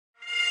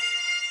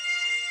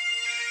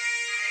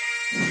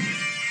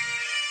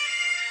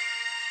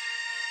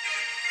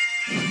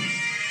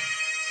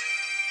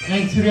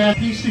And to that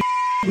piece of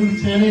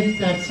lieutenant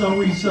that's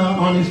always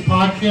on his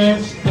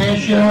podcast,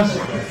 bash us,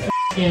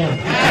 yeah.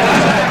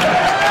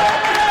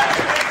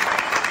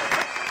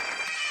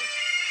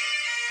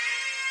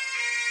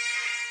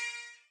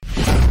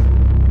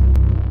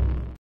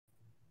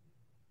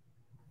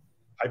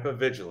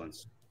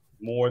 Hypervigilance,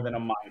 more than a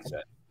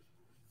mindset.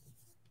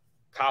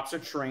 Cops are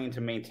trained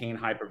to maintain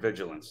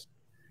hypervigilance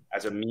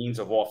as a means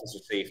of officer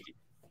safety.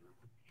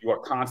 You are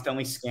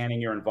constantly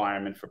scanning your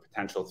environment for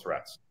potential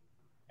threats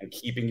and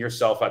keeping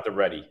yourself at the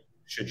ready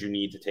should you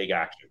need to take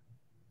action.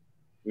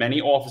 Many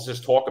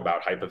officers talk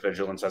about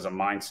hypervigilance as a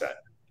mindset,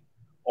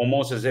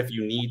 almost as if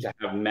you need to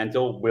have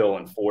mental will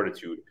and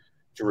fortitude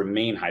to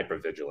remain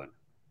hypervigilant.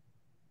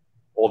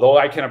 Although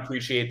I can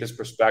appreciate this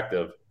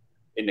perspective,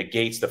 it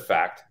negates the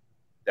fact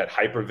that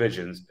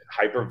hypervigilance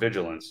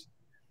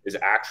is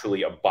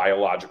actually a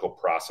biological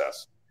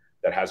process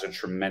that has a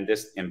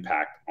tremendous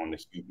impact on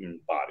the human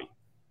body.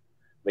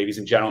 Ladies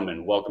and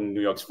gentlemen, welcome to New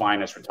York's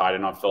finest Retired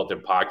and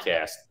Unfiltered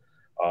podcast.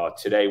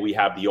 Today we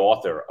have the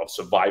author of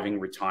Surviving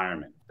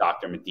Retirement,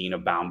 Dr. Medina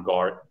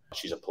Baumgart.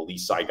 She's a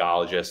police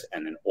psychologist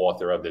and an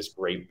author of this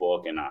great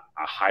book and a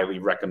highly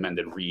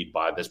recommended read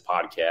by this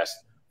podcast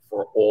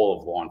for all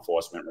of law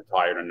enforcement,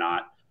 retired or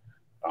not.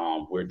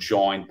 We're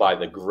joined by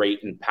the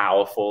great and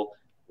powerful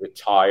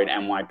retired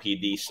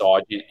NYPD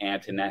Sergeant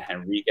Antoinette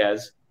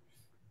Henriquez,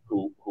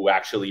 who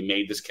actually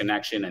made this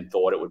connection and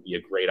thought it would be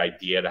a great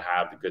idea to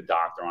have the good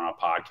doctor on our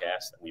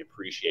podcast. And we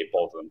appreciate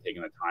both of them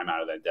taking the time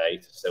out of their day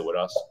to sit with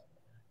us.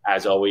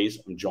 As always,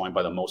 I'm joined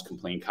by the most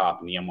complained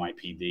cop in the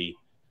NYPD,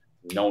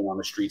 known on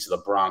the streets of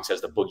the Bronx as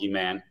the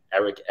boogeyman,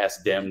 Eric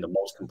S. Dim, the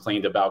most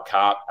complained about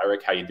cop.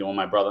 Eric, how you doing,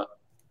 my brother?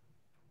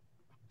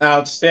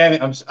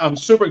 Outstanding. I'm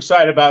super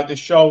excited about this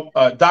show.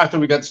 Doctor,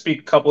 we got to speak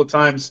a couple of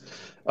times.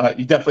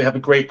 You definitely have a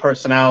great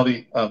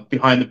personality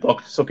behind the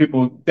book, so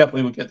people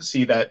definitely will get to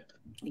see that.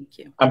 Thank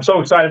you. I'm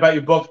so excited about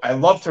your book. I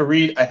love to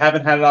read. I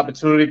haven't had an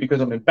opportunity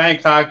because I'm in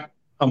Bangkok.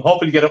 I'm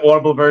hoping to get an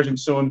Audible version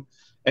soon.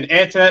 And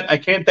Antoinette, I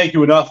can't thank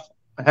you enough.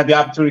 I had the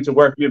opportunity to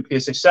work with you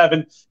in PSA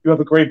 7. You have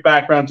a great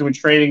background doing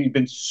training. You've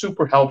been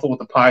super helpful with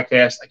the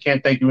podcast. I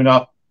can't thank you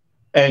enough.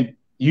 And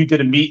you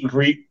did a meet and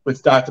greet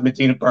with Dr.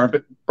 Medina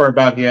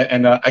Baumgart here,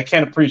 and I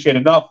can't appreciate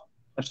enough.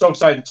 I'm so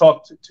excited to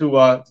talk to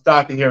the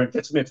doctor here and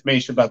get some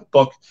information about the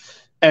book.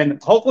 And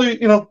hopefully,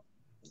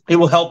 it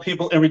will help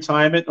people in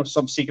retirement or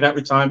some seeking out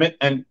retirement,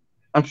 and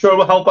I'm sure it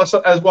will help us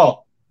as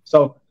well.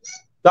 So,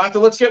 doctor,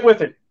 let's get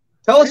with it.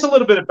 Tell us a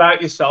little bit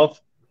about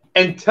yourself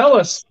and tell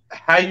us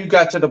how you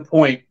got to the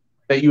point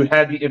that you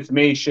had the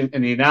information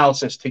and the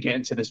analysis to get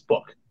into this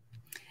book.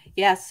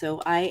 Yeah,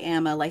 so I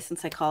am a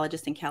licensed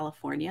psychologist in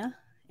California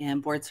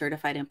and board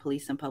certified in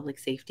police and public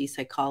safety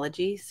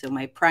psychology. So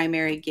my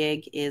primary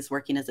gig is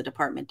working as a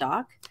department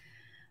doc.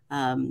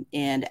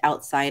 And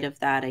outside of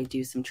that, I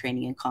do some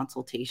training and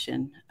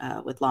consultation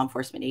with law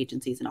enforcement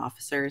agencies and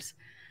officers.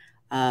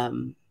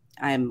 I'm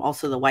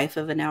also the wife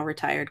of a now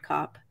retired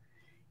cop.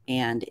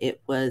 And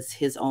it was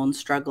his own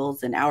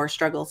struggles and our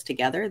struggles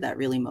together that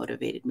really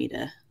motivated me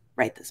to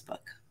write this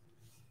book.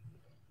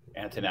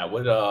 Antoinette,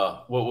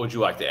 what would you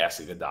like to ask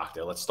the good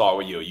doctor? Let's start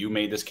with you. You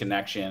made this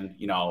connection.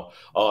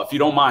 If you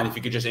don't mind, if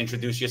you could just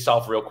introduce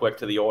yourself real quick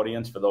to the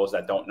audience for those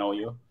that don't know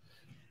you.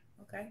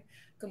 Okay.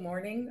 Good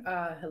morning.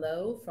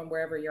 Hello from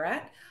wherever you're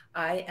at.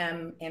 I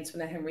am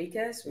Antoinette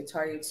Henriquez,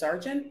 retired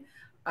sergeant.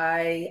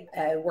 I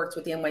worked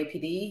with the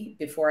NYPD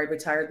before I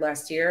retired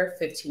last year,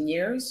 15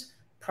 years.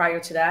 Prior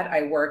to that,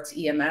 I worked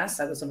EMS.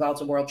 I was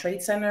involved in World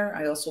Trade Center.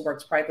 I also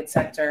worked private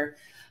sector,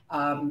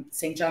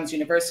 St. John's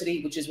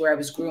University, which is where I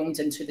was groomed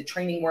into the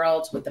training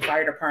world with the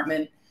fire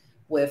department,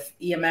 with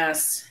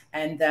EMS,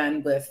 and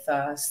then with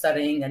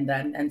studying, and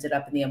then ended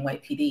up in the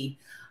NYPD.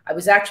 I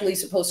was actually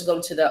supposed to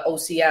go to the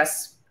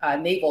OCS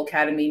Naval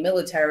Academy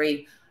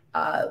military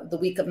the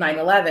week of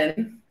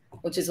 9/11,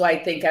 which is why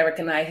I think Eric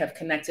and I have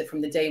connected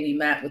from the day we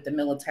met with the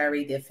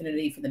military, the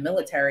affinity for the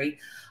military.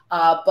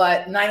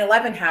 But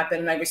 9/11 happened,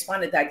 and I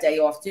responded that day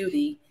off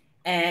duty,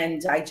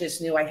 and I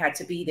just knew I had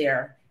to be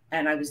there.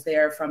 And I was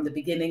there from the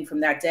beginning, from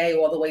that day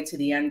all the way to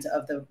the end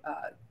of the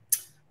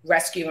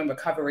rescue and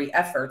recovery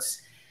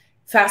efforts.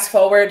 Fast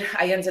forward,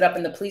 I ended up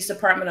in the police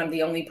department. I'm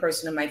the only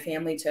person in my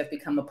family to have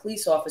become a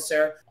police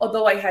officer,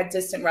 although I had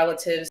distant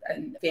relatives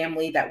and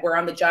family that were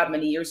on the job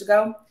many years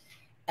ago.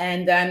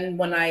 And then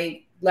when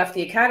I left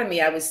the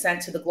academy, I was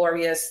sent to the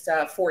glorious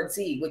Fort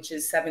Z, which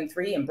is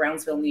 7-3 in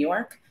Brownsville, New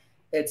York.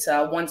 It's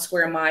 1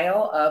 square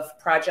mile of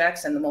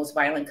projects and the most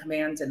violent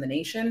command in the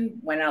nation.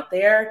 Went out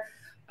there.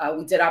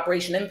 We did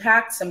Operation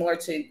Impact, similar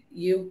to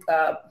you,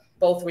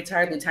 both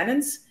retired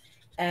lieutenants.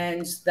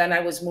 And then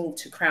I was moved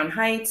to Crown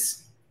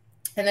Heights.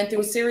 And then through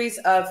a series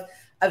of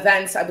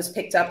events, I was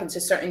picked up into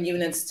certain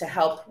units to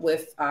help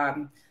with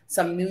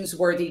some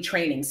newsworthy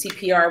training.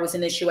 CPR was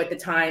an issue at the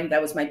time.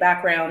 That was my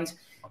background.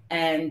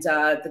 And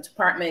the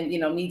department,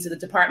 needs of the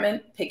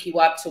department pick you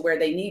up to where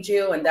they need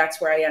you. And that's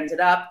where I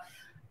ended up.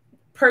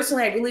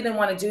 Personally, I really didn't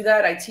want to do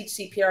that. I teach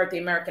CPR at the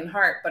American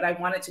Heart, but I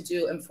wanted to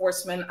do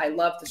enforcement. I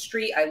love the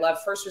street. I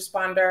love first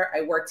responder.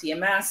 I worked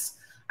EMS.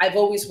 I've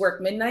always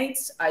worked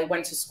midnights. I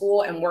went to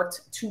school and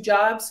worked 2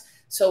 jobs.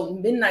 So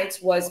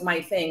midnights was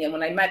my thing. And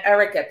when I met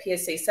Eric at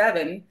PSA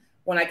 7,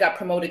 when I got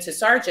promoted to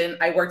sergeant,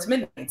 I worked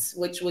midnights,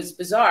 which was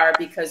bizarre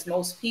because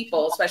most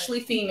people,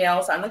 especially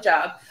females on the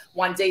job,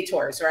 want day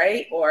tours,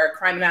 right? Or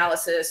crime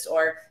analysis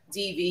or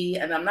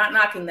DV. And I'm not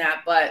knocking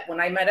that. But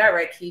when I met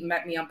Eric, he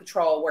met me on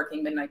patrol,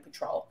 working midnight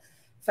patrol.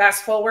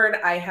 Fast forward,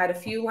 I had a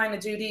few line of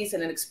duties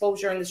and an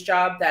exposure in this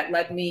job that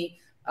led me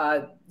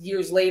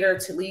years later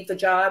to leave the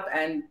job.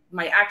 And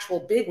my actual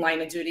big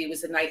line of duty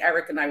was the night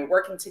Eric and I were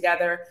working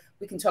together.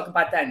 We can talk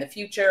about that in the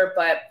future.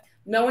 But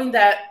knowing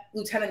that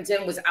Lieutenant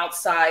Dim was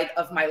outside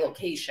of my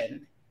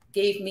location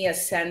gave me a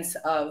sense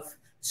of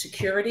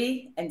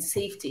security and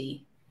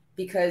safety,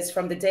 because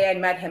from the day I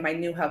met him, I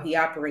knew how he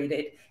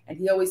operated. And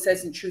he always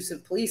says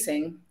intrusive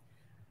policing.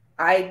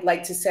 I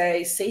like to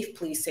say safe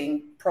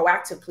policing,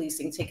 proactive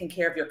policing, taking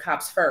care of your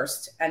cops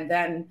first, and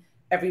then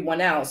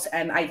everyone else.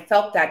 And I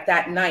felt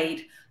that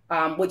night,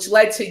 which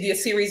led to the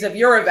series of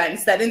your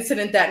events, that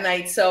incident that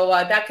night. So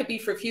that could be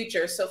for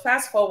future. So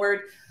fast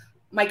forward,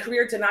 my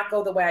career did not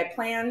go the way I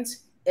planned.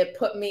 It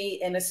put me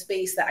in a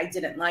space that I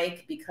didn't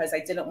like because I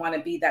didn't want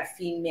to be that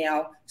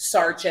female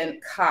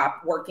sergeant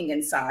cop working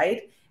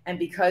inside. And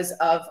because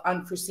of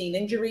unforeseen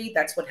injury,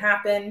 that's what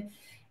happened.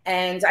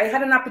 And I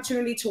had an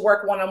opportunity to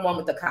work one-on-one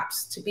with the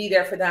cops, to be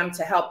there for them,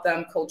 to help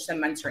them, coach them,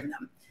 mentoring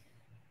them.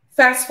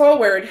 Fast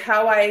forward,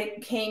 how I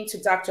came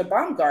to Dr.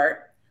 Baumgart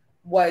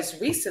was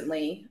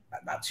recently,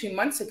 about 2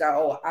 months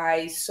ago,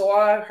 I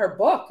saw her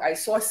book. I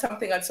saw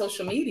something on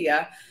social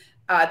media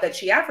that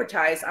she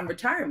advertised on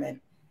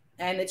retirement.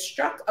 And it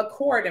struck a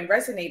chord and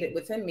resonated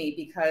within me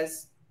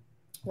because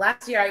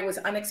last year I was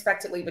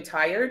unexpectedly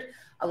retired.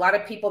 A lot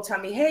of people tell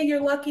me, hey,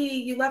 you're lucky,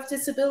 you left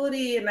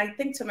disability. And I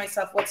think to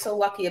myself, what's so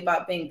lucky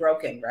about being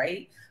broken,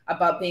 right?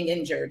 About being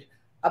injured,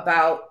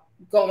 about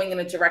going in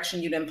a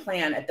direction you didn't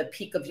plan at the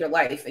peak of your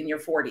life in your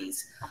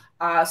 40s.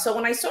 So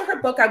when I saw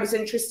her book, I was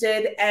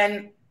interested.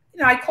 And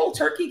I cold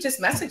turkey just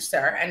messaged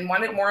her and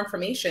wanted more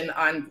information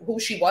on who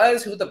she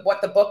was,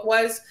 what the book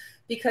was.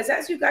 Because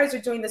as you guys are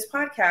doing this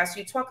podcast,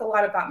 you talk a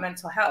lot about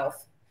mental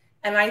health.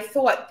 And I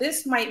thought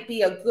this might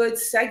be a good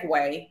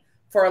segue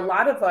for a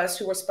lot of us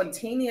who are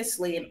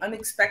spontaneously and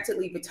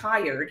unexpectedly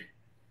retired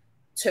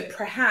to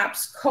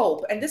perhaps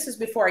cope. And this is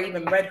before I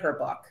even read her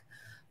book.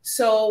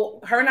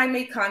 So her and I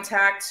made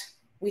contact.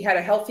 We had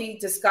a healthy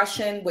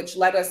discussion, which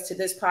led us to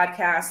this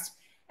podcast.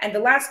 And the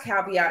last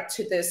caveat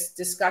to this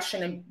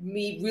discussion and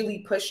me really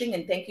pushing,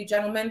 and thank you,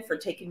 gentlemen, for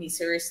taking me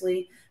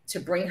seriously to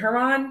bring her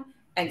on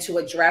and to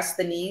address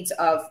the needs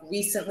of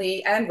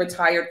recently and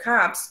retired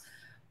cops.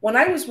 When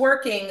I was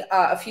working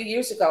a few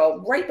years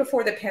ago, right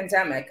before the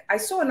pandemic, I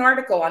saw an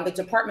article on the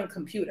department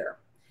computer.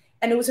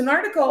 And it was an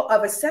article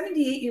of a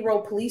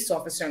 78-year-old police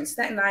officer in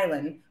Staten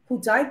Island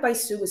who died by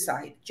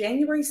suicide,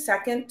 January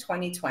 2nd,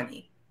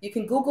 2020. You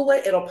can Google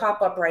it, it'll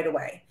pop up right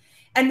away.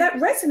 And that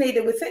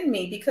resonated within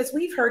me because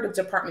we've heard of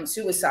department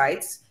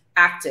suicides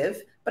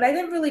active, but I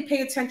didn't really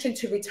pay attention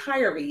to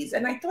retirees.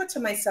 And I thought to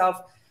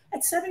myself,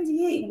 at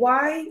 78,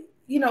 why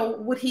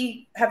would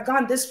he have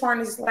gone this far in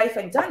his life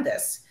and done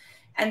this?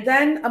 And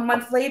then a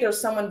month later,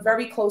 someone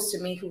very close to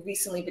me who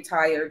recently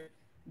retired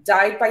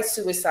died by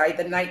suicide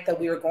the night that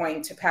we were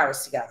going to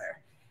Paris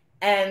together.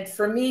 And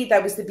for me,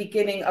 that was the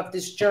beginning of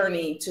this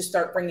journey to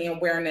start bringing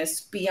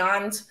awareness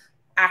beyond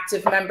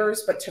active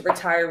members, but to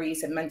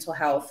retirees and mental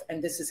health.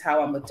 And this is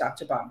how I'm with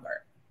Dr.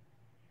 Baumgart.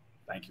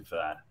 Thank you for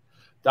that.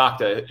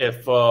 Doctor,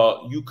 if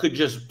you could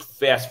just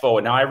fast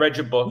forward. Now, I read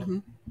your book. Mm-hmm.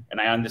 And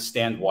I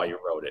understand why you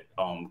wrote it.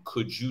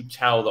 Could you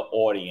tell the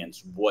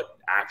audience what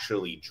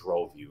actually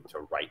drove you to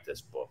write this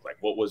book? Like,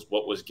 what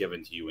was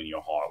given to you in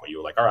your heart where you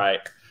were like, all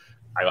right,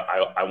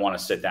 I want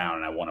to sit down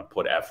and I want to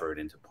put effort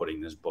into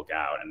putting this book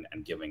out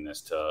and giving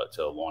this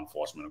to law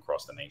enforcement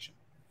across the nation?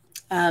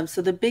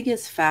 So the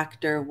biggest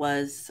factor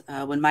was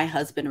when my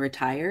husband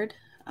retired.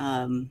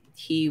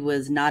 He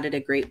was not at a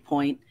great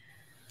point.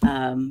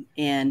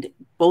 And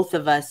both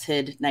of us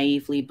had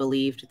naively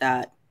believed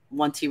that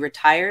once he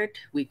retired,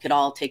 we could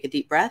all take a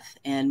deep breath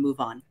and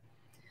move on.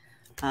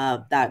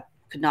 That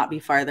could not be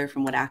farther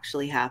from what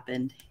actually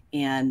happened.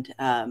 And,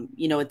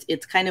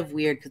 it's kind of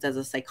weird because as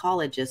a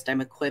psychologist,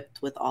 I'm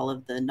equipped with all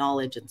of the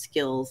knowledge and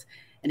skills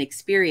and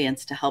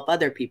experience to help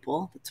other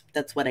people.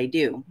 That's what I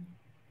do.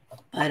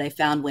 But I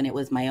found when it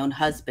was my own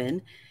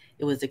husband,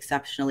 it was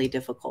exceptionally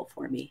difficult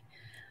for me.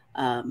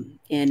 And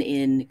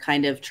in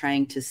kind of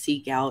trying to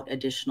seek out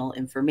additional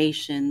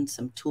information,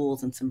 some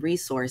tools and some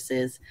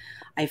resources,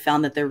 I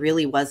found that there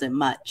really wasn't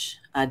much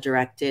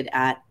directed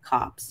at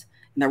cops.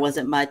 And there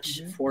wasn't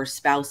much for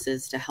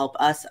spouses to help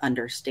us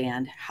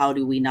understand how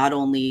do we not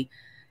only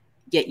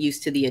get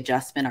used to the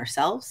adjustment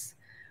ourselves,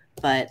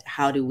 but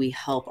how do we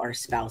help our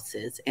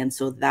spouses? And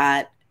so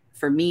that,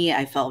 for me,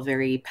 I felt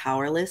very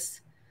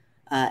powerless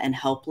and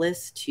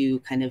helpless to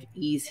kind of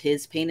ease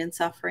his pain and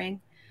suffering.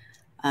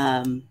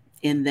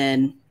 And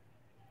then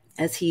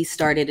as he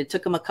started, it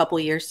took him a couple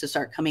years to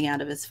start coming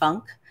out of his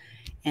funk.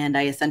 And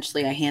I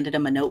handed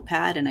him a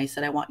notepad and I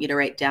said, I want you to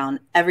write down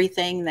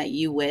everything that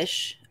you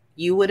wish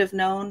you would have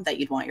known, that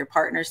you'd want your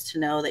partners to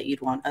know, that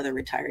you'd want other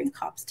retiring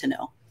cops to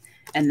know.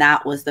 And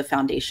that was the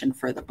foundation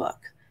for the book.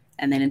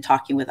 And then in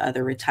talking with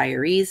other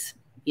retirees,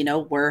 you know,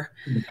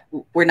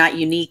 we're not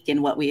unique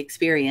in what we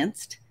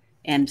experienced.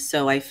 And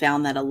so I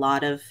found that a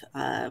lot of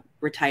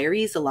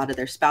retirees, a lot of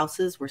their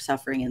spouses were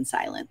suffering in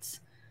silence.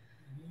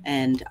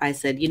 And I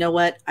said, you know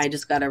what, I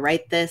just got to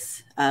write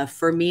this.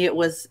 For me, it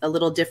was a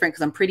little different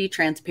because I'm pretty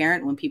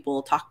transparent when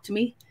people talk to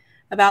me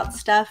about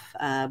stuff.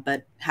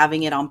 But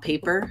having it on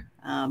paper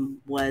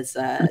was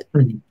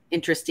an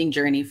interesting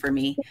journey for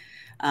me.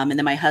 And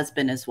then my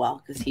husband as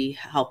well, because he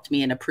helped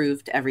me and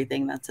approved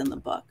everything that's in the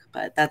book.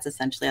 But that's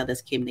essentially how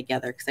this came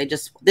together.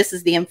 Because this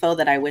is the info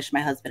that I wish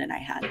my husband and I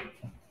had.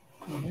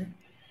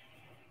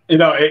 You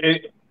know,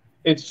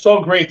 it's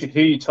so great to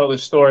hear you tell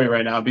this story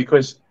right now,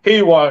 because here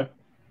you are,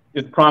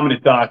 you're the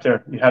prominent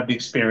doctor, you have the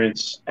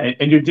experience,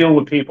 and you're dealing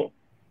with people.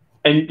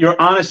 And you're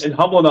honest and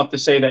humble enough to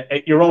say that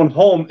at your own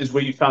home is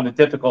where you found the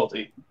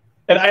difficulty.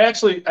 And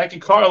I can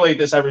correlate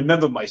this. I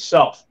remember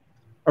myself.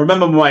 I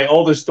remember my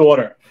oldest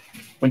daughter,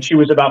 when she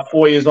was about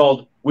 4 years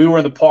old, we were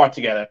in the park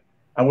together.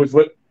 I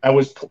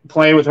was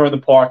playing with her in the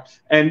park.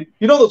 And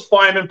you know those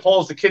fireman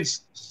poles the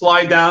kids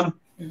slide down?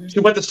 She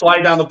went to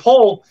slide down the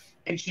pole,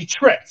 and she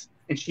tripped,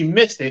 and she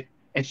missed it,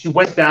 and she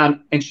went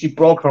down, and she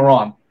broke her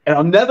arm. And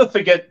I'll never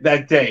forget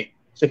that day.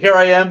 So here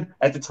I am.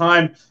 At the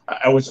time,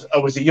 I was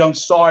a young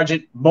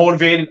sergeant,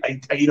 motivated.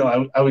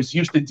 I was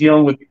used to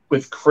dealing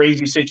with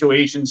crazy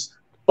situations.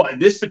 But in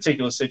this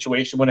particular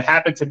situation, when it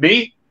happened to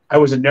me, I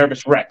was a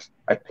nervous wreck.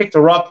 I picked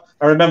her up.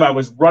 I remember I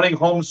was running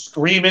home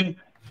screaming,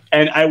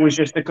 and I was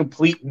just a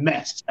complete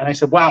mess. And I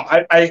said, wow,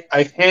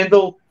 I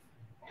handle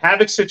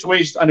havoc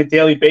situations on a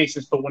daily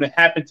basis. But when it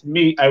happened to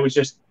me, I was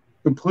just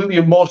completely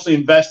emotionally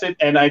invested,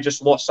 and I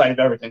just lost sight of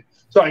everything.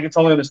 So I can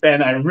totally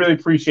understand that. I really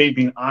appreciate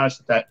being honest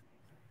with that.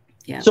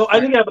 Yeah. So I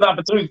didn't have an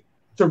opportunity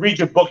to read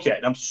your book yet,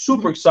 and I'm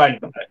super excited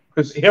about it,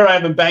 because here I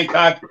am in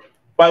Bangkok,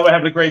 by the way,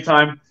 having a great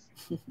time.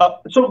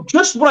 So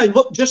just when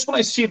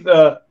I see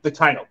the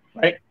title,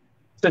 right?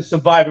 To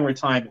surviving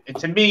retirement. And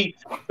to me,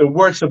 the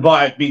word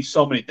survive means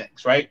so many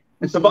things, right?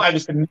 And survive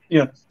is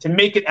to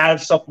make it out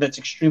of something that's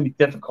extremely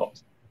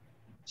difficult.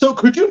 So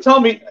could you tell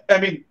me, I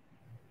mean,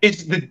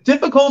 is the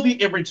difficulty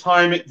in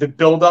retirement the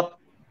buildup?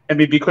 I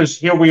mean, because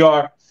here we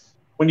are,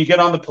 when you get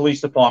on the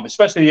police department,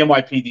 especially the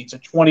NYPD, it's a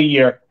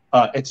 20-year,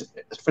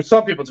 for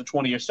some people it's a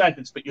 20-year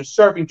sentence, but you're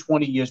serving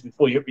 20 years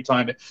before you hit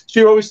retirement. So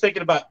you're always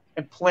thinking about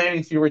and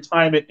planning for your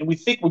retirement, and we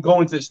think we're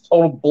going to this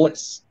total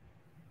bliss.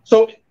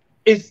 So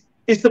is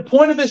the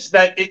point of this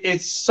that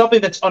it's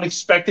something that's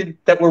unexpected,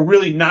 that we're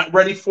really not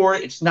ready for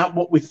it? It's not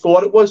what we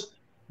thought it was?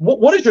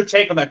 What is your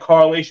take on that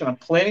correlation on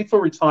planning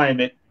for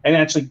retirement and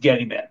actually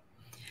getting there?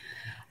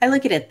 I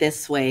look at it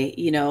this way.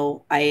 You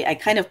know, I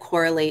kind of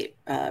correlate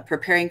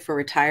preparing for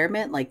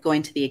retirement like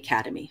going to the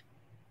academy,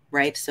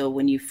 right? So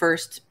when you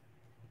first,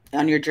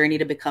 on your journey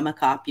to become a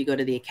cop, you go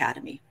to the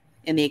academy,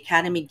 and the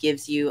academy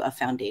gives you a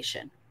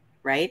foundation,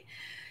 right?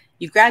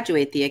 You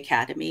graduate the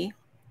academy.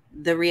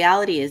 The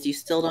reality is you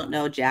still don't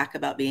know jack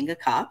about being a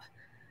cop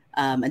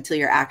until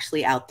you're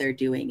actually out there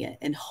doing it.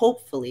 And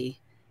hopefully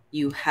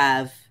you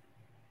have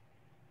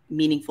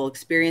meaningful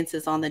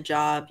experiences on the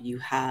job. You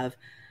have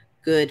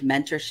good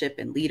mentorship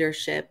and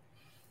leadership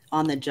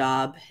on the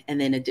job.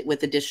 And then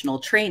with additional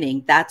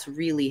training, that's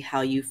really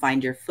how you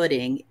find your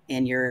footing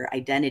and your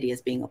identity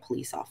as being a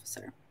police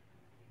officer.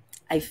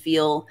 I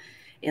feel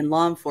in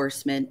law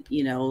enforcement,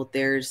 you know,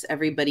 there's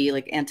everybody,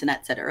 like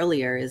Antoinette said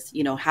earlier, is,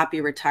 you know,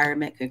 happy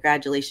retirement,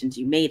 congratulations,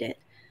 you made it.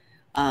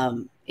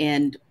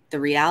 And the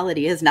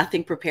reality is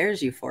nothing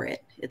prepares you for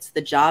it. It's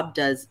the job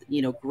does,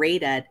 you know,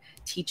 great at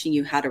teaching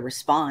you how to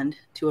respond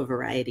to a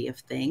variety of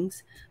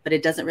things, but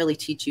it doesn't really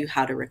teach you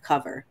how to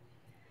recover.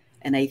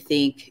 And I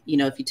think, you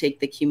know, if you take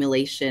the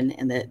accumulation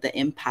and the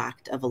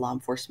impact of a law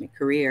enforcement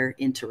career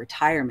into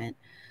retirement,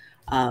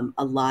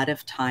 a lot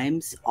of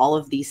times all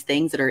of these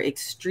things that are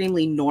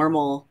extremely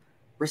normal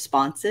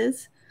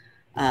responses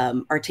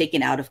are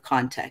taken out of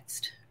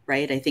context,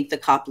 right? I think the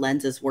cop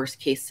lens is worst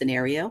case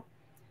scenario.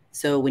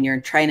 So when you're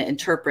trying to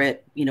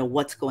interpret, you know,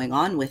 what's going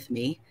on with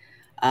me,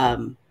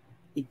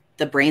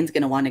 the brain's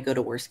going to want to go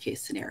to worst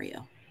case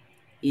scenario,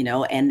 you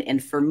know,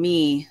 and for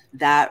me,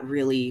 that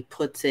really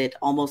puts it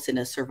almost in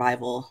a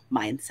survival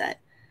mindset.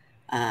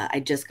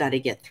 I just got to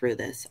get through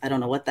this. I don't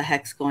know what the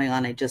heck's going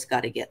on. I just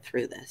got to get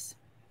through this.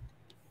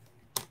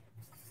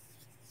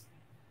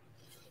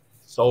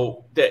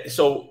 So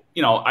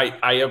you know,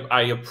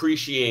 I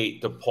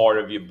appreciate the part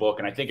of your book,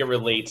 and I think it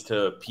relates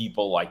to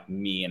people like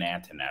me and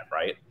Antoinette,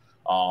 right?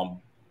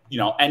 You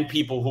know, and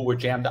people who were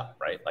jammed up,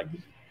 right? Like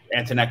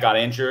Antoinette got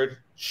injured.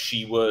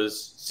 She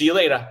was, see you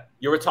later.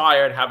 You're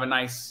retired. Have a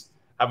nice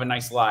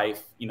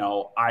life. You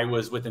know, I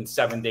was within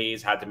 7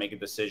 days, had to make a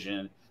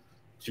decision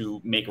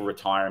to make a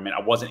retirement.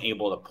 I wasn't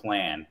able to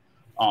plan.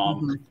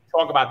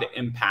 Talk about the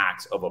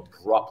impacts of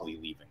abruptly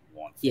leaving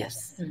one.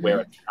 Yes.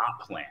 Where it's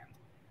not planned.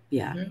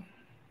 Yeah. Mm-hmm.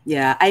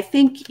 Yeah. I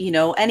think, you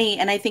know,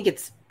 I think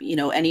it's, you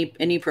know,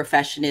 any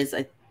profession is,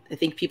 I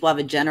think people have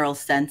a general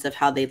sense of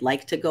how they'd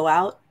like to go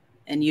out,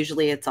 and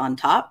usually it's on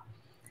top.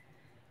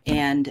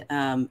 And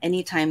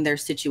anytime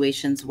there's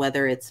situations,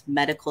 whether it's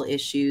medical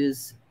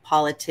issues,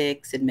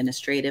 politics,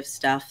 administrative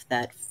stuff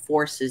that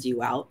forces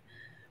you out,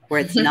 where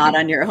it's not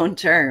on your own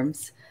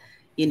terms,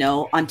 you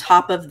know, on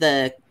top of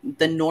the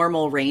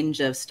normal range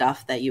of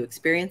stuff that you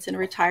experience in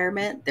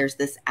retirement, there's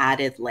this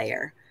added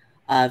layer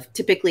of,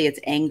 typically it's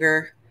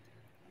anger,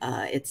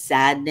 it's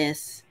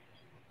sadness,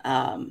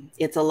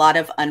 it's a lot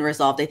of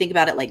unresolved. I think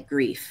about it like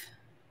grief,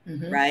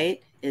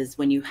 right? Is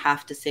when you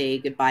have to say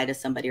goodbye to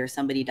somebody or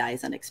somebody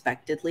dies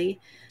unexpectedly.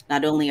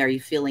 Not only are you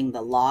feeling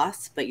the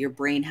loss, but your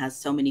brain has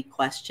so many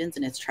questions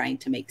and it's trying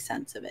to make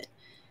sense of it.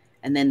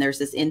 And then there's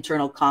this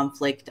internal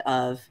conflict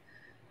of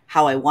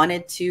how I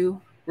wanted to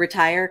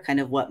retire, kind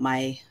of what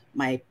my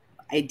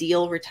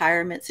ideal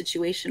retirement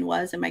situation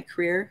was in my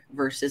career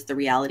versus the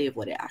reality of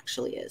what it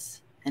actually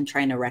is. And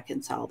trying to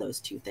reconcile those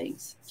two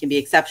things can be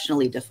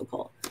exceptionally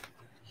difficult.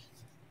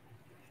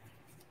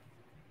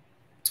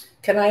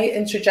 Can I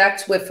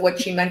interject with what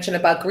she mentioned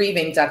about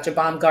grieving, Dr.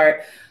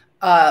 Baumgart?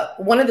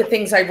 One of the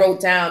things I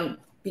wrote down,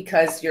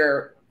 because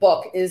your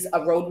book is a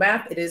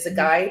roadmap, it is a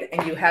guide,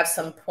 and you have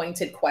some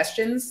pointed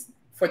questions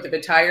for the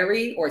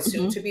retiree or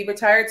soon to be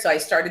retired. So I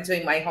started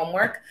doing my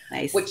homework,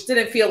 which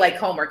didn't feel like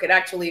homework. It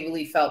actually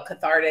really felt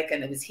cathartic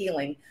and it was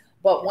healing.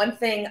 But one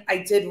thing I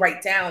did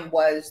write down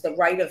was the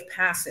rite of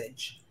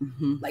passage,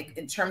 like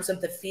in terms of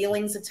the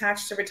feelings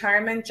attached to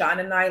retirement. John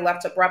and I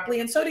left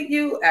abruptly, and so did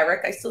you,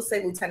 Eric. I still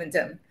say Lieutenant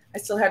Dim. I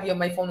still have you on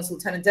my phone as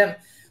Lieutenant Dim.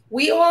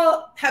 We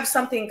all have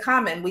something in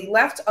common. We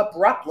left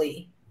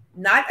abruptly,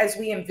 not as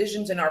we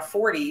envisioned in our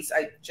 40s.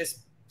 I just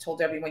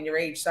told everyone your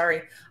age,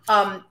 sorry.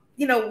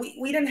 You know,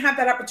 we didn't have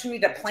that opportunity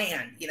to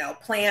plan, you know,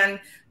 plan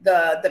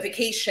the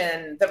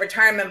vacation, the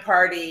retirement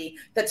party,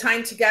 the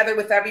time together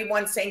with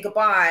everyone saying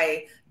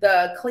goodbye,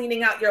 the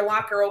cleaning out your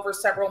locker over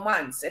several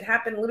months. It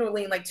happened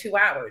literally in like 2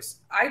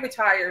 hours. I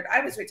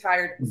was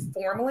retired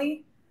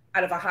formally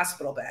out of a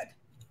hospital bed.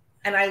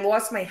 And I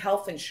lost my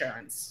health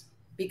insurance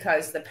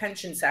because the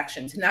pension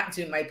section did not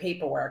do my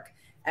paperwork.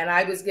 And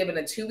I was given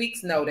a 2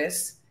 weeks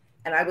notice,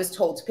 and I was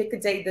told to pick a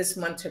day this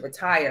month to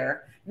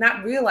retire,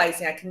 not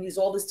realizing I can use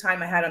all this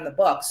time I had on the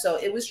book. So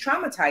it was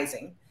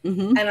traumatizing.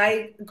 And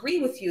I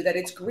agree with you that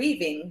it's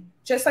grieving,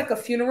 just like a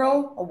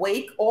funeral, a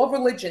wake. All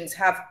religions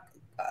have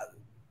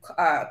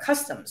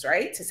customs,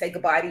 right? To say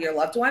goodbye to your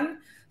loved one.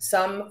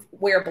 Some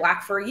wear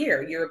black for a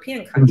year,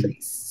 European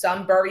countries.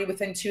 Some bury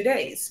within 2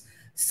 days.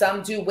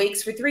 Some do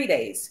wakes for 3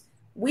 days.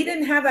 We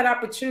didn't have that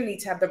opportunity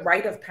to have the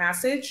rite of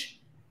passage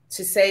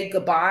to say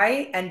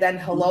goodbye and then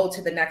hello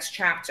to the next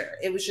chapter.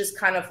 It was just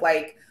kind of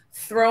like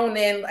thrown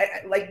in,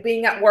 like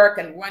being at work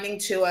and running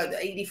to a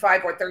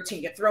 85 or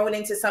 13. You're thrown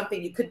into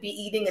something you could be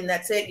eating and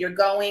that's it. You're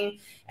going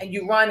and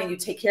you run and you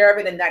take care of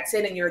it and that's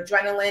it. And your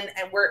adrenaline.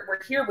 And we're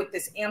here with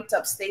this amped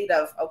up state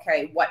of,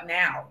 okay, what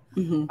now?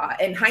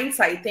 In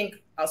hindsight, I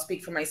think I'll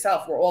speak for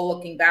myself. We're all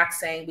looking back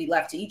saying we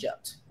left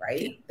Egypt,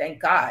 right? Thank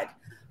God.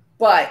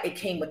 But it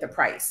came with a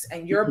price.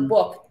 And your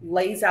book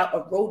lays out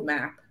a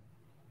roadmap,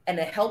 and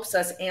it helps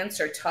us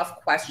answer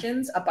tough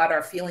questions about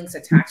our feelings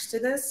attached to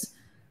this,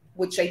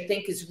 which I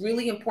think is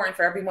really important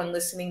for everyone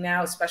listening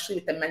now, especially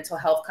with the mental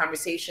health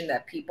conversation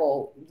that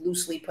people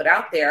loosely put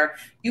out there.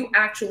 You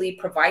actually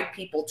provide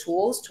people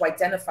tools to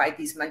identify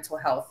these mental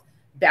health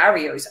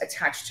barriers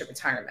attached to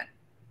retirement.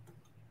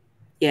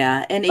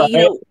 Yeah. And, you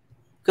know,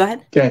 go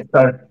ahead. Okay,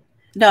 sorry.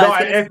 No,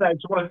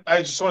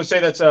 I just want to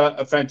say that's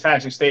a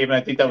fantastic statement.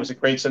 I think that was a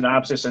great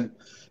synopsis, and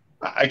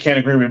I can't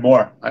agree with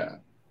more.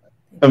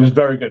 That was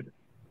very good.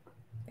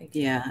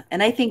 Yeah.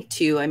 And I think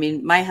too, I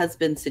mean, my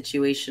husband's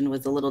situation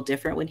was a little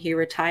different when he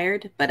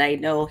retired, but I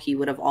know he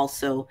would have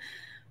also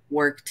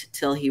worked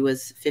till he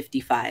was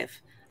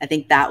 55. I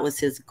think that was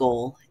his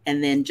goal.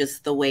 And then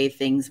just the way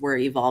things were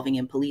evolving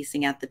in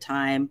policing at the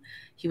time,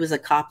 he was a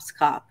cop's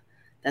cop.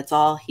 That's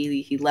all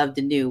he loved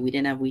and knew. We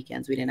didn't have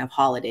weekends. We didn't have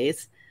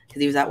holidays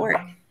because he was at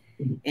work.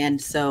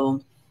 And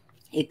so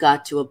it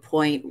got to a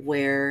point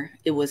where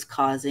it was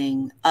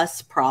causing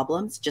us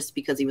problems just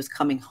because he was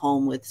coming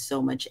home with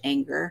so much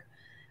anger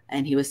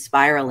and he was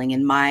spiraling.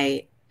 In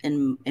my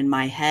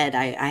head,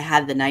 I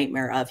had the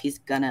nightmare of he's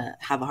going to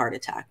have a heart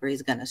attack or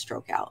he's going to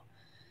stroke out.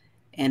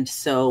 And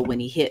so when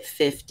he hit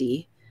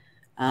 50,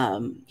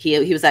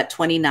 he was at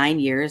 29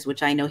 years,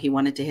 which I know he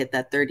wanted to hit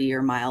that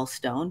 30-year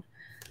milestone.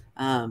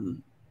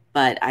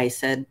 But I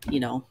said, you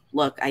know,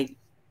 look, I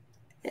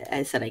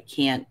said, I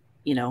can't,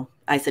 you know,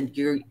 I said,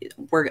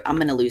 I'm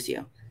going to lose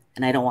you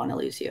and I don't want to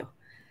lose you.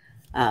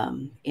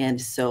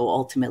 And so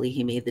ultimately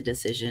he made the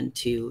decision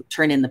to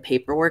turn in the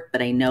paperwork,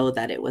 but I know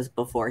that it was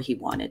before he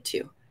wanted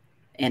to.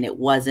 And it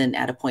wasn't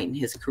at a point in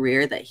his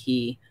career that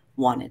he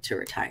wanted to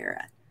retire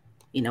at,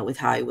 you know, with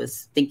how he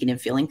was thinking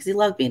and feeling, because he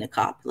loved being a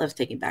cop. He loves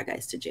taking bad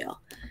guys to jail.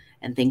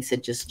 And things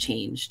had just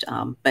changed.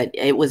 But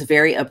it was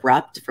very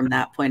abrupt from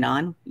that point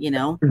on, you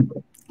know.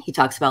 He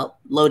talks about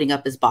loading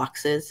up his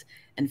boxes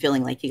and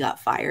feeling like he got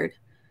fired.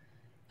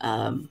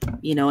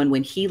 You know, and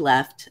when he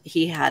left,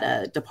 he had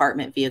a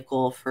department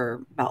vehicle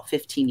for about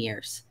 15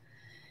 years.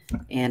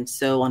 And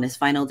so on his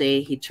final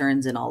day, he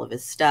turns in all of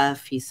his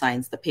stuff. He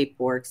signs the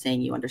paperwork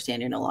saying, you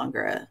understand you're no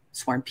longer a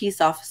sworn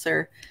peace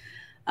officer.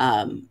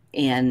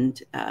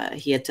 And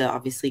he had to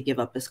obviously give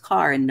up his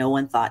car, and no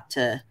one thought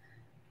to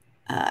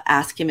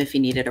ask him if he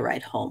needed a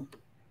ride home.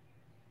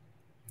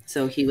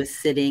 So he was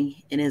sitting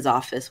in his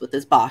office with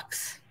his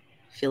box,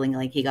 feeling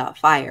like he got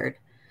fired.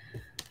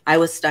 I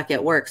was stuck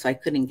at work, so I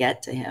couldn't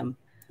get to him.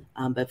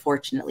 But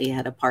fortunately, I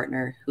had a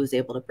partner who was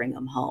able to bring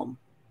him home.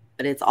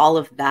 But it's all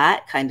of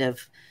that kind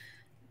of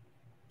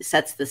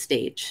sets the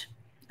stage,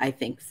 I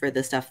think, for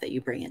the stuff that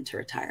you bring into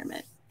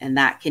retirement. And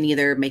that can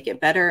either make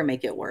it better or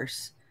make it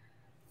worse.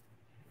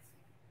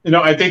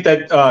 I think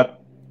that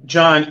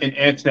John and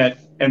Antoinette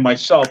and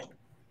myself,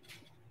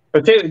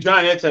 particularly John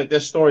and Antoinette, their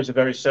stories are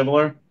very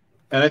similar.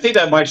 And I think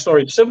that my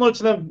story is similar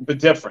to them, but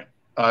different.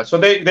 So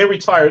they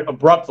retired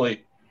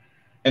abruptly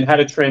and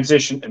had a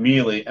transition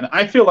immediately. And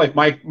I feel like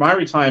my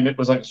retirement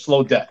was like a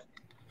slow death.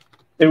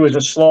 It was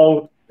a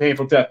slow,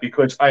 painful death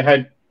because I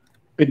had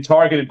been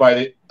targeted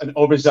by an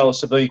overzealous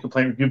civilian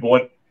complaint review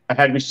board. I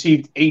had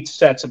received 8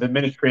 sets of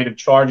administrative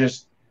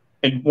charges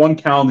in 1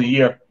 calendar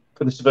year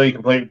for the civilian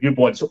complaint review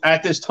board. So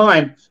at this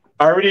time,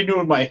 I already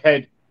knew in my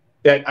head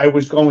that I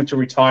was going to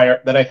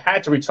retire, that I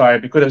had to retire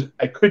because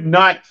I could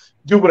not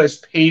do what I was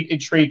paid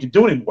and trained to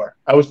do anymore.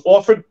 I was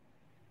offered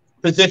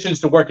positions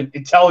to work in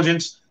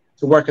intelligence,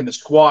 to work in the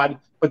squad,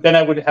 but then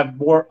I would have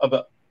more of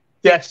a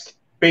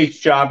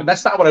desk-based job, and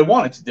that's not what I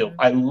wanted to do.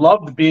 I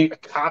loved being a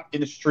cop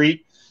in the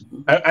street.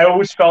 I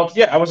always felt,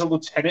 I was a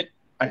lieutenant.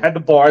 I had the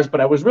bars,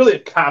 but I was really a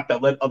cop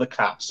that led other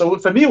cops. So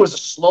for me, it was a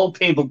slow,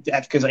 painful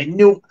death because I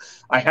knew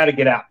I had to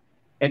get out.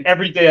 And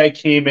every day I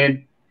came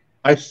in,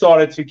 I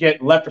started to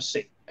get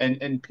leprosy,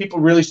 and people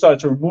really started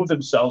to remove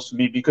themselves from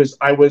me because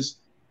I was,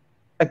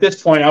 at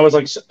this point, I was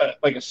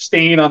like a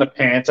stain on the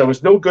pants. I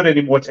was no good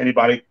anymore to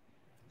anybody.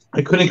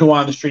 I couldn't go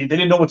on the street. They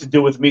didn't know what to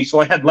do with me, so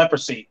I had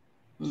leprosy.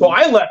 So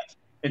I left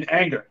in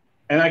anger.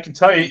 And I can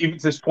tell you, even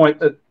to this point,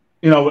 that,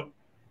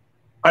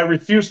 I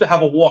refused to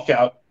have a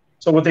walkout.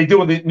 So what they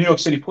do in the New York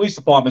City Police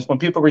Department is when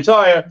people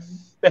retire,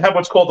 they have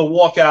what's called a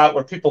walkout,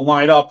 where people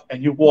line up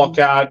and you walk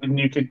out, and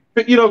you can,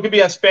 it can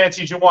be as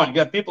fancy as you want. You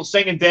got people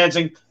singing,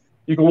 dancing.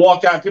 You can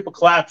walk out, people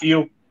clap for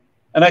you.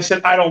 And I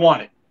said, I don't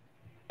want it.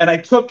 And I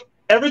took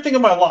everything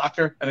in my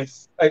locker, and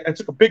I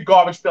took a big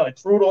garbage pail. I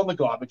threw it all in the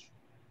garbage.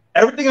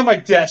 Everything on my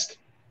desk,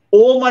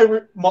 all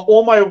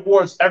my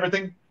awards,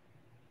 everything,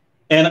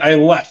 and I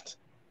left.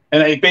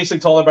 And I basically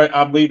told everybody,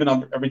 I'm leaving,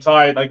 I'm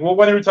retired. Like, well,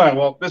 when are you retiring?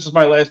 Well, this is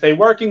my last day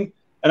working.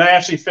 And I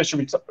actually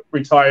officially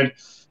retired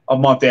a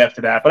month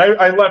after that. But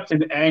I left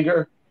in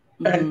anger.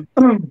 And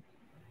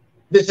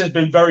this has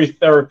been very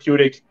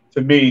therapeutic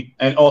to me.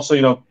 And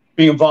also,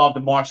 being involved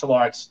in martial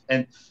arts.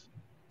 And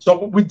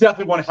so we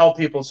definitely want to help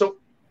people. So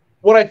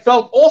what I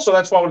felt also,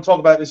 that's why I want to talk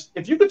about is,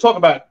 if you could talk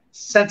about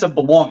sense of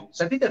belonging.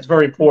 I think that's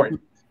very important.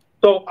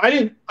 So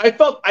I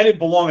felt I didn't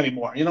belong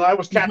anymore. I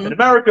was Captain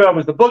America. I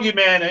was the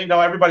boogeyman. And,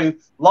 everybody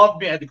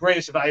loved me. I had the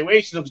greatest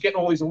evaluations. I was getting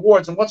all these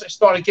awards. And once I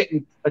started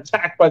getting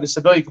attacked by the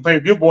civilian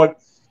complaint review board,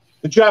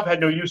 the job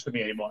had no use for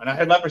me anymore. And I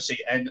had leprosy,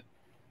 and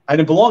I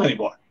didn't belong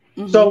anymore.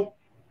 So,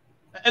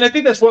 and I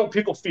think that's what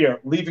people fear,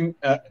 leaving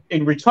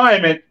in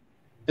retirement,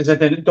 is that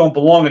they don't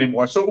belong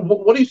anymore. So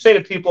what do you say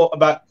to people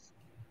about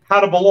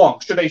how to belong?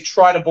 Should they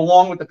try to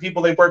belong with the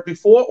people they worked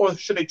before, or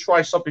should they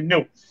try something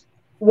new?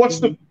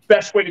 What's the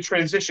best way to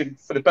transition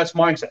for the best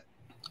mindset?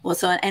 Well,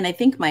 and I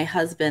think my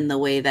husband, the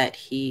way that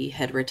he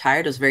had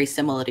retired was very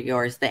similar to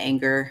yours. The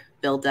anger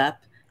build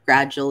up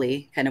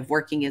gradually, kind of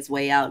working his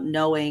way out,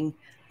 knowing,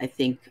 I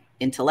think,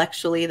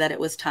 intellectually that it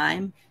was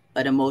time,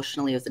 but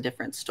emotionally it was a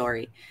different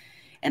story.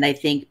 And I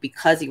think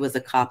because he was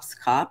a cop's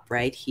cop,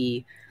 right?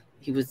 He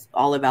was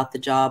all about the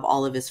job.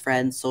 All of his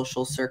friends,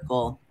 social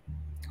circle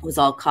was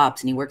all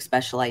cops, and he worked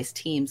specialized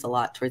teams a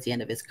lot towards the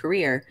end of his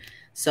career.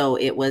 So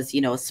it was,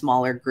 a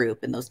smaller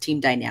group, and those team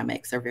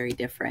dynamics are very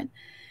different.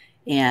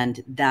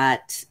 And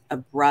that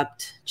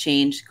abrupt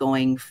change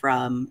going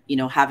from,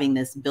 having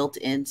this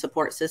built-in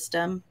support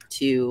system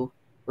to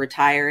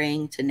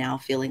retiring to now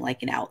feeling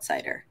like an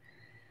outsider.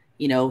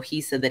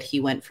 He said that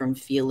he went from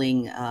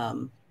feeling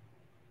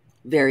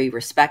very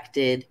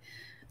respected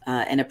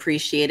and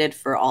appreciated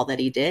for all that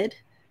he did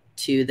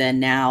to then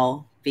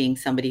now being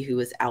somebody who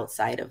was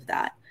outside of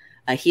that.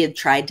 He had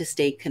tried to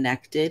stay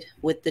connected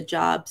with the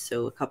job.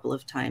 So a couple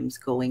of times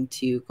going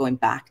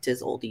back to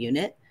his old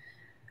unit.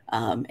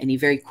 And he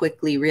very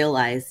quickly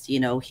realized,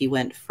 he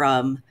went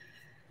from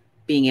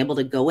being able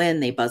to go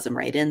in, they buzz him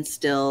right in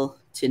still,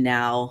 to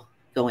now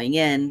going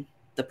in,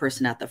 the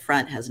person at the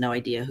front has no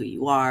idea who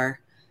you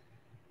are.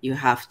 You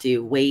have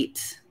to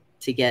wait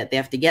they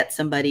have to get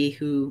somebody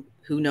who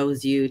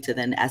knows you to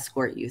then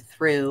escort you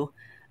through.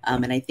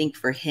 And I think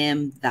for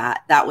him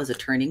that was a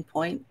turning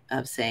point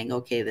of saying,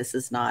 okay,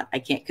 I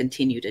can't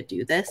continue to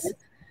do this,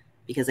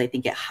 because I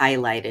think it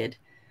highlighted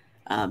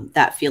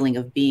that feeling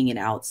of being an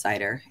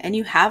outsider. And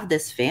you have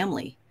this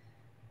family,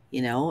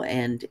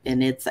 and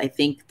it's, I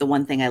think the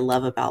one thing I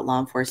love about law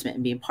enforcement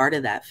and being part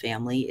of that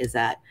family is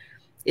that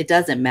it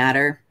doesn't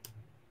matter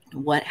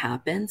what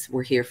happens,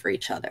 we're here for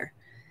each other.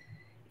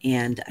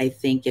 And I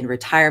think in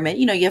retirement,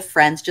 you know, you have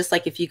friends, just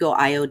like if you go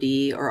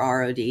IOD or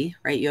ROD,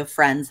 right? You have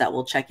friends that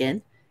will check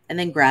in, and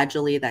then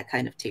gradually that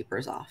kind of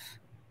tapers off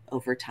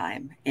over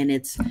time. And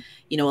it's,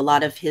 you know, a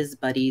lot of his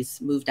buddies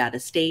moved out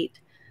of state,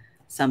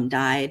 some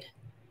died.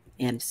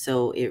 And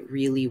so it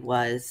really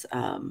was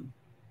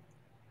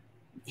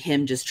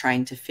him just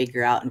trying to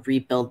figure out and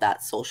rebuild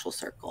that social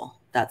circle,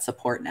 that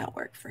support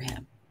network for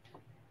him.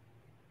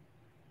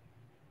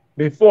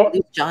 Before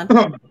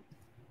John?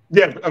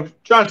 Yeah,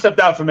 John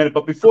stepped out for a minute,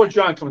 but before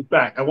John comes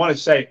back, I want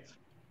to say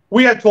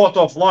we had talked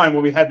offline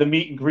when we had the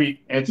meet and greet,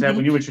 Antoinette,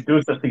 when you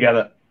introduced us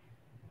together.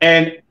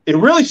 And it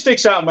really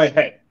sticks out in my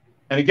head.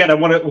 And again, I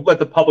want to let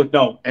the public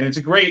know. And I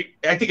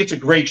think it's a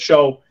great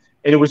show.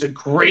 And it was a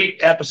great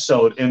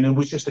episode. And it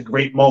was just a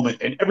great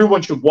moment. And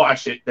everyone should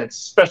watch it, that's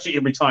especially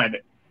in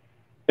retirement.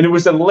 And it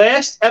was the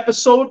last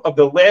episode of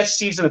the last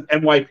season of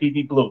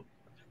NYPD Blue.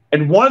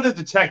 And one of the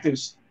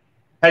detectives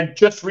had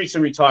just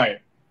recently retired.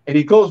 And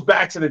he goes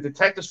back to the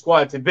detective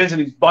squad to visit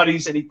his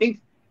buddies, and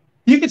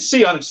you can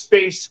see on his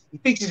face, he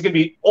thinks he's going to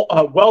be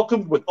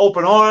welcomed with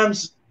open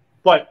arms,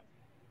 but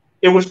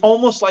it was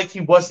almost like he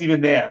wasn't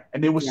even there.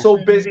 And they were so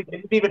busy, they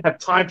didn't even have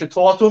time to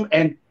talk to him,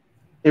 and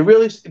they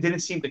really didn't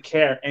seem to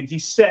care. And he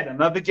said, and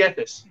I'll never forget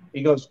this,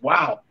 he goes,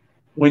 wow,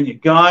 when you're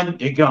gone,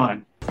 you're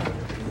gone.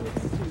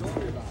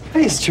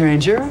 Hey,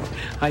 stranger.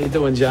 How you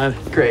doing, John?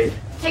 Great.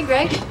 Hey,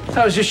 Greg.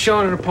 I was just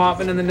showing an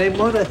apartment in the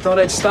neighborhood. I thought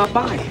I'd stop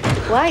by.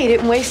 Why? You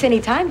didn't waste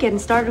any time getting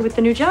started with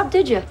the new job,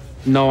 did you?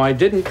 No, I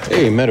didn't.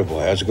 Hey, Meta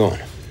Boy, how's it going?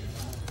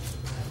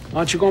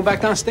 Aren't you going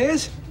back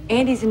downstairs?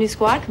 Andy's the new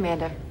squad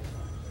commander.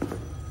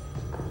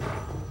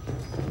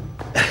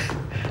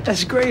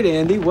 That's great,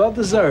 Andy. Well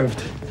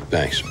deserved.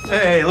 Thanks.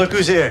 Hey, look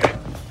who's here.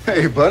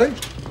 Hey, buddy.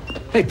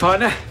 Hey,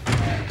 partner.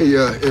 Hey,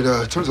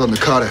 it turns out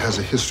Nakata has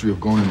a history of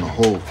going in the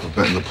hole for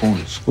betting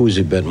opponents. Who was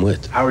he betting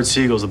with? Howard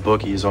Siegel's the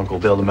bookie his uncle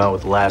bailed him out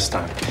with the last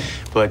time.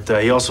 But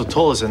he also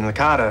told us that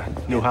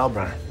Nakata knew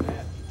Heilbrenner.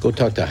 Go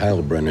talk to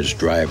Heilbrenner's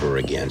driver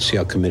again. See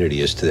how committed he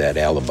is to that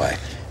alibi.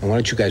 And why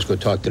don't you guys go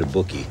talk to the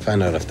bookie?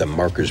 Find out if the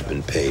marker's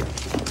been paid.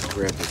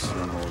 Grab this.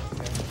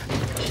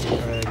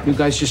 You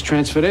guys just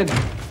transferred in?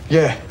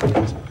 Yeah.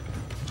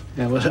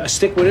 Yeah, well,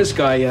 stick with this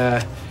guy.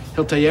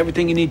 He'll tell you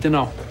everything you need to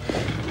know.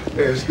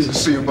 Hey, it's good to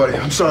see you, buddy.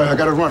 I'm sorry, I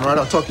gotta run, right?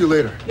 I'll talk to you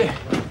later. Yeah.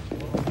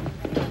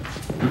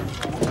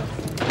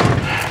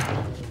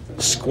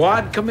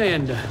 Squad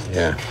commander.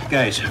 Yeah.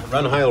 Guys,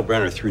 run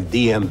Heilbrenner through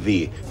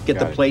DMV. Get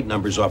the plate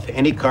numbers off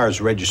any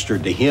cars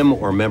registered to him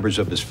or members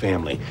of his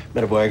family.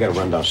 Meta Boy, I gotta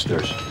run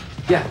downstairs.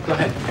 Yeah, go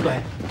ahead. Go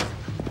ahead.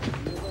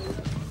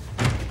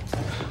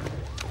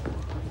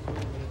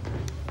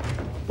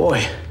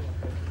 Boy,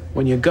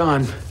 when you're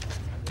gone,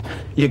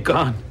 you're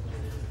gone.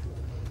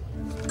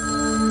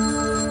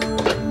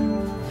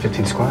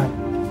 15 squad.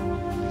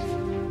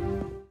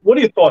 What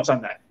are your thoughts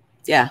on that?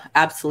 Yeah,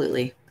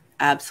 absolutely.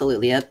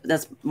 Absolutely.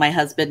 That's my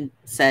husband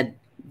said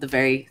the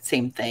very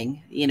same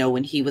thing. You know,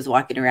 when he was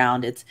walking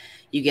around,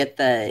 you get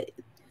the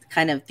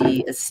kind of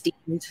the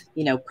esteemed,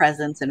 you know,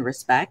 presence and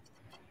respect.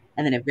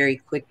 And then it very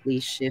quickly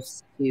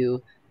shifts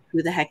to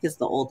who the heck is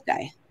the old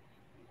guy?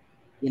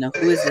 You know,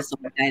 who is this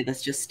old guy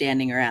that's just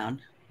standing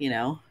around, you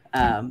know?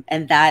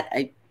 And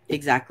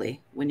exactly.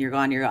 When you're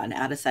gone,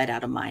 out of sight,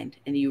 out of mind.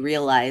 And you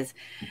realize,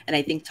 and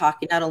I think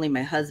talking, not only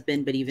my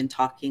husband, but even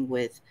talking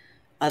with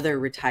other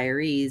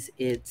retirees,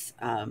 it's,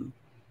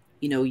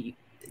 you know,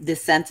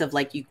 this sense of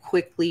like, you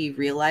quickly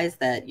realize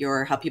that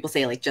you're, how people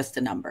say, like, just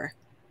a number,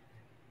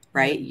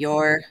 right?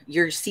 Your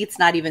seat's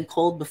not even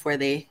cold before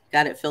they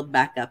got it filled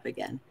back up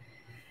again.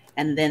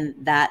 And then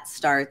that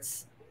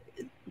starts,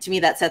 to me,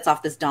 that sets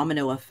off this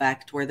domino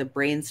effect where the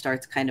brain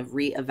starts kind of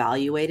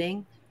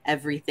reevaluating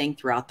everything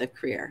throughout the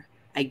career.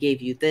 I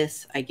gave you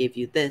this, I gave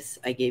you this,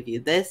 I gave you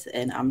this,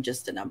 and I'm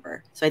just a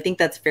number. So I think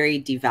that's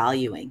very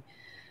devaluing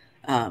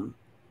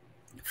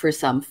for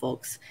some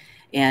folks.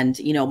 And,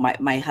 you know,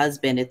 my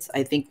husband,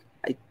 I think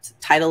the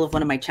title of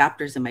one of my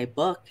chapters in my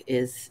book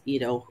is, you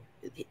know,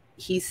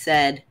 he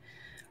said,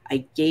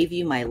 I gave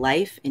you my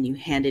life and you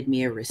handed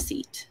me a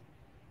receipt,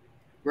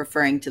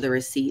 referring to the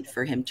receipt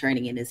for him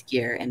turning in his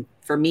gear. And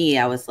for me,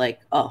 I was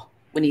like, oh,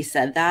 when he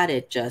said that,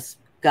 it just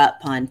gut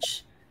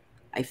punch.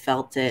 I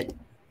felt it.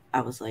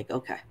 I was like,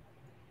 okay.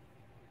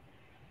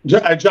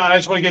 John, I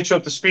just want to get you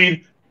up to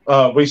speed.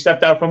 We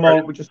stepped out for a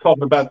moment. We're just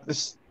talking about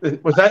this.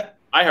 Was that?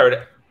 I heard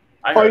it.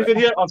 Oh, you did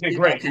hear? Okay,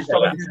 great.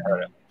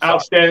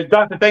 Outstanding.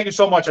 Doctor, thank you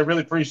so much. I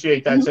really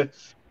appreciate that.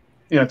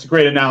 It's a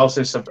great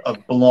analysis of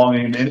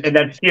belonging and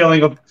that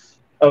feeling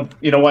of,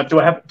 you know what, do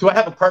I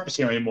have a purpose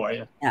here anymore?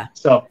 Yeah.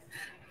 So.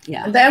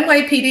 Yeah. The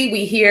NYPD,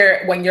 we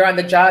hear when you're on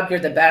the job, you're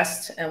the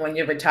best. And when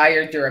you're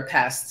retired, you're a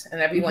pest.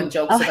 And everyone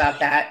jokes about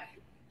that.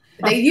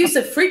 They use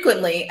it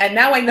frequently. And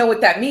now I know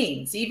what that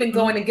means. Even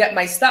going to get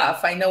my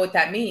stuff, I know what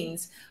that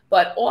means.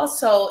 But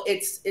also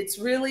it's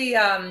really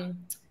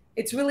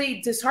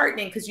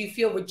disheartening because you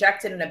feel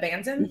rejected and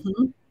abandoned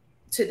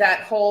to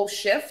that whole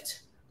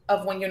shift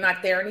of when you're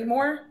not there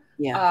anymore.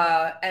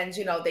 Yeah. And,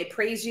 you know, they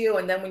praise you.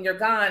 And then when you're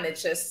gone,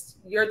 it's just,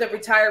 you're the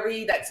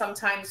retiree that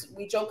sometimes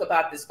we joke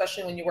about this,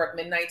 especially when you work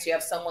midnights, you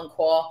have someone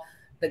call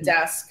the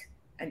desk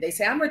and they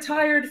say, I'm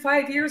retired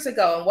 5 years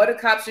ago. And what do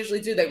cops usually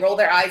do? They roll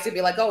their eyes and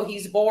be like, oh,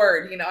 he's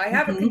bored. You know, I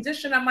have a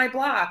condition on my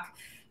block.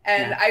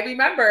 And I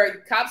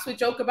remember cops would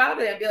joke about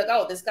it and be like,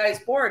 oh, this guy's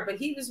bored, but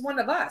he was one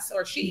of us,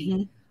 or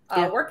she,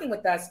 working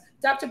with us.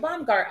 Dr.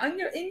 Baumgart,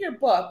 in your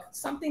book,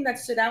 something that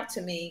stood out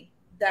to me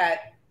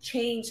that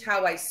changed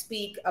how I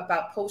speak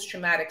about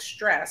post-traumatic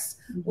stress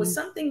was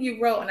something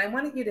you wrote, and I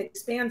wanted you to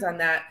expand on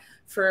that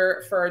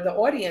for the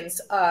audience.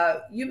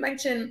 You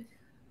mentioned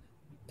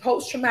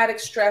post-traumatic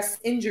stress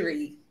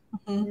injury,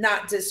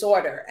 not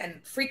disorder. And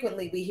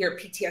frequently we hear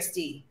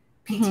PTSD,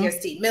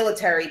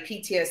 military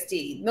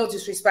PTSD. No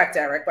disrespect,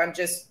 Eric, but I'm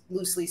just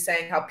loosely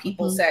saying how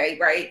people say,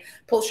 right?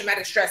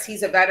 Post-traumatic stress,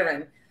 he's a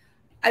veteran.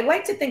 I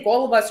like to think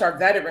all of us are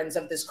veterans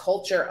of this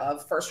culture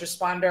of first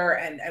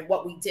responder and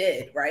what we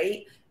did,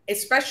 right?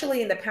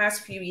 Especially in the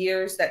past few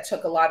years that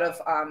took a lot of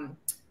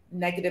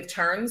negative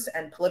turns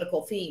and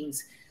political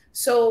themes.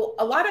 So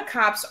a lot of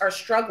cops are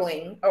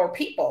struggling, or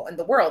people in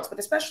the world, but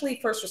especially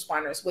first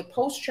responders, with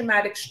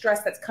post-traumatic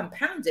stress that's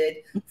compounded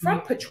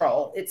from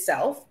patrol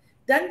itself,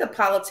 then the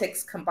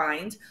politics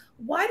combined.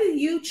 Why do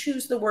you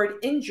choose the word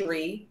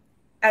injury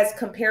as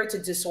compared to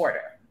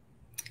disorder?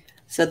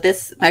 So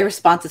my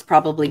response is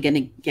probably going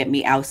to get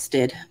me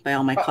ousted by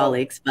all my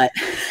colleagues, but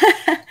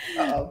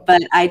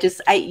but I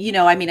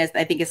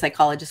think as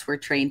psychologists, we're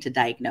trained to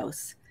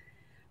diagnose.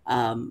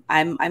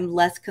 I'm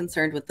less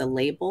concerned with the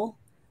label.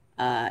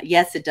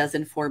 Yes, it does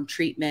inform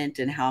treatment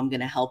and how I'm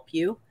going to help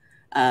you.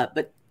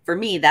 But for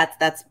me,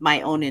 that's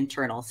my own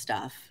internal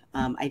stuff.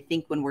 I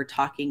think when we're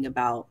talking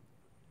about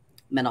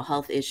mental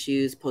health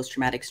issues,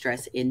 post-traumatic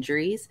stress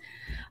injuries,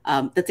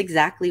 that's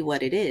exactly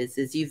what it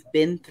is you've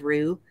been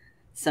through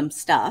some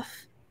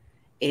stuff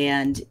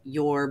and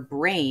your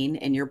brain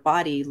and your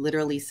body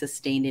literally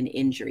sustained an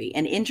injury.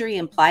 And injury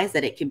implies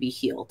that it can be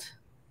healed.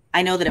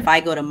 I know that if I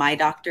go to my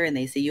doctor and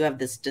they say you have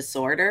this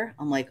disorder,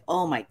 I'm like,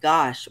 oh my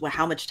gosh, well,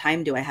 how much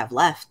time do I have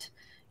left?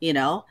 You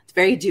know, it's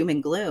very doom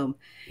and gloom.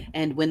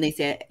 And when they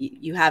say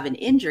you have an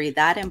injury,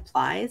 that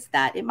implies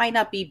that it might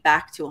not be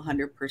back to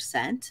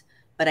 100%,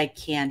 but I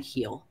can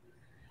heal.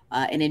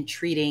 And in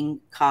treating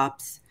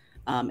cops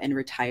and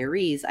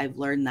retirees, I've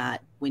learned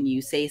that when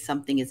you say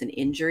something is an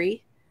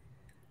injury,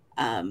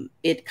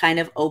 it kind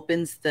of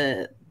opens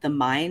the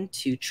mind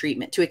to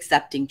treatment, to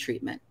accepting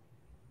treatment.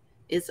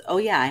 Is, oh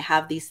yeah, I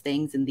have these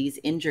things and these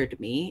injured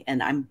me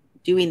and I'm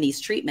doing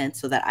these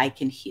treatments so that I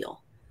can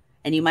heal.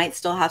 And you might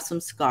still have some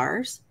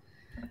scars,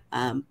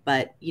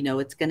 but you know,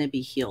 it's going to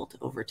be healed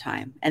over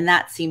time. And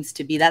that's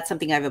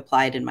something I've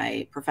applied in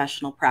my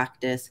professional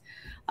practice,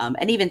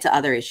 and even to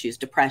other issues,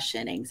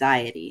 depression,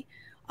 anxiety.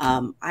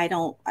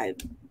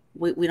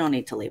 We don't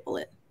need to label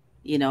it.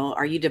 You know,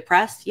 are you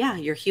depressed? Yeah,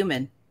 you're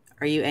human.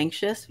 Are you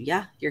anxious?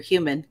 Yeah, you're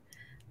human.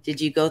 Did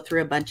you go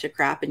through a bunch of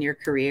crap in your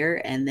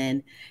career and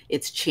then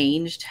it's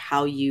changed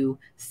how you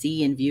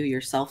see and view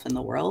yourself in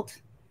the world?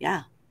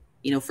 Yeah.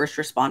 You know, first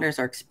responders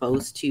are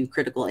exposed to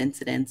critical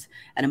incidents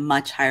at a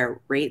much higher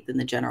rate than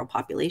the general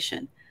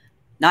population.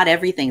 Not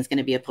everything is going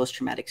to be a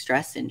post-traumatic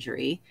stress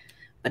injury,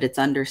 but it's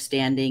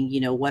understanding,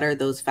 you know, what are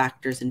those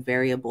factors and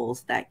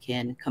variables that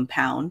can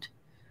compound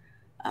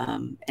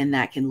and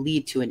that can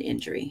lead to an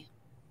injury.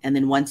 And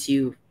then once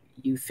you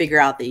figure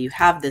out that you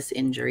have this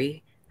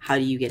injury, how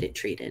do you get it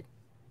treated?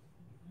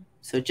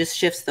 So it just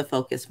shifts the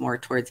focus more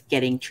towards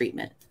getting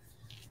treatment.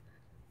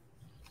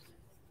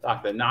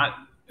 Doctor,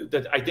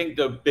 I think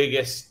the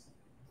biggest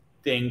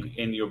thing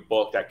in your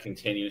book that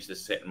continues to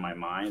sit in my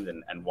mind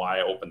and why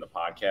I opened the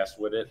podcast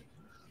with it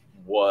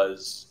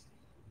was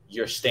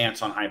your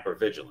stance on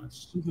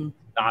hypervigilance.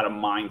 Not a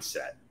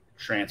mindset,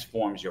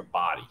 transforms your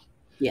body.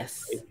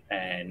 Yes. Right?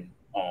 And,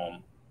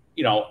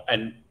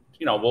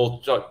 we'll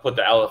put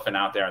the elephant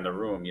out there in the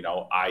room. You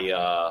know,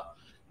 I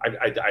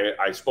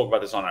spoke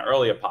about this on an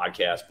earlier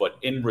podcast, but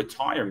in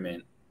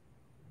retirement,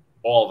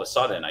 all of a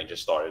sudden, I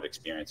just started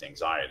experiencing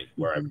anxiety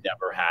where I've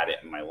never had it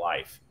in my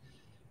life.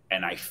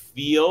 And I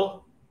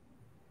feel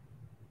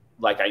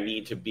like I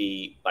need to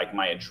be, like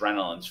my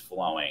adrenaline's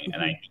flowing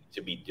and I need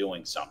to be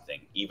doing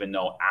something, even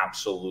though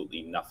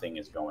absolutely nothing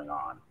is going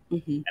on.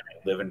 And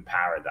I live in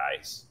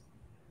paradise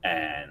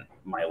and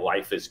my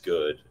life is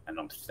good. And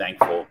I'm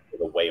thankful for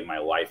the way my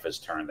life has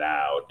turned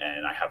out.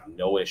 And I have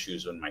no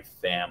issues with my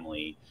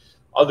family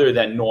other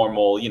than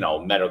normal, you know,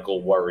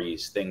 medical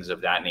worries, things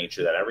of that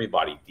nature that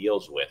everybody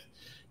deals with.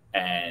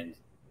 And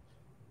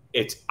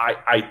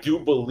I do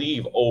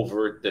believe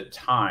over the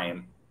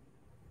time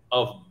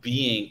of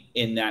being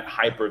in that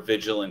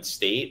hypervigilant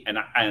state, and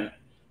I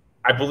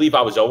believe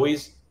I was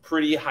always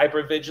pretty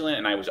hypervigilant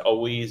and I was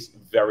always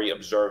very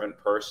observant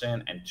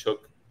person and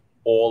took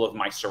all of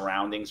my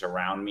surroundings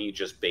around me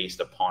just based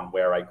upon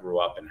where I grew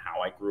up and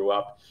how I grew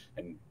up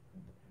and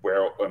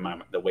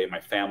the way my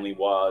family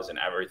was and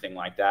everything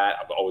like that.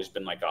 I've always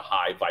been like a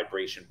high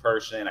vibration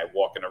person. I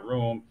walk in a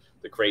room,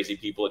 the crazy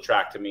people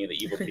attract to me, the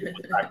evil people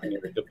attract to me,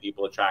 the good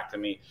people attract to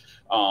me.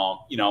 So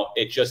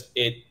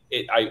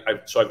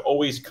I've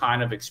always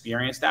kind of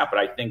experienced that, but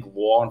I think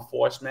law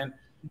enforcement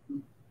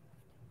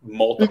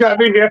multiplied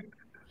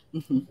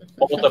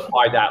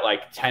that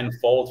like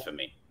tenfold for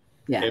me.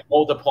 Yeah. It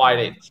multiplied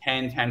it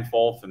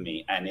tenfold for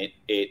me. And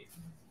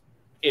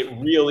it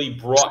really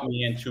brought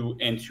me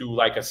into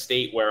like a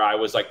state where I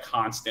was like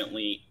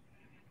constantly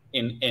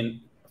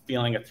in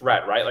feeling a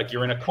threat, right? Like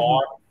you're in a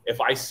car. If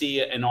I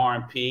see an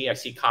RMP, I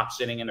see cops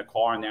sitting in a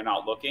car and they're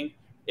not looking,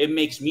 it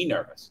makes me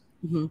nervous.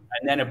 And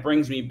then it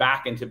brings me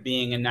back into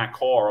being in that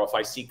car. Or if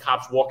I see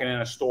cops walking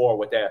in a store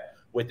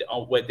when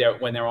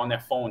they're on their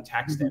phone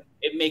texting,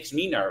 it makes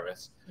me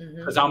nervous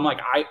because I'm like,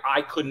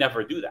 I could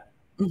never do that.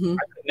 I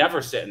could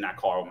never sit in that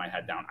car with my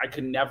head down. I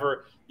could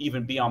never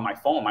even be on my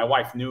phone. My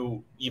wife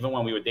knew even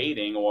when we were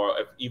dating or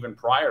even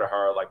prior to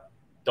her, like,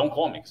 don't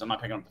call me because I'm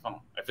not picking up the phone.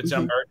 If it's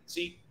an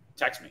emergency,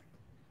 text me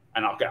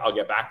and I'll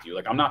get back to you.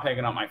 Like, I'm not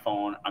picking up my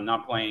phone. I'm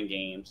not playing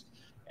games.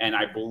 And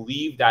I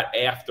believe that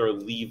after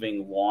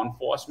leaving law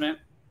enforcement,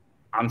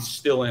 I'm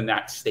still in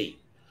that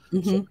state.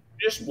 So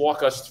just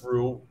walk us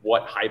through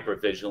what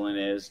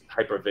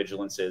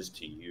hypervigilance is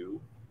to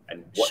you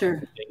and what you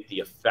think the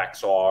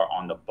effects are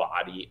on the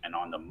body and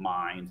on the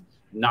mind,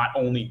 not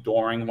only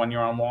during when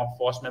you're on law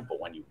enforcement, but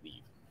when you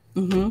leave.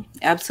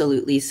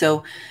 Absolutely.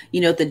 So,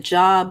 the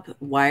job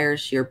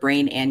wires your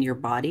brain and your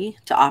body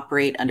to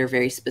operate under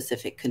very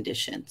specific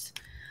conditions.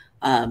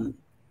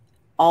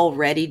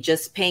 Already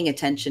just paying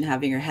attention,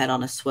 having your head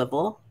on a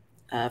swivel,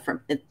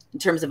 in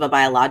terms of a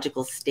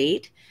biological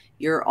state,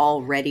 you're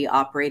already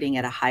operating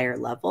at a higher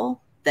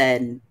level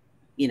than,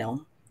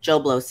 Joe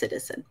Blow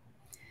citizen.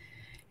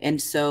 And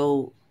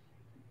so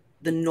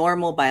the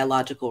normal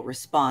biological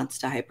response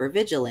to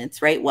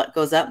hypervigilance, right? What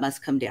goes up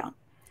must come down.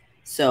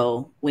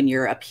 So when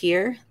you're up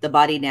here, the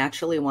body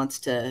naturally wants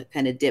to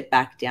kind of dip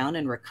back down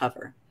and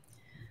recover.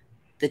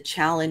 The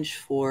challenge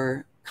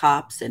for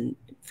cops and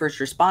first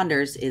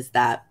responders is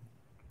that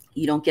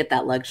you don't get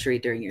that luxury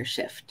during your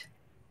shift,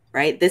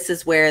 right? This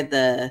is where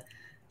the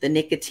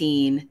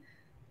nicotine,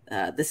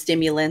 the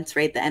stimulants,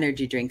 right? The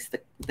energy drinks,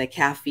 the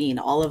caffeine,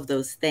 all of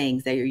those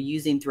things that you're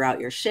using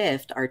throughout your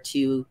shift are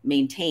to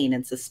maintain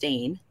and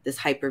sustain this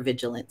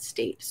hypervigilant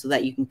state so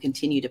that you can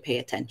continue to pay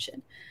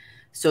attention.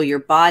 So your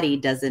body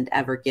doesn't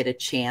ever get a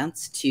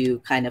chance to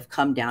kind of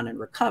come down and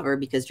recover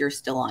because you're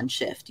still on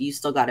shift. You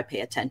still got to pay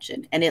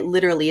attention. And it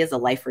literally is a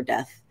life or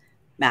death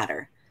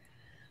matter.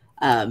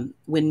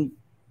 When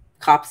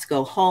cops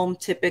go home,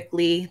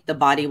 typically the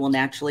body will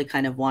naturally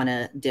kind of want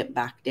to dip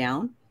back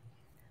down.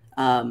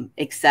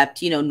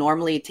 Except,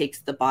 normally it takes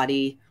the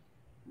body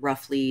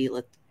roughly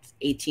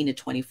 18 to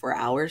 24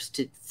 hours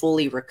to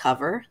fully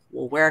recover.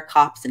 Well, where are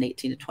cops in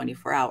 18 to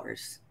 24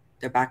 hours?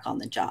 They're back on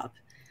the job.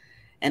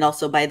 And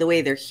also, by the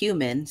way, they're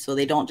human, so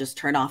they don't just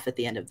turn off at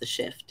the end of the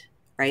shift,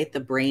 right?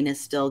 The brain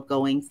is still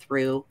going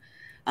through,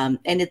 and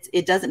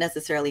it doesn't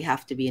necessarily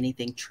have to be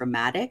anything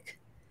traumatic.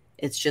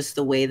 It's just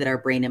the way that our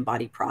brain and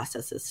body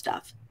processes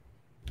stuff.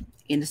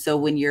 And so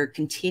when you're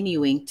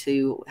continuing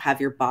to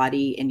have your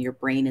body and your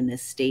brain in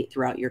this state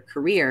throughout your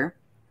career,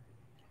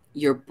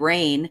 your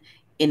brain,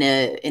 in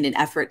an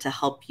effort to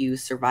help you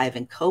survive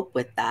and cope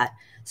with that,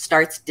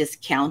 starts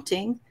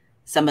discounting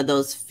some of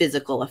those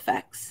physical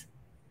effects,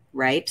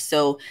 right?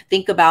 So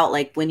think about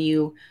like when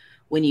you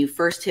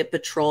first hit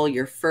patrol,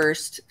 your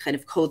first kind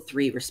of code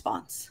 3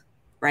 response,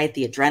 right?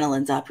 The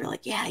adrenaline's up. You're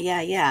like,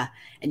 yeah.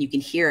 And you can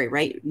hear it,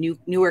 right?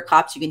 Newer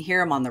cops, you can hear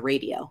them on the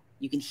radio.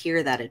 You can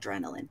hear that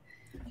adrenaline.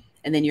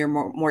 And then your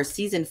more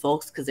seasoned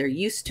folks, because they're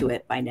used to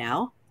it by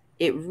now,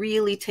 it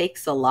really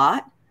takes a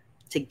lot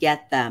to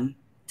get them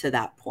to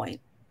that point.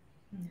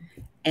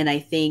 And I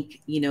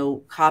think,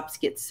 cops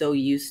get so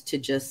used to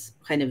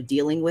just kind of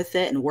dealing with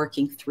it and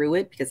working through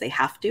it because they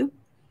have to,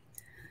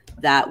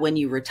 that when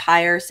you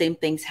retire, same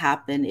things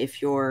happen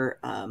if you're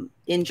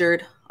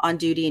injured on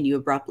duty and you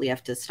abruptly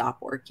have to stop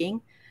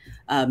working,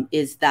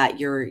 is that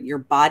your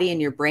body and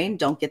your brain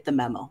don't get the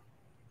memo.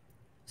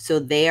 So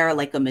they are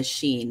like a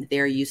machine.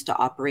 They're used to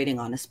operating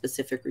on a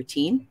specific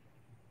routine.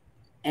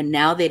 And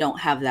now they don't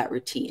have that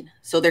routine.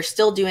 So they're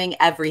still doing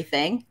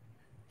everything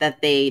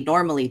that they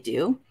normally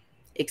do,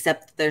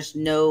 except there's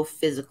no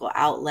physical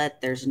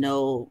outlet. There's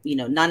no,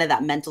 none of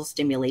that mental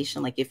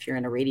stimulation. Like if you're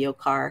in a radio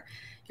car,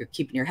 you're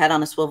keeping your head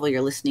on a swivel,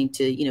 you're listening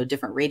to,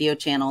 different radio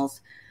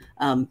channels.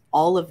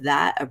 All of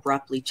that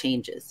abruptly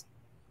changes.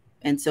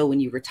 And so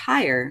when you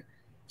retire,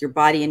 your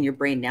body and your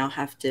brain now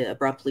have to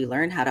abruptly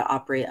learn how to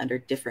operate under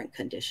different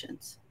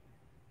conditions,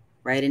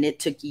 right? And it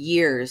took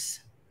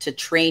years to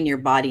train your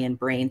body and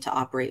brain to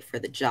operate for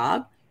the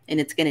job. And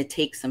it's going to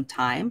take some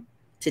time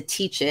to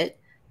teach it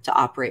to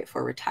operate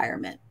for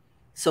retirement.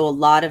 So a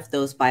lot of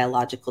those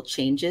biological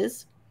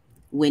changes,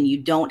 when you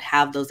don't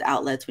have those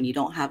outlets, when you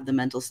don't have the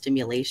mental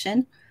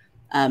stimulation,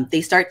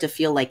 they start to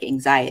feel like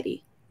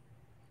anxiety.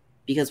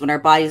 Because when our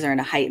bodies are in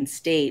a heightened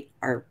state,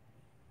 our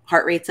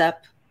heart rate's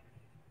up,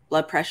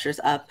 blood pressure's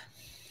up.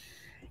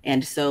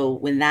 And so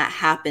when that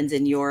happens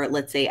and you're,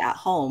 let's say, at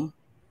home,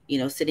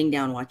 sitting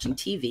down watching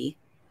TV,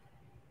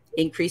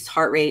 increased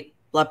heart rate,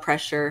 blood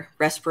pressure,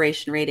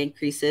 respiration rate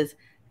increases,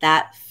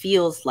 that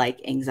feels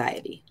like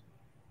anxiety.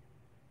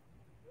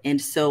 And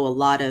so a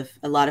lot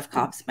of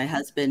cops, my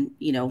husband,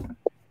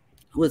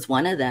 was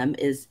one of them,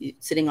 is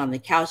sitting on the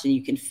couch and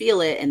you can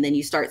feel it. And then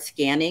you start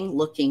scanning,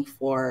 looking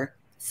for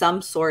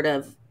some sort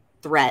of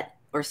threat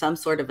or some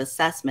sort of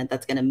assessment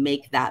that's going to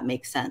make that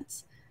make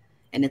sense.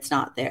 And it's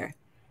not there.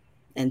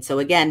 And so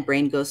again,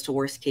 brain goes to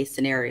worst case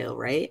scenario,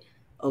 right?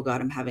 Oh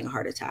God, I'm having a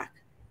heart attack.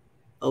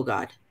 Oh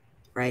God.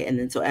 Right. And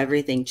then so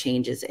everything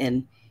changes.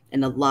 And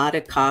a lot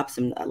of cops,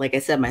 and like I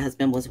said, my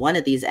husband was one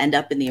of these, end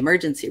up in the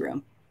emergency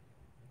room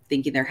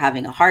thinking they're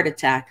having a heart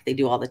attack. They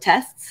do all the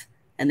tests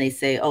and they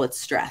say, oh, it's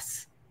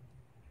stress,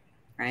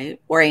 right?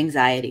 Or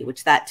anxiety,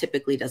 which that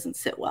typically doesn't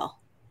sit well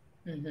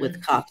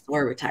with cops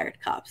or retired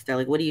cops. They're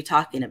like, what are you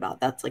talking about?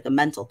 That's like a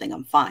mental thing.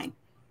 I'm fine.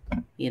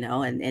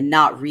 And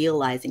not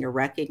realizing or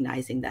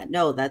recognizing that,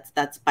 no,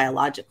 that's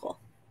biological.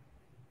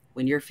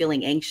 When you're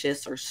feeling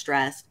anxious or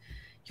stressed,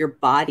 your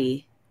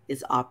body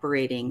is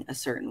operating a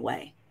certain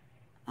way.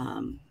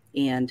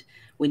 And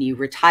when you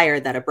retire,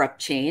 that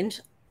abrupt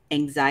change,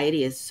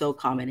 anxiety is so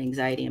common.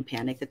 Anxiety and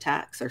panic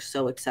attacks are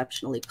so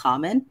exceptionally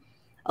common,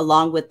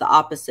 along with the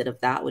opposite of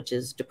that, which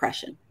is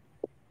depression,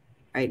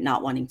 right?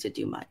 Not wanting to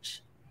do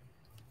much.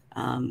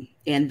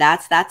 And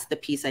that's the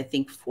piece, I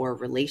think, for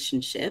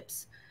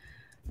relationships,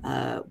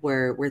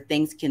 where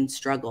things can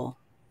struggle.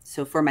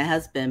 So for my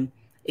husband,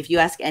 if you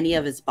ask any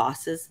of his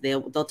bosses,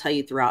 they'll tell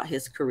you throughout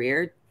his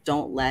career,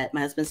 my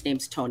husband's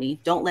name's Tony,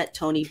 don't let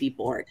Tony be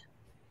bored.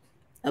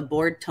 A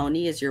bored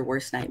Tony is your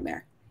worst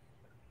nightmare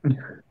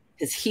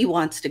because he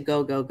wants to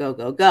go,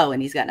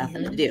 and he's got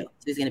nothing to do.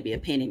 So he's going to be a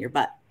pain in your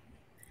butt.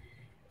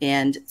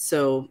 And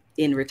so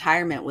in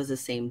retirement was the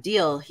same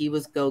deal. He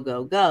was go,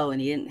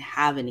 and he didn't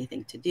have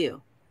anything to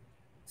do.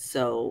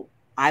 So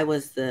I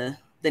was the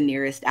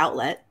nearest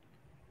outlet,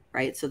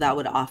 right? So that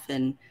would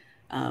often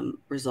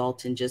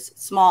result in just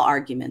small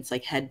arguments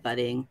like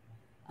headbutting,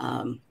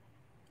 kind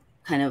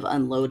of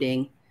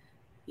unloading,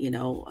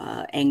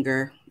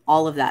 anger,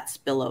 all of that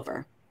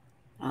spillover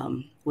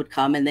would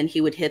come. And then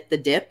he would hit the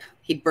dip.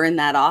 He'd burn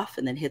that off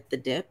and then hit the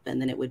dip. And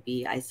then it would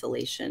be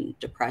isolation,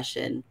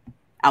 depression,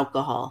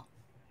 alcohol,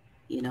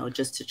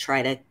 just to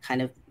try to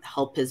kind of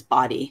help his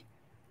body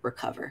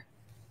recover.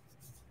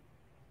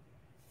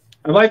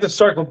 I'd like to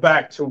circle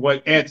back to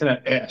what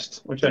Antoinette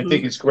asked, which I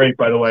think is great,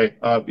 by the way.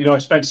 I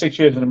spent 6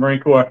 years in the Marine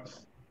Corps,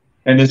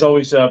 and there's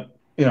always,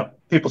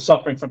 people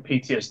suffering from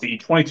PTSD.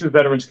 22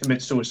 veterans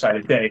commit suicide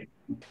a day.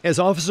 As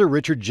Officer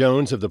Richard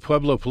Jones of the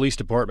Pueblo Police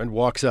Department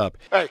walks up,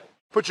 hey,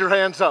 put your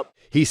hands up.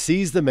 He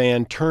sees the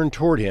man turn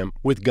toward him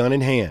with gun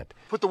in hand.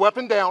 Put the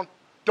weapon down.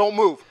 Don't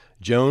move.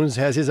 Jones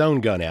has his own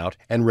gun out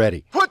and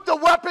ready. Put the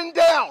weapon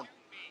down!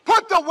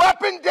 Put the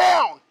weapon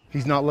down!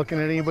 He's not looking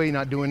at anybody,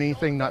 not doing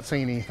anything, not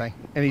saying anything.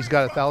 And he's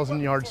got a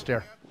 1,000-yard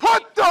stare.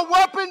 Put the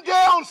weapon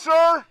down,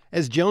 sir!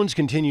 As Jones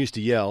continues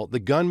to yell, the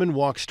gunman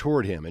walks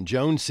toward him, and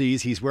Jones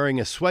sees he's wearing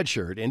a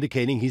sweatshirt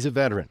indicating he's a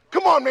veteran.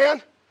 Come on,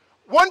 man.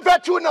 One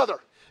vet to another.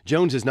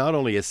 Jones is not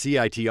only a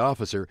CIT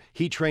officer,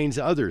 he trains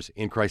others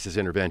in crisis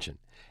intervention.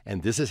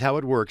 And this is how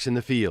it works in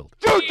the field.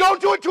 Dude,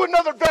 don't do it to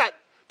another vet!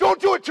 Don't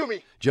do it to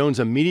me! Jones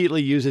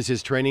immediately uses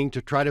his training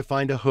to try to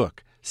find a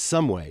hook,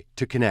 some way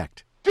to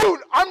connect. Dude,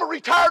 I'm a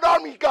retired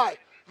Army guy.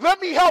 Let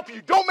me help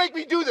you. Don't make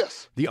me do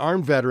this. The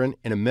armed veteran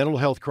in a mental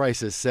health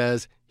crisis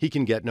says he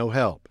can get no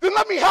help. Then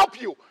let me help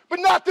you, but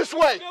not this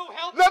way.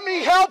 Let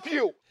me help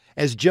you.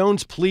 As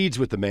Jones pleads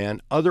with the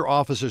man, other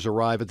officers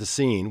arrive at the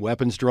scene,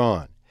 weapons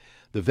drawn.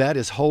 The vet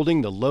is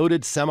holding the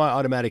loaded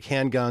semi-automatic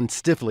handgun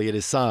stiffly at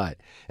his side,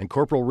 and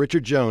Corporal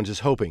Richard Jones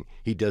is hoping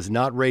he does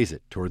not raise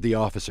it toward the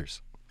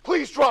officers.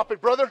 Please drop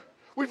it, brother.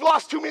 We've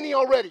lost too many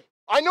already.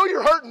 I know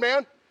you're hurting,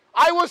 man.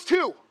 I was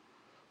too.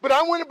 But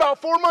I went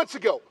about 4 months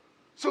ago.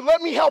 So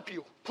let me help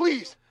you,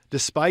 please.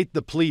 Despite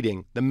the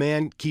pleading, the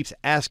man keeps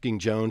asking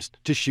Jones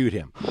to shoot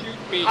him.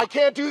 Shoot me. I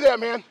can't do that,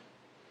 man.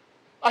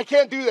 I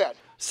can't do that.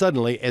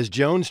 Suddenly, as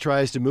Jones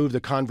tries to move the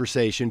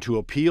conversation to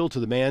appeal to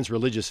the man's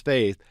religious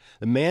faith,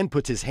 the man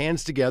puts his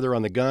hands together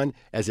on the gun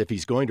as if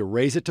he's going to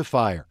raise it to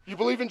fire. You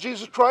believe in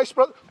Jesus Christ,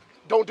 brother?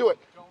 Don't do it.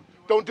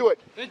 Don't do it.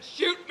 Then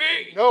shoot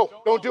me. No,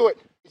 don't do it.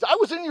 I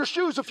was in your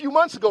shoes a few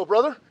months ago,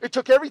 brother. It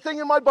took everything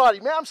in my body.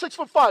 Man, I'm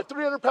 6'5",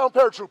 300-pound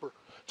paratrooper.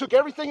 Took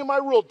everything in my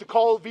world to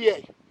call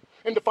VA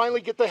and to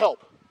finally get the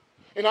help.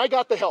 And I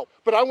got the help.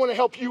 But I want to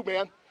help you,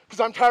 man, because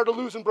I'm tired of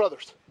losing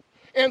brothers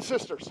and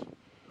sisters.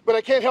 But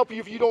I can't help you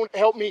if you don't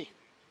help me.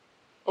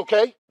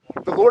 Okay?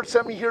 The Lord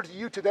sent me here to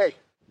you today.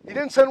 He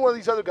didn't send one of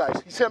these other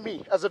guys. He sent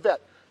me as a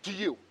vet to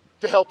you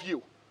to help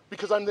you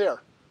because I'm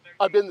there.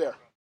 I've been there.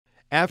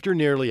 After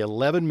nearly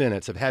 11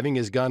 minutes of having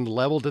his gun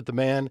leveled at the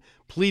man,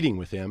 pleading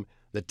with him,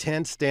 the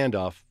tense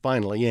standoff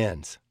finally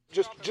ends.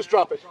 Just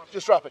drop it.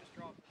 Just drop it.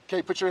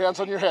 Okay, put your hands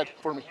on your head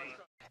for me.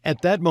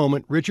 At that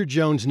moment, Richard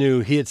Jones knew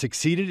he had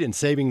succeeded in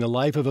saving the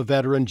life of a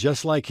veteran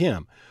just like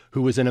him,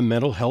 who was in a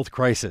mental health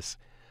crisis.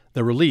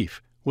 The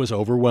relief was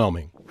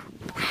overwhelming.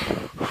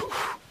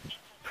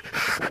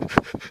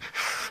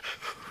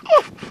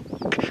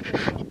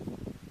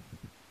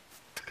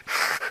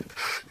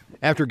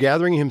 After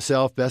gathering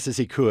himself best as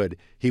he could,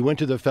 he went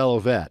to the fellow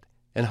vet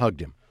and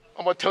hugged him.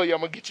 I'm going to tell you, I'm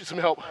going to get you some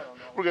help.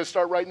 We're going to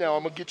start right now.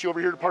 I'm going to get you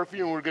over here to Parkview,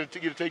 and we're going to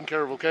get you taken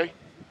care of, okay?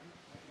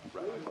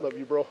 Love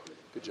you, bro.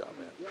 Good job,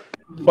 man.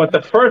 But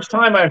the first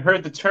time I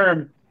heard the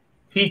term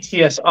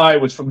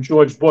PTSI was from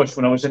George Bush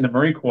when I was in the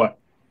Marine Corps.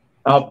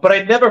 But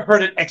I never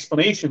heard an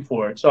explanation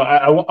for it. So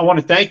I want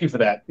to thank you for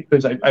that,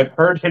 because I've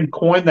heard him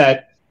coin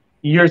that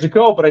years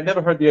ago, but I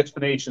never heard the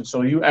explanation.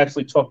 So you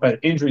actually talk about an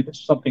injury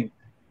that's something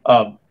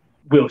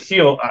will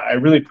heal. I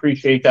really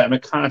appreciate that. I'm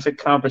in constant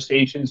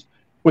conversations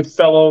with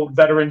fellow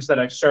veterans that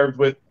I've served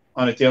with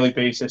on a daily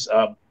basis.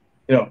 You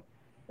know,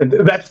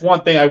 that's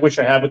one thing I wish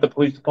I had with the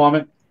police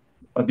department.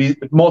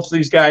 Most of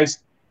these guys,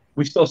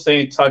 we still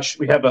stay in touch.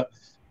 We have a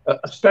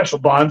special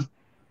bond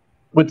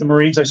with the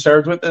Marines I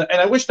served with, and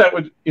I wish that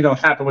would, you know,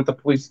 happen with the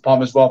police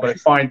department as well. But I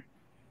find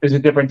there's a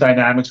different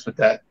dynamics with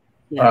that.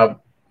 Yeah.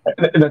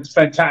 And that's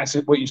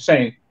fantastic what you're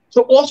saying.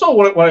 So also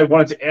what I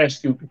wanted to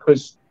ask you,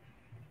 because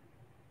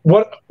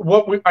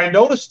I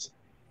noticed,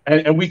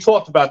 and we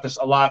talked about this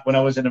a lot when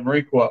I was in the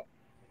Marine Corps,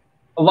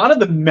 a lot of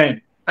the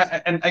men,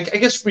 and I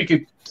guess we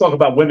could talk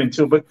about women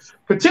too, but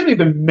particularly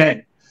the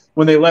men,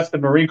 when they left the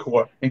Marine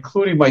Corps,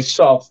 including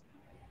myself,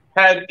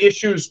 had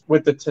issues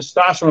with the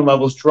testosterone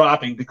levels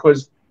dropping,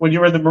 because when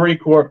you're in the Marine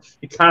Corps,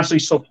 you're constantly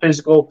so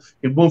physical,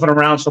 you're moving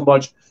around so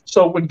much.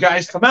 So when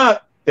guys come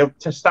out, their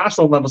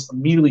testosterone levels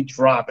immediately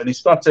drop, and they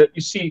start to,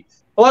 you see,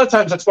 a lot of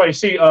times that's why you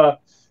see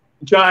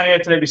John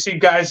Anthony, you see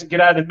guys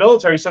get out of the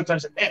military,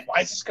 sometimes, man,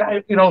 why is this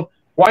guy, you know,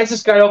 why is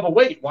this guy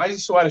overweight? Why is he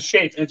so out of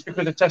shape? And it's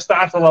because the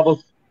testosterone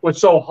levels were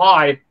so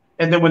high,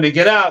 and then when they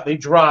get out, they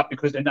drop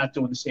because they're not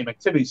doing the same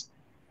activities.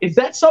 Is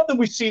that something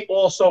we see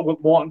also with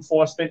law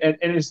enforcement, and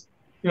is,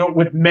 you know,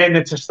 with men,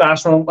 the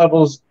testosterone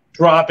levels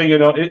dropping? You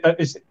know,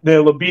 is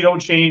their libido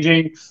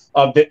changing?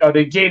 Are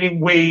they gaining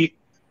weight?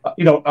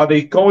 You know, are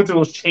they going through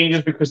those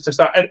changes because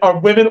testosterone? And are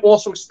women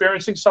also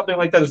experiencing something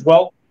like that as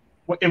well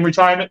in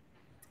retirement?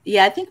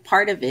 Yeah, I think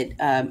part of it,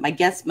 my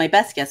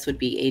best guess would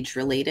be age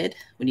related.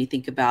 When you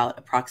think about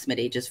approximate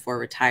ages for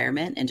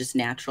retirement and just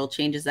natural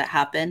changes that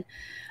happen,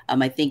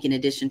 I think in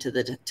addition to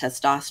the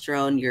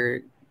testosterone,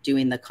 you're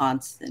doing the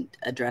constant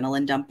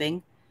adrenaline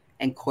dumping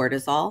and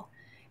cortisol.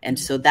 And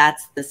so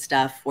that's the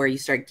stuff where you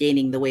start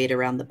gaining the weight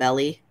around the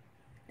belly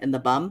and the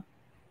bum,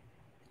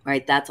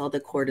 right? That's all the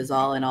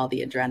cortisol and all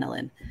the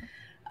adrenaline.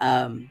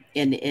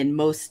 And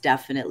most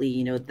definitely,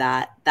 you know,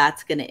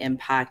 that's going to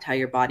impact how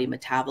your body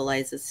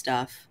metabolizes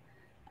stuff.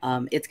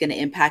 It's going to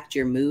impact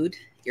your mood,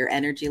 your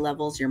energy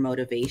levels, your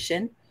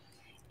motivation.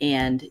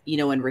 And, you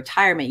know, in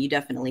retirement, you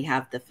definitely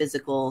have the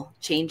physical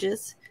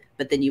changes,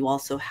 but then you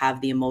also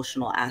have the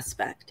emotional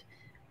aspect.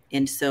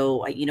 And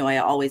so, you know, I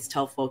always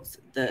tell folks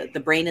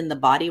the brain and the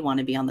body want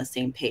to be on the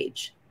same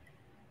page.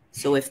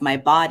 So if my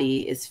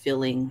body is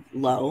feeling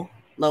low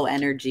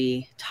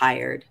energy,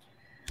 tired,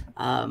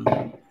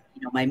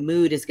 you know, my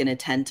mood is going to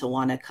tend to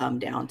want to come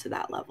down to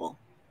that level.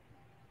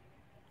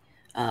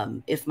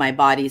 If my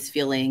body's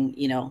feeling,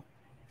 you know,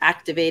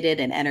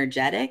 activated and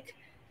energetic,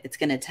 it's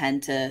going to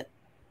tend to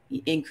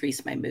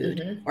increase my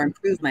mood or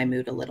improve my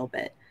mood a little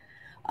bit.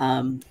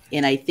 And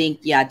I think,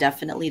 yeah,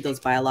 definitely those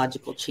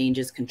biological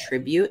changes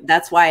contribute.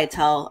 That's why I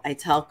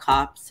tell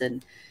cops,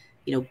 and,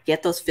 you know,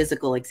 get those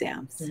physical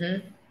exams.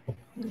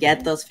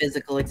 Get those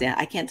physical exams.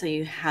 I can't tell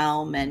you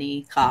how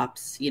many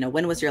cops, you know,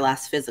 when was your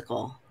last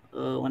physical?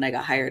 When I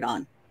got hired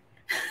on.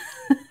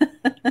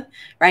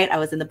 Right? I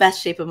was in the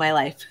best shape of my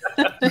life.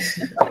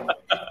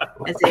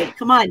 I say,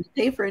 come on,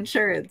 pay for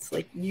insurance,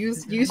 like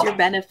use your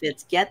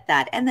benefits, get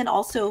that. And then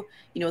also,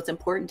 you know, it's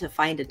important to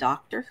find a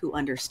doctor who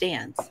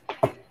understands,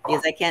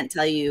 because I can't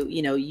tell you,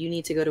 you know, you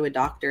need to go to a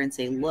doctor and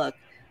say, look,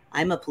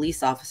 I'm a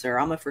police officer,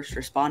 I'm a first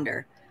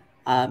responder.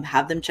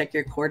 Have them check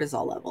your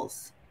cortisol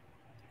levels,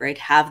 right?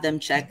 Have them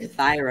check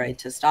thyroid,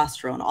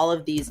 testosterone, all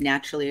of these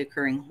naturally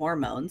occurring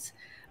hormones.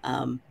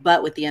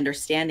 But with the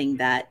understanding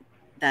that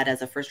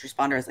as a first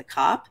responder, as a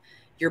cop,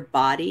 your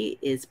body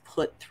is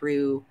put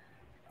through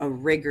a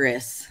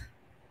rigorous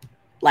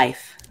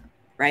life,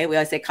 right? We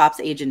always say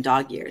cops age in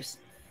dog years.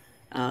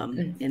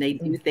 And they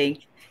do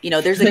think, you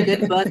know, there's a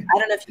good book. I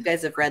don't know if you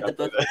guys have read the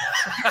book,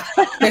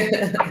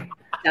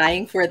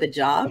 Dying for the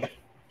Job.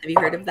 Have you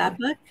heard of that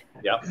book?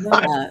 Yep.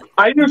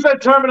 I use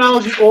that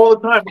terminology all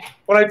the time.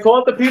 When I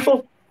talk to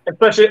people,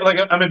 especially like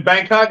I'm in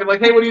Bangkok, and like,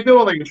 hey, what are you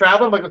doing? Like, you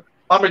traveling? I'm like,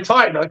 I'm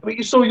retired. They're like, but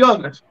you're so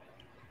young.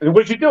 And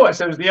what did you do? I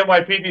said, it was the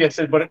NYPD. I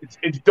said, but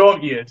it's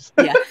dog years.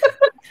 Yeah.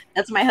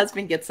 That's my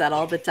husband gets that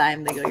all the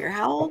time. They go, you're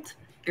how old?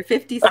 You're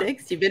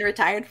 56. You've been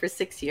retired for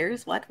 6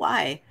 years. What?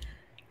 Why?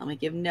 I'm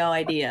like, you have no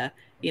idea,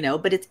 you know,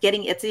 but it's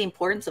the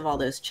importance of all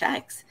those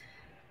checks.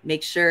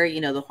 Make sure,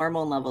 you know, the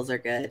hormone levels are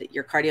good.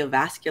 Your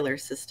cardiovascular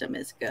system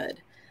is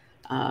good.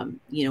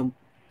 You know,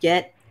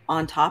 get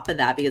on top of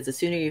that, because the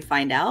sooner you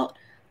find out,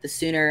 the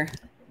sooner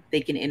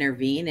they can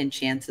intervene and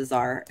chances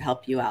are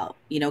help you out.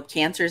 You know,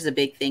 cancer is a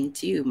big thing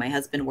too. My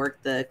husband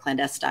worked the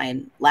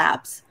clandestine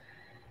labs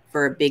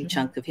for a big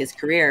chunk of his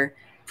career,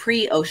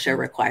 pre-OSHA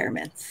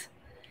requirements.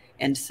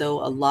 And so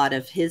a lot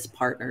of his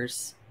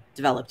partners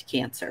developed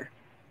cancer,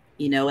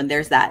 you know, and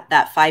there's that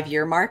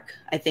 5-year mark.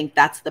 I think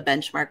that's the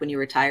benchmark when you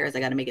retire, is I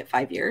got to make it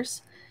 5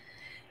 years.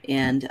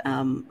 And,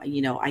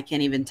 you know, I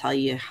can't even tell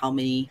you how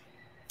many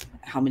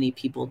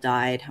people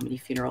died, how many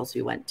funerals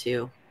we went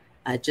to,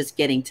 just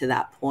getting to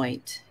that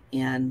point.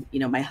 And, you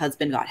know, my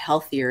husband got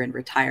healthier in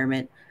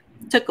retirement.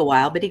 Took a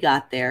while, but he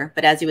got there.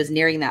 But as he was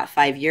nearing that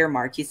 5-year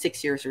mark, he's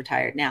 6 years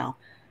retired now.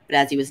 But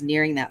as he was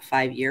nearing that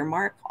 5-year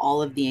mark,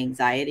 all of the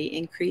anxiety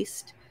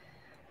increased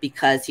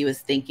because he was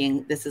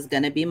thinking, this is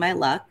going to be my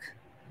luck.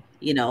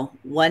 You know,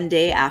 one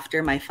day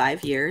after my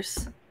 5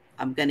 years,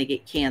 I'm going to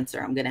get cancer.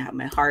 I'm going to have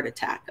my heart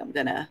attack. I'm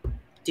going to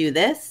do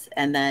this.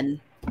 And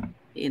then,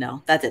 you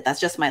know, that's it. That's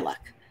just my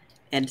luck.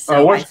 And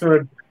so what's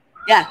good?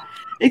 Yeah,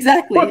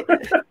 exactly.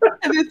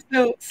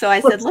 So I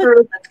said,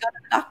 look, let's go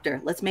to the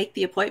doctor. Let's make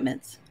the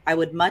appointments. I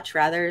would much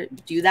rather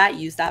do that,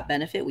 use that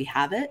benefit. We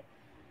have it.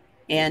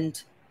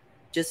 And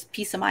just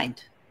peace of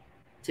mind.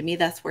 To me,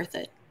 that's worth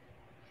it.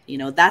 You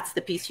know, that's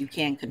the piece you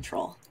can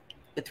control.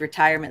 With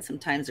retirement,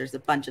 sometimes there's a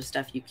bunch of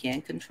stuff you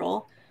can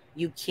control.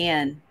 You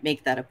can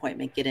make that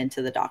appointment, get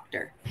into the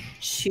doctor,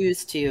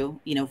 choose to,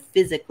 you know,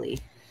 physically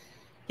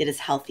get as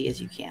healthy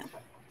as you can,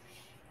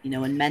 you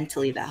know, and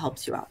mentally that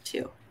helps you out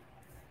too.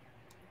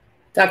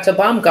 Dr.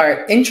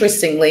 Baumgart,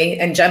 interestingly,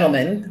 and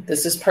gentlemen,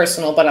 this is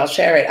personal, but I'll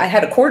share it. I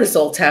had a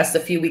cortisol test a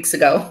few weeks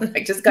ago. I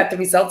just got the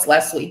results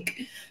last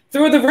week.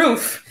 Through the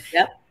roof.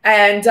 Yep.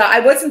 And I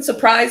wasn't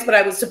surprised, but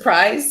I was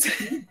surprised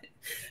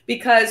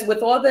because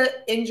with all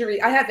the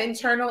injury, I have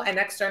internal and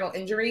external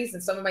injuries,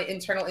 and some of my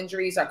internal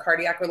injuries are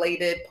cardiac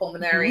related,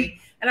 pulmonary,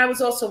 and I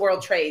was also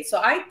World Trade. So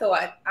I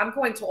thought, I'm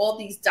going to all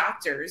these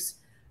doctors.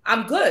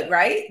 I'm good,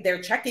 right?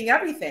 They're checking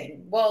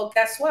everything. Well,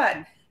 guess what?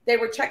 They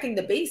were checking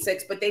the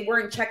basics, but they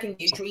weren't checking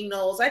the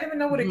adrenals. I didn't even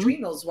know what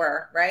adrenals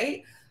were,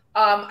 right?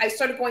 I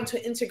started going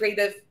to an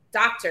integrative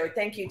doctor.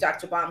 Thank you,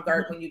 Dr.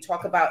 Baumgart, when you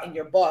talk about in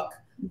your book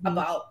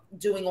about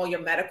doing all your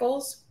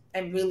medicals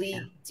and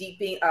really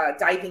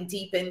diving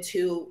deep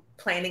into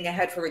planning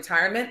ahead for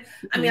retirement.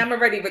 I mean, I'm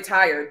already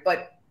retired,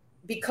 but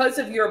because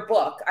of your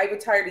book, I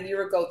retired a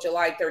year ago,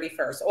 July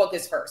 31st,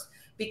 August 1st.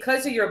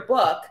 Because of your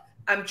book,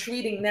 I'm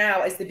treating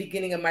now as the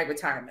beginning of my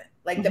retirement.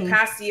 Like the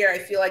past year, I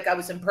feel like I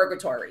was in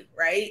purgatory,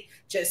 right?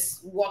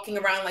 Just walking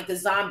around like a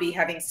zombie,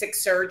 having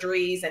 6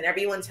 surgeries and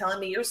everyone telling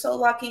me, you're so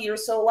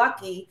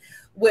lucky,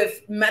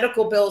 with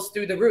medical bills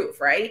through the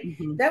roof, right?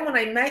 Then when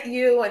I met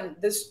you and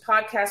this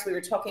podcast, we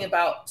were talking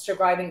about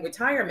surviving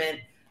retirement,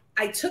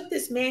 I took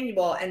this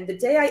manual and the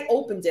day I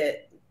opened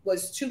it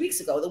was 2 weeks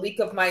ago, the week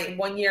of my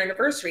 1-year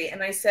anniversary.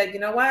 And I said, you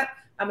know what?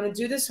 I'm going to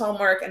do this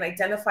homework and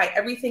identify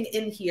everything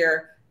in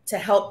here to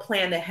help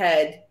plan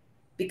ahead,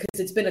 because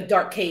it's been a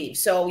dark cave.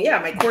 So yeah,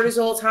 my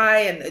cortisol is high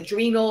and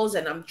adrenals,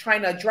 and I'm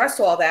trying to address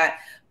all that.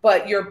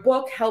 But your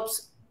book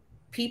helps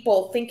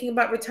people thinking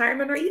about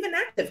retirement, or even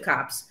active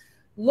cops,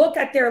 look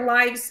at their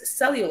lives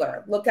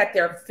cellular, look at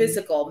their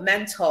physical,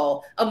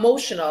 mental,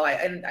 emotional.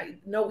 And I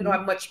know we don't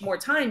have much more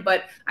time,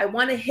 but I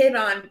want to hit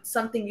on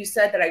something you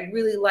said that I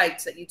really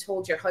liked that you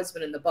told your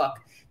husband in the book.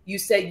 You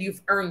said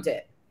you've earned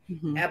it.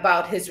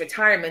 About his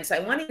retirement. So I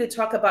wanted to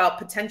talk about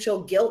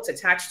potential guilt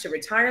attached to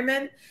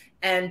retirement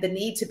and the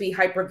need to be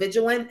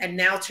hypervigilant and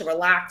now to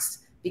relax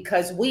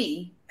because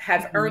we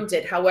have earned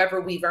it, however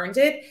we've earned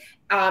it.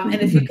 And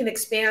if you can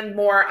expand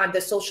more on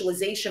the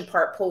socialization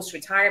part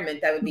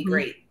post-retirement, that would be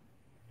great.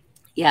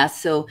 Yeah,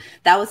 so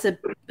that was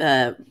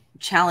a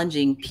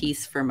challenging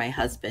piece for my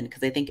husband,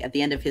 because I think at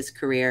the end of his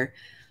career,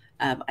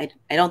 I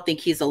don't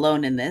think he's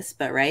alone in this,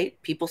 but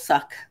right, people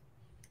suck.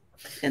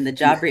 And the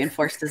job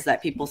reinforces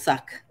that people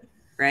suck,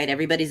 right?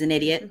 Everybody's an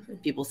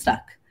idiot, people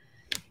suck.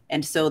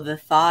 And so the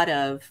thought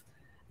of,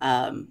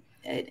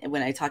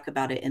 when I talk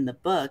about it in the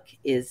book,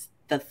 is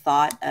the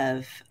thought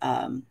of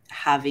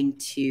having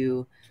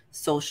to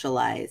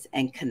socialize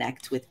and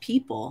connect with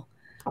people.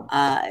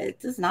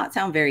 It does not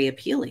sound very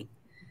appealing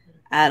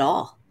at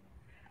all.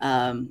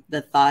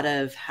 The thought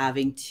of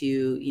having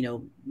to, you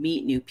know,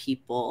 meet new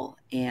people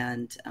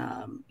and,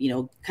 you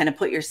know, kind of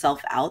put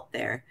yourself out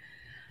there.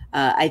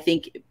 I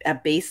think a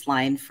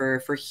baseline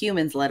for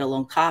humans, let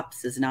alone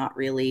cops, is not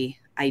really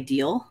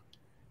ideal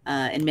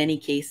in many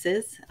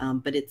cases.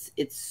 But it's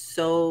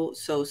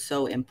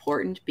so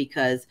important,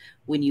 because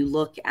when you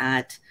look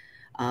at,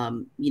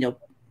 you know,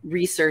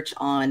 research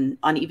on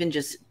even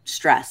just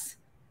stress,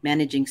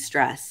 managing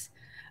stress,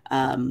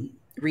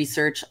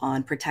 research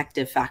on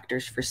protective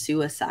factors for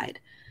suicide,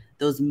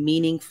 those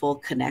meaningful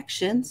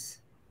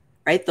connections,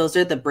 right? Those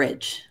are the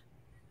bridge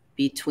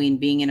between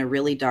being in a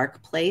really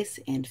dark place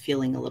and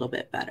feeling a little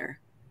bit better.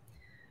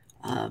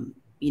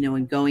 You know,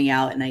 and going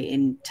out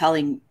and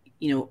telling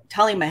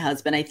my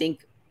husband, I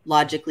think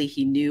logically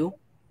he knew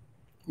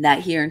that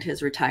he earned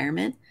his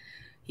retirement.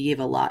 He gave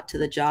a lot to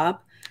the job.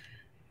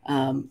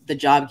 The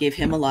job gave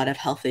him a lot of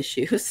health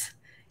issues.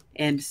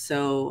 And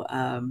so,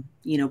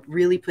 you know,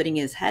 really putting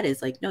his head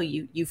is like, no,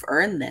 you've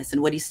earned this.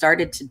 And what he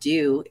started to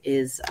do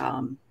is,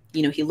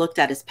 you know, he looked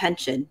at his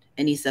pension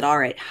and he said, all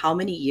right, how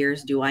many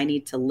years do I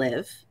need to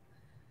live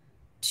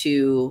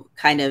to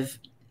kind of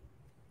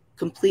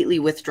completely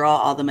withdraw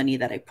all the money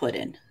that I put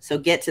in? So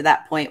get to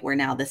that point where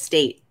now the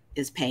state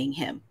is paying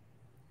him,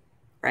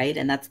 right?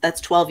 And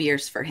that's 12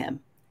 years for him.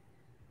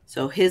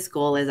 So his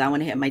goal is, I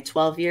want to hit my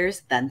 12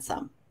 years, then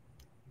some.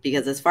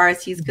 Because as far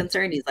as he's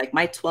concerned, he's like,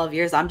 my 12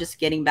 years, I'm just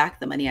getting back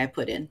the money I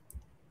put in.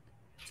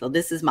 So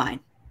this is mine.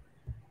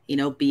 You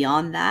know,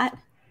 beyond that,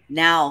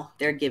 now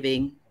they're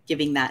giving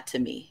that to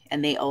me,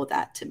 and they owe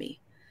that to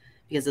me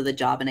because of the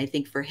job. And I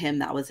think for him,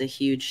 that was a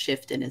huge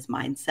shift in his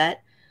mindset.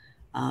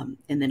 And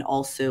then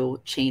also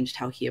changed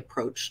how he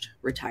approached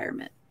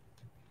retirement.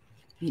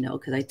 You know,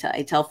 because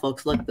I tell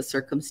folks, look, the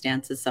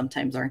circumstances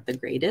sometimes aren't the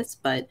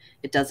greatest, but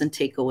it doesn't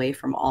take away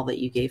from all that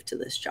you gave to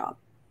this job.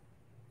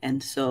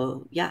 And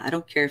so, yeah, I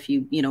don't care if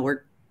you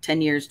work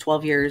 10 years,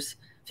 12 years,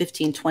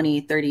 15,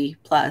 20, 30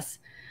 plus,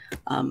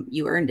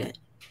 you earned it.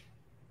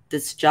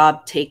 This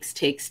job takes.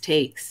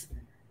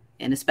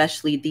 And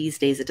especially these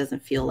days, it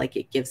doesn't feel like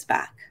it gives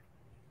back.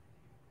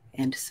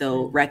 And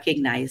so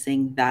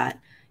recognizing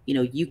that, you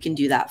know, you can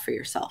do that for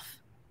yourself.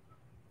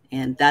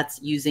 And that's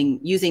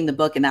using the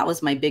book. And that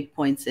was my big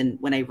points. And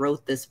when I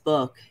wrote this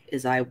book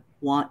is I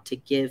want to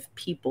give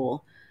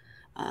people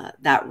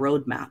that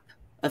roadmap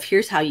of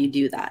here's how you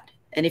do that.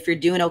 And if you're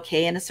doing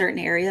okay in a certain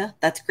area,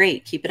 that's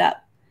great. Keep it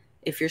up.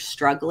 If you're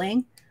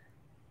struggling,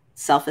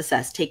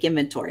 self-assess, take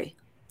inventory.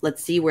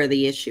 Let's see where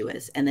the issue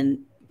is. And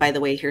then, by the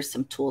way, here's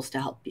some tools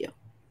to help you,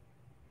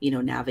 you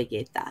know,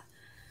 navigate that.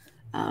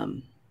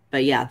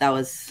 But yeah, that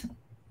was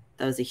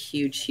a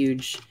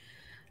huge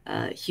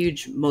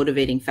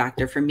motivating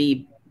factor for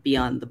me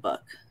beyond the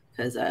book,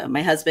 because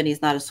my husband,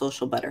 he's not a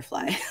social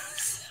butterfly.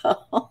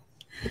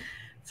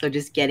 So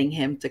just getting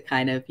him to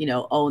kind of, you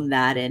know, own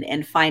that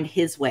and find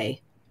his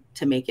way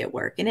to make it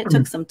work. And it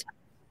took some time.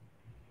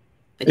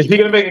 Is he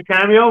going to make a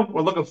cameo?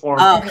 We're looking for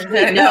him. Oh,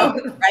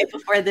 no. Right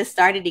before this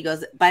started, he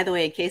goes, by the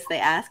way, in case they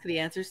ask, the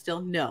answer is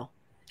still no.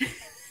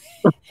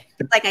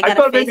 Like I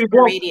got a face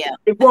for radio.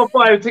 He walked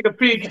by and take a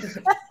peek.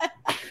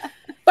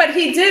 But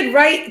he did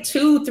write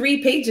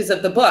 2-3 pages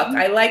of the book.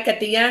 I like at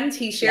the end,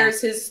 he shares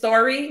his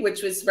story,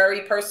 which was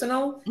very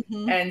personal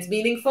and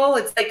meaningful.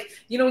 It's like,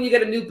 you know, when you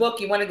get a new book,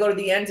 you want to go to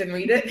the end and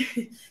read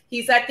it.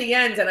 He's at the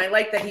end, and I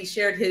like that he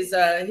shared his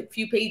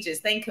few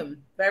pages. Thank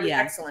him. Very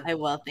excellent. I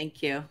will.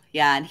 Thank you.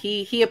 Yeah, and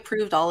he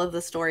approved all of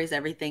the stories,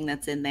 everything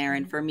that's in there.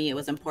 And for me, it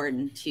was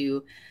important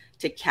to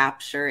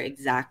capture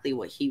exactly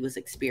what he was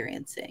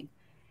experiencing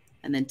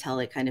and then tell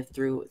it kind of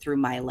through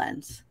my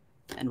lens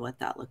and what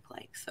that looked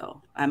like.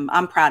 So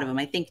I'm proud of him.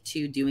 I think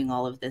too, doing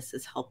all of this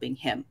is helping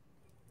him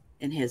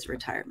in his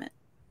retirement.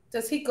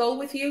 Does he go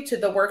with you to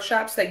the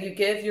workshops that you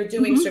give? You're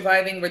doing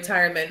Surviving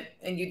Retirement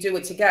and you do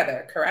it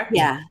together, correct?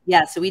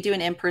 Yeah. So we do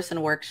an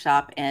in-person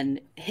workshop, and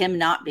him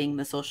not being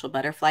the social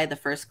butterfly, the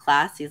first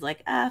class, he's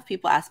like, if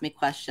people ask me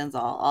questions,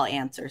 I'll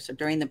answer. So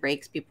during the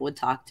breaks, people would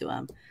talk to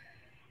him.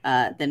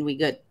 Then we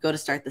go to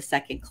start the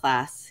second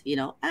class, you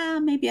know,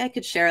 maybe I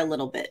could share a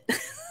little bit.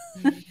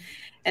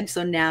 And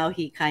so now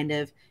he kind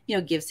of, you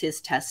know, gives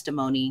his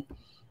testimony.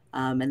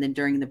 And then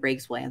during the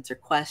breaks, we'll answer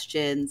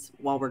questions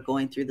while we're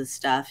going through the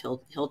stuff.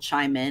 He'll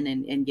chime in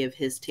and give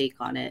his take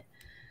on it.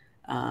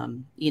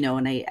 You know,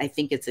 and I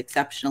think it's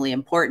exceptionally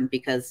important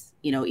because,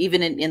 you know,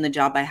 even in the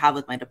job I have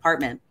with my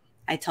department,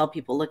 I tell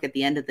people, look, at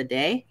the end of the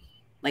day,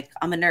 like,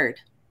 I'm a nerd,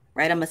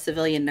 right? I'm a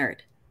civilian nerd.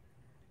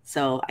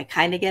 So I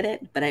kind of get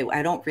it, but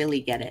I don't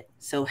really get it.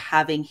 So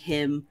having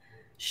him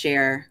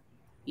share,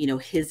 you know,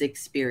 his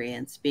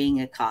experience being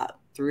a cop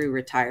through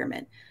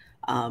retirement.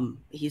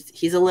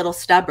 He's a little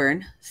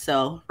stubborn.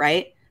 So,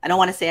 right. I don't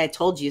want to say I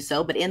told you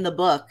so, but in the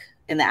book,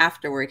 in the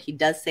afterword, he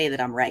does say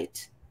that I'm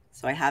right.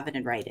 So I have it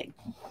in writing,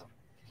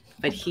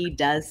 but he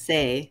does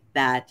say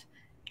that,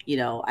 you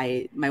know,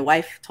 my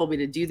wife told me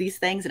to do these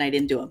things and I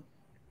didn't do them.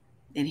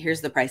 And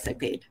here's the price I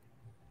paid.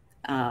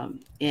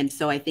 And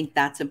so I think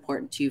that's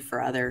important too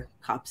for other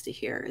cops to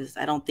hear is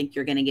I don't think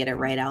you're going to get it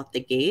right out the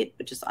gate,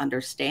 but just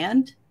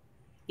understand,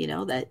 you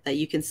know, that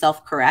you can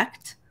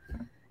self-correct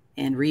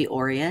and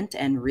reorient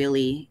and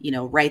really, you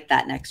know, write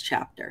that next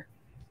chapter.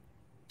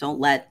 Don't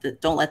let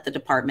the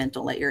department,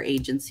 don't let your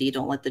agency,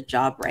 don't let the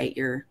job write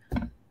your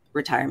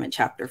retirement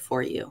chapter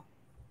for you.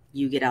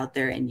 You get out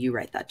there and you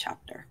write that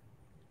chapter.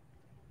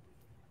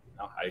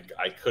 No,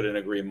 I couldn't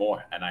agree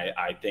more. And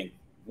I think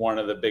one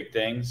of the big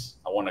things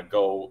I want to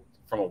go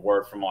from a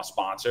word from our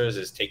sponsors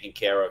is taking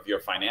care of your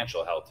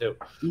financial health too.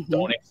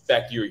 Don't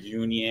expect your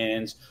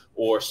unions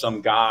or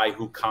some guy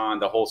who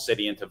conned the whole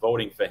city into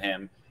voting for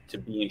him to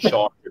be in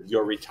charge of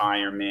your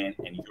retirement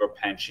and your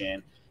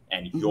pension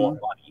and your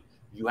money.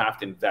 You have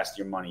to invest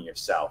your money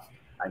yourself.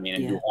 I mean,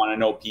 and you want to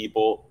know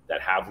people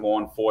that have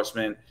law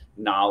enforcement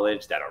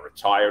knowledge, that are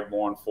retired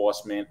law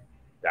enforcement.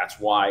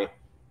 That's why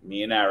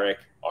me and Eric,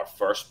 our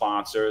first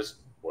sponsors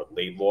were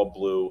Laidlaw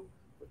Blue,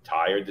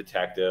 retired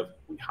detective.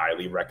 We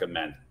highly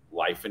recommend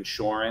life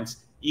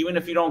insurance. Even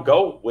if you don't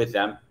go with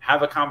them,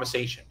 have a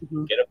conversation,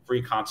 get a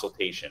free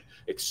consultation,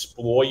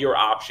 explore your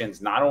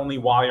options, not only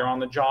while you're on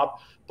the job,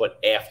 but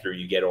after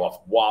you get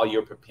off, while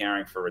you're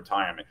preparing for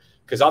retirement.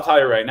 Because I'll tell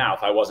you right now,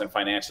 if I wasn't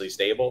financially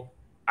stable,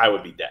 I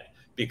would be dead,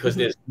 because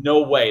there's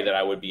no way that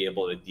I would be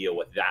able to deal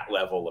with that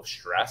level of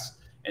stress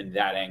and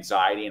that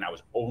anxiety. And I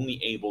was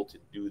only able to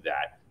do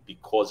that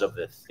because of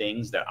the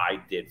things that I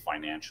did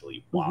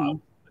financially while I was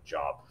on the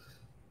job.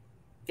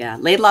 Yeah,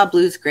 Laidlaw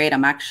Blue's great.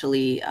 I'm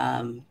actually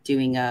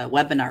doing a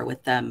webinar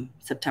with them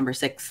September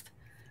 6th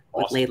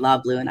with Laidlaw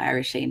Blue and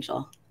Irish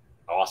Angel.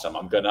 Awesome.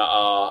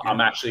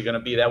 I'm actually gonna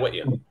be there with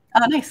you.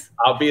 Oh, nice.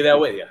 I'll be there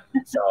with you.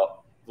 So,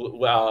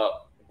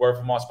 word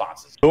from our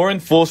sponsors. Law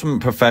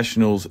enforcement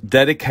professionals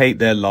dedicate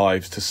their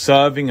lives to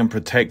serving and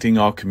protecting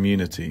our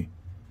community.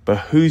 But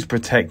who's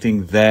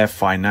protecting their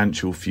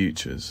financial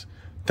futures?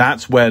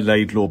 That's where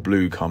Laidlaw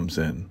Blue comes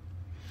in.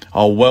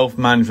 Our wealth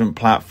management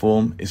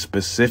platform is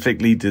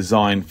specifically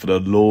designed for the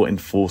law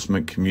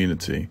enforcement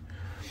community.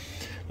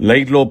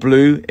 Laidlaw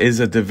Blue is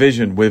a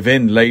division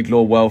within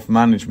Laidlaw Wealth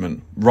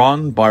Management,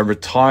 run by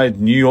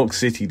retired New York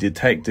City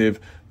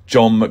detective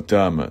John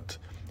McDermott.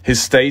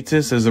 His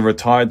status as a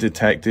retired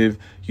detective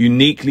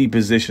uniquely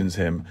positions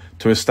him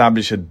to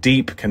establish a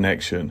deep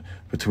connection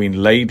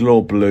between Laidlaw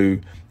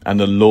Blue and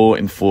the law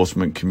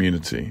enforcement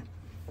community.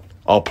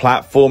 Our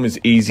platform is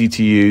easy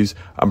to use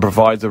and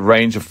provides a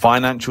range of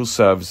financial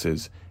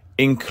services,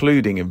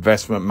 including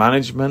investment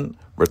management,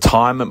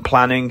 retirement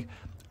planning,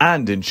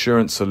 and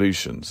insurance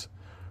solutions.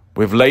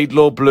 With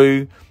Laidlaw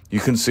Blue, you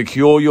can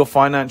secure your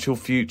financial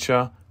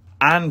future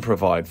and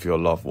provide for your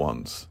loved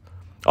ones.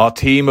 Our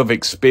team of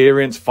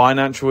experienced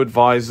financial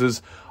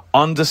advisors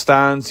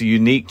understands the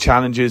unique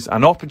challenges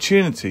and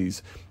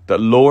opportunities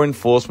that law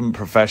enforcement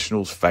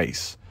professionals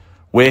face.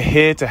 We're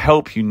here to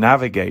help you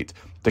navigate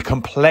the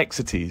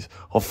complexities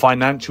of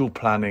financial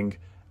planning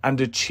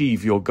and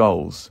achieve your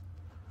goals.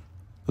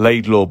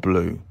 Laidlaw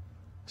Blue.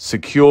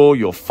 Secure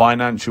your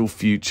financial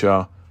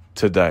future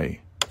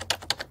today.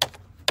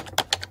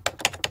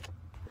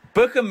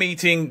 Book a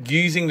meeting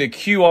using the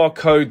QR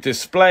code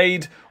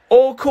displayed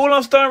or call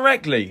us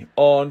directly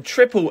on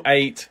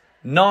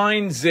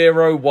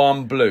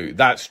 888-901-BLUE.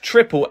 That's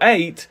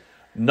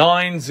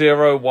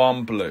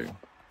 888-901-BLUE.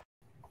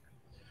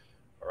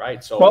 All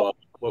right, so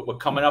we're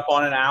coming up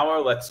on an hour.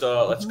 Let's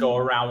go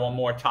around one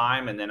more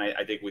time, and then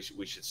I think we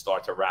should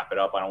start to wrap it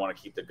up. I don't want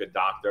to keep the good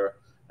doctor.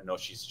 I know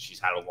she's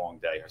had a long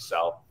day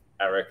herself.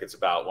 Eric, it's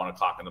about 1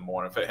 o'clock in the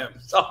morning for him.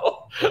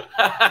 So,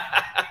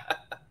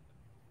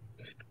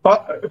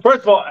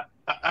 first of all,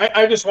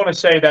 I just want to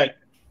say that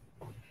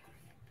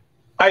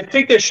I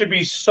think there should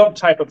be some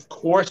type of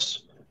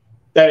course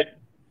that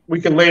we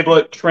can label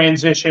it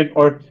transition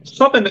or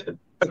something,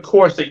 a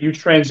course that you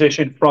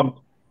transition from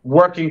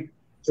working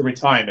to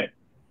retirement.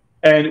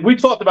 And we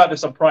talked about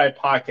this on prior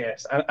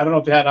podcasts. I don't know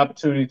if you had an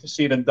opportunity to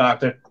see them,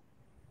 Doctor,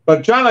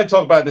 but John and I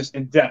talked about this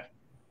in depth.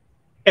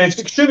 And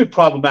it's extremely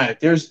problematic.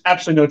 There's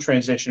absolutely no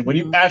transition. When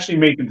you actually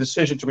make the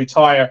decision to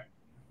retire,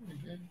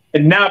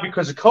 and now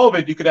because of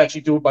COVID, you could actually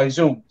do it by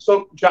Zoom.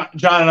 So John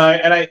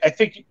and I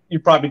think you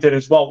probably did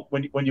as well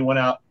when you went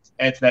out,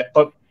 Antoinette,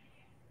 but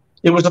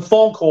it was a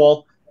phone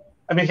call.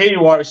 I mean, here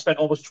you are, you spent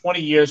almost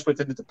 20 years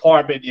within the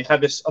department. You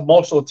have this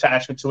emotional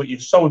attachment to it. You're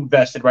so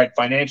invested, right?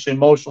 Financially,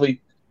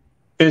 emotionally,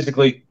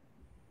 physically.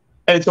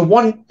 And it's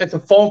a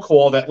phone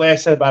call that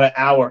lasted about an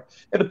hour.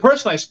 And the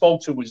person I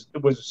spoke to was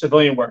a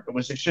civilian worker.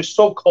 Was just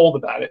so cold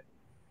about it.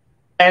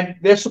 And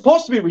they're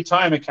supposed to be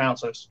retirement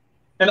counselors.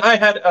 And I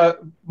had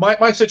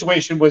my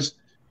situation was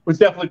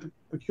definitely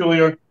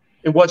peculiar.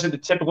 It wasn't the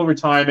typical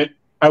retirement.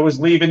 I was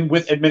leaving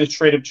with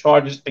administrative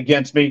charges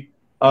against me,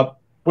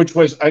 which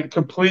was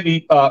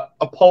completely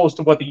opposed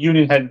to what the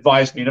union had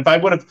advised me. And if I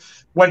would have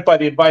went by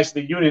the advice of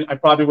the union, I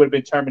probably would have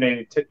been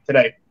terminated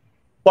today.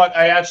 But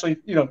I actually,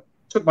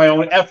 took my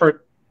own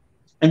effort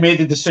and made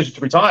the decision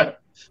to retire.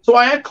 So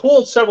I had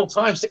called several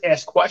times to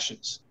ask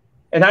questions,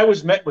 and I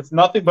was met with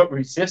nothing but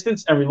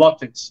resistance and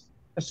reluctance,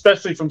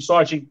 especially from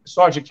Sergeant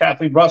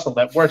Kathleen Russell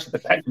that works at the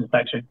pension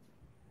section.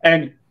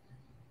 And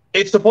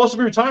it's supposed to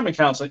be retirement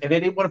counseling, and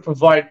they didn't want to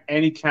provide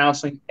any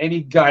counseling,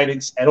 any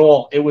guidance at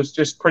all. It was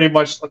just pretty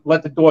much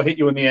let the door hit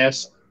you in the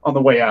ass on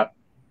the way out.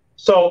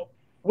 So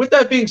with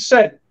that being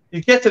said,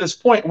 you get to this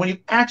point when you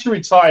actually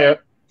retire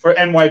for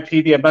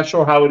NYPD. I'm not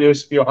sure how it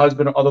is for your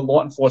husband or other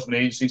law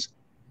enforcement agencies.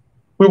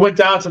 We went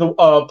down to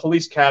the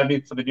police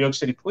academy for the New York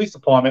City Police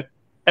Department,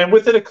 and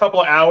within a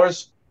couple of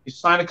hours, you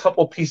sign a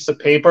couple of pieces of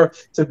paper.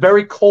 It's a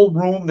very cold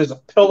room. There's a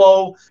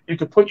pillow. You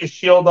can put your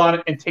shield on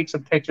it and take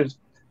some pictures.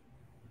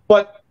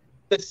 But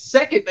the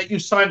second that you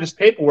sign this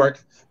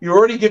paperwork, you're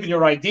already given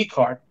your ID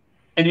card.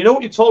 And you know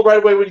what you're told right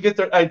away when you get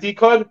the ID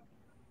card?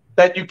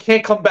 That you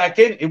can't come back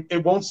in.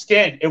 It won't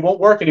scan. It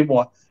won't work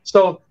anymore.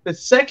 So the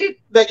second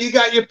that you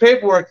got your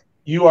paperwork,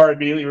 you are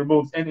immediately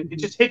removed. And it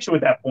just hits you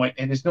at that point,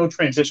 and there's no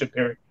transition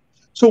period.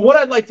 So what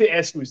I'd like to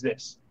ask you is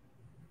this.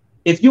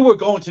 If you were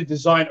going to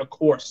design a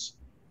course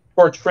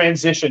for a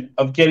transition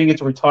of getting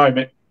into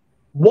retirement,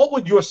 what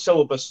would your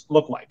syllabus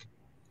look like?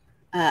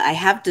 I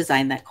have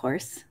designed that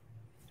course.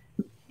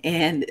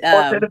 And I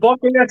have it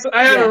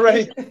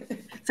already.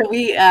 So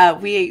we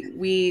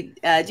do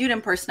it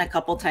in person a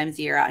couple times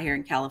a year out here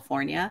in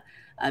California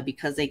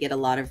because they get a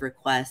lot of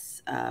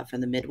requests from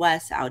the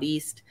Midwest, out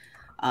east.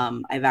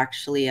 I'm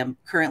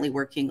currently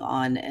working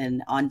on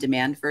an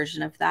on-demand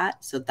version of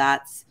that. So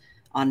that's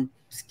on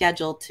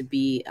schedule to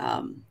be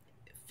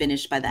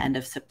finished by the end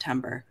of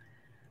September.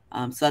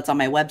 So that's on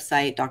my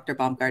website,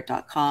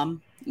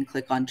 drbaumgart.com. You can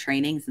click on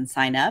trainings and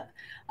sign up.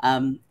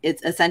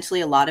 It's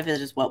essentially, a lot of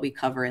it is what we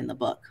cover in the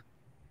book.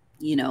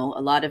 You know,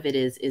 a lot of it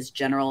is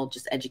general,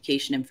 just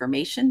education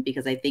information,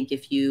 because I think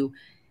if you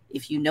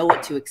know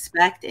what to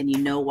expect and you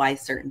know why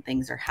certain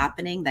things are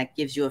happening, that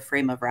gives you a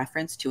frame of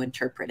reference to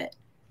interpret it,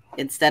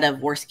 instead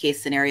of worst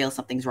case scenario,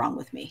 something's wrong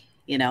with me,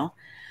 you know?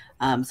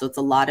 So it's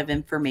a lot of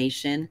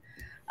information.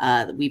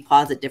 We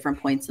pause at different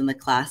points in the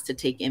class to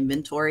take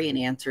inventory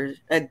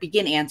and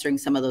begin answering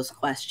some of those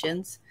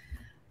questions.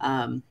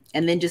 And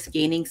then just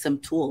gaining some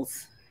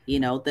tools. You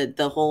know,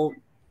 the whole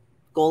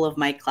goal of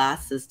my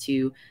class is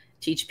to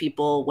teach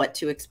people what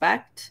to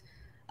expect,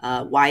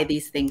 why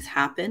these things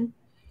happen,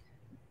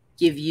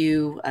 give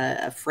you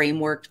a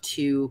framework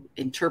to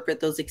interpret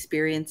those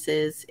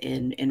experiences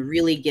and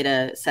really get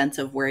a sense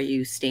of where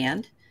you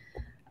stand.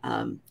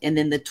 And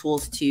then the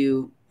tools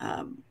to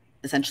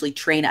essentially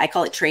train. I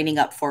call it training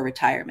up for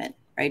retirement,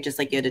 right? Just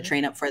like you had to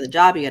train up for the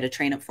job, you had to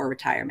train up for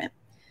retirement.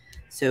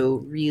 So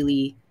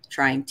really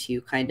trying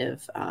to kind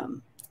of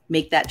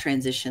make that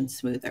transition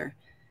smoother.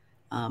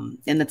 And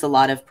it's a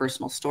lot of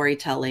personal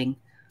storytelling.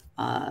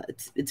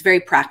 It's very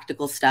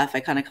practical stuff. I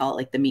kind of call it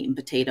like the meat and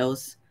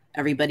potatoes.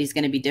 Everybody's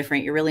going to be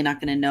different. You're really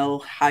not going to know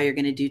how you're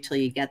going to do till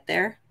you get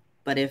there.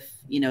 But if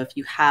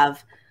you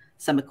have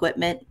some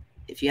equipment,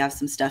 if you have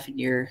some stuff in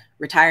your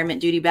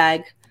retirement duty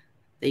bag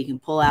that you can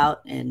pull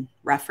out and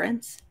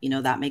reference,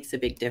 that makes a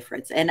big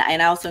difference. And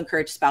I also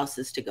encourage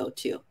spouses to go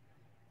too.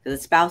 Because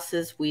as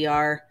spouses, we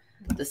are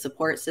the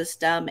support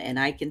system. And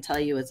I can tell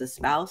you, as a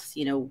spouse,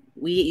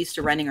 we get used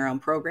to running our own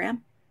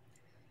program.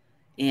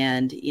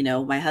 And,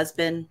 my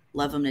husband,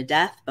 love him to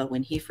death. But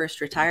when he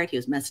first retired, he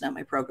was messing up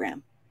my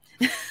program.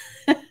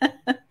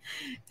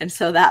 And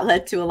so that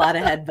led to a lot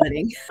of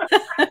headbutting.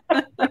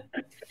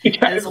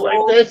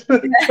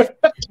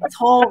 This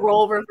whole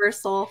role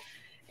reversal.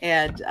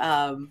 And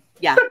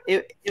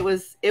it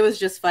was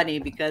just funny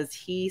because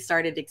he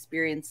started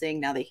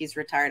experiencing, now that he's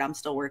retired, I'm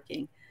still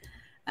working.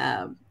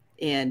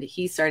 And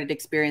he started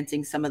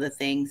experiencing some of the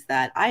things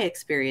that I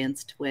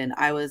experienced when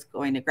I was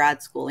going to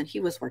grad school and he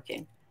was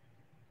working.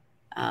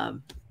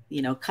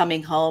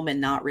 Coming home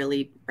and not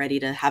really ready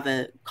to have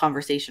a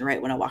conversation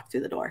right when I walked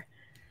through the door.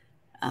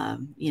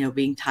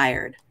 Being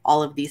tired,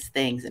 all of these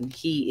things. And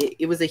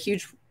it was a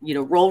huge,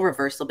 role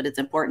reversal, but it's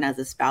important as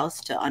a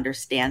spouse to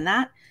understand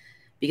that,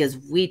 because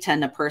we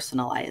tend to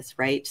personalize,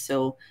 right?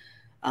 So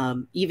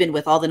even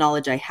with all the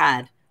knowledge I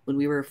had, when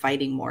we were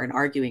fighting more and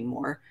arguing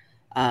more,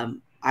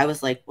 I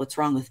was like, what's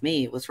wrong with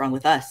me? What's wrong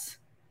with us?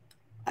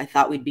 I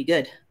thought we'd be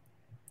good,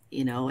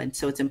 and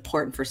so it's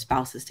important for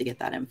spouses to get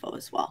that info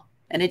as well.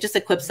 And it just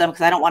equips them,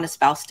 because I don't want a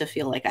spouse to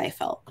feel like I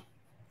felt.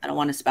 I don't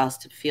want a spouse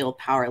to feel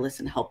powerless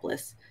and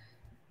helpless.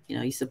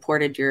 You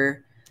supported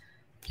your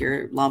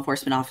law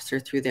enforcement officer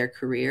through their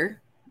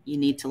career. You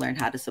need to learn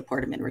how to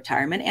support them in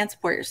retirement and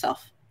support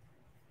yourself,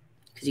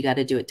 because you got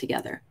to do it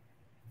together.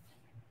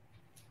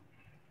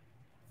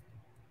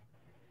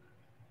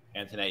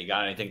 Antoinette, you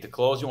got anything to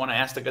close you want to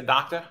ask the good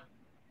doctor?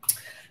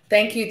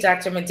 Thank you,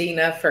 Dr.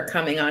 Medina, for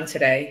coming on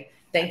today.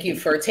 Thank you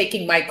for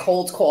taking my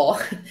cold call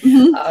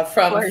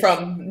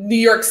from New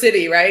York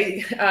City,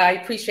 right? I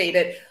appreciate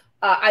it.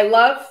 I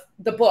love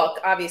the book,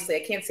 obviously. I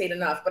can't say it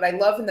enough, but I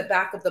love in the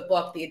back of the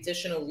book the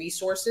additional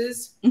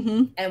resources.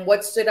 And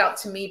what stood out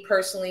to me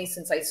personally,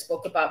 since I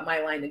spoke about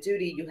my line of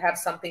duty, you have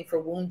something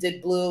for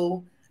Wounded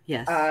Blue,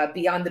 yes,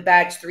 Beyond the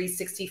Badge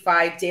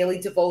 365, daily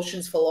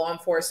devotions for law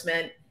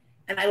enforcement.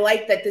 And I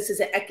like that this is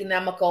an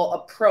economical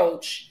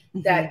approach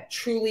that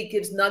truly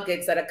gives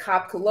nuggets that a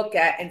cop could look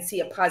at and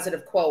see a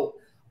positive quote,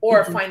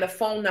 or find a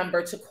phone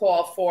number to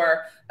call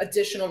for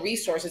additional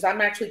resources. I'm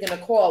actually going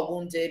to call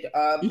Wounded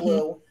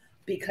Blue,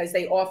 because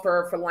they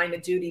offer for line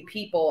of duty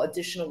people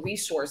additional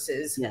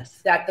resources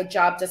that the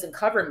job doesn't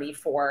cover me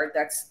for.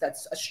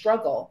 That's a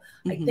struggle.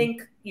 I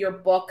think your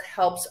book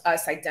helps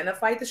us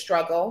identify the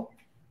struggle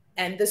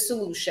and the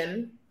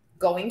solution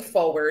going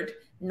forward,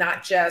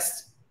 not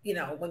just,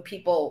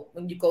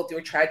 when you go through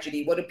a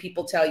tragedy, what do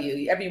people tell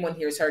you? Everyone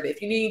here has heard it.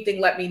 If you need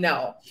anything, let me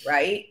know,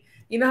 right?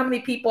 You know how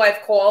many people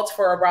I've called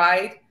for a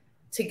ride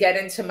to get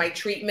into my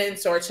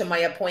treatments or to my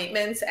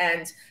appointments,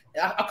 and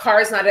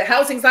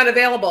housing's not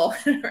available,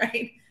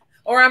 right?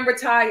 Or I'm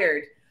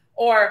retired,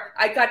 or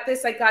I got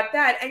this, I got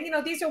that.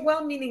 And, these are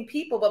well-meaning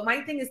people, but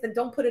my thing is, then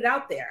don't put it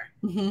out there.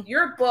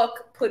 Your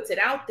book puts it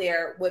out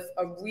there with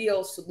a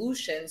real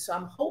solution. So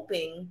I'm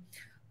hoping,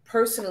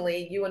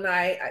 personally, you and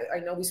I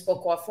know we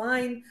spoke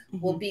offline,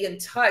 we'll be in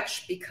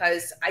touch,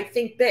 because I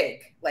think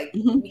big, like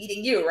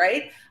meeting you,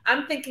 right?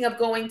 I'm thinking of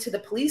going to the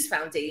police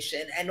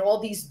foundation and all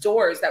these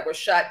doors that were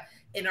shut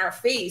in our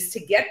face to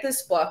get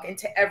this book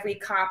into every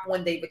cop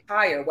when they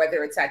retire,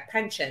 whether it's at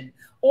pension,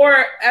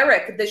 or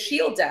Eric, the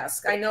Shield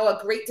desk. I know a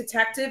great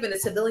detective and a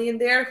civilian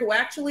there who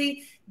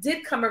actually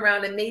did come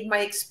around and made my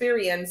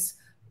experience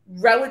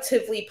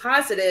relatively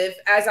positive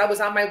as I was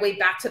on my way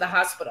back to the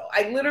hospital.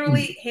 I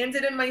literally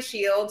handed in my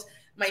Shield.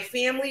 My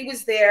family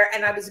was there,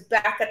 and I was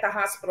back at the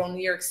hospital in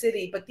New York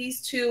City. But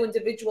these two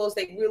individuals,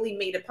 they really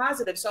made it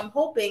positive. So I'm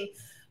hoping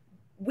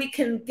we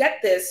can get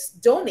this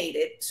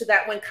donated so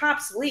that when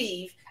cops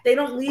leave, they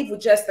don't leave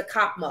with just the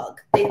cop mug.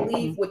 They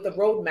leave with the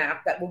roadmap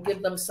that will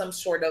give them some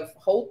sort of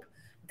hope,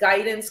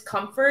 guidance,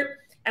 comfort.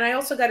 And I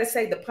also got to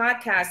say, the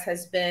podcast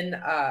has been,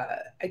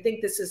 I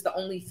think this is the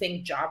only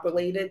thing job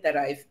related that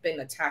I've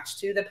been attached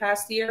to the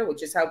past year,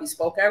 which is how we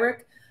spoke,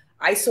 Eric.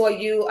 I saw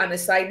you, on a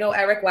side note,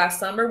 Eric, last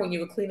summer when you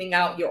were cleaning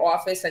out your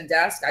office and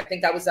desk. I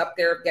think I was up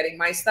there getting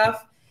my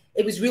stuff.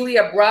 It was really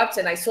abrupt,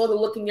 and I saw the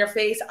look in your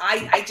face.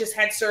 I just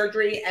had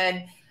surgery,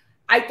 and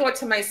I thought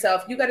to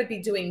myself, you got to be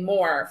doing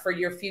more for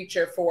your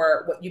future,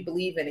 for what you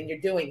believe in, and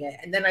you're doing it.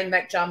 And then I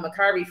met John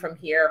McCarvey from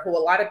here, who a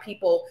lot of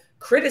people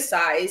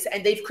criticize,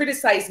 and they've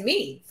criticized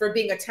me for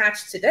being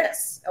attached to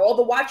this. All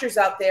the watchers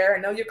out there, I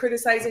know you're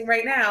criticizing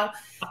right now,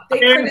 they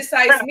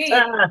criticize me,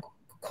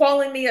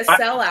 calling me a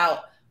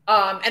sellout.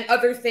 And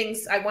other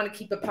things. I want to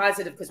keep it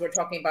positive because we're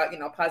talking about,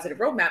 positive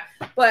roadmap.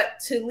 But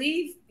to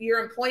leave your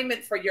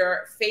employment for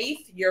your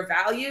faith, your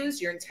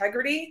values, your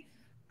integrity,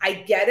 I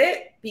get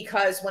it,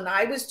 because when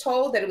I was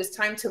told that it was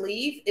time to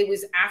leave, it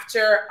was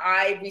after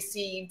I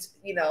received,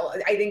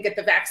 I didn't get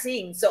the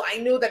vaccine. So I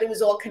knew that it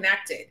was all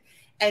connected.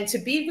 And to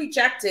be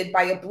rejected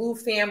by a blue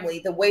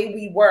family the way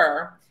we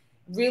were,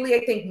 really,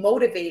 I think,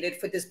 motivated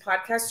for this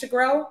podcast to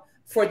grow,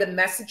 for the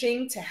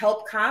messaging to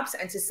help cops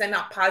and to send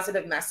out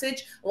positive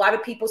message. A lot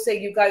of people say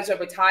you guys are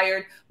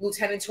retired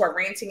lieutenants who are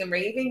ranting and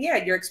raving.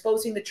 Yeah, you're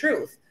exposing the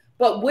truth.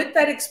 But with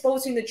that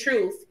exposing the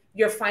truth,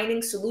 you're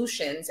finding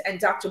solutions. And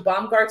Dr.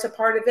 Baumgart's a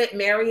part of it.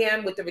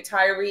 Marianne with the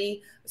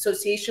Retiree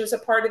Association is a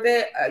part of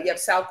it. You have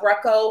Sal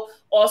Greco.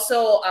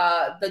 Also,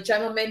 the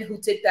gentleman who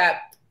did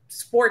that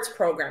sports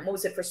program. What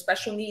was it, for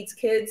special needs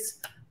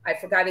kids? I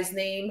forgot his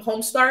name.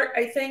 Homestart,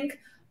 I think.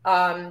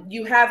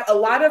 You have a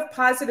lot of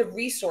positive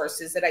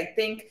resources that I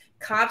think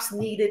cops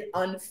needed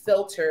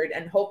unfiltered,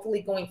 and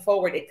hopefully going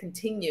forward, it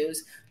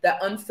continues.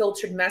 The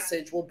unfiltered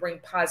message will bring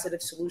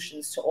positive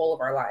solutions to all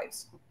of our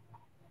lives.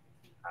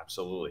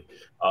 Absolutely.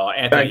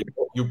 Anthony,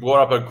 you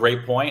brought up a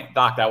great point.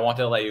 Doc, I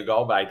wanted to let you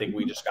go, but I think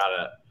we just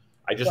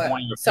I just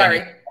want your opinion.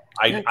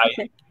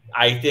 Sorry.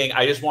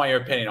 I just want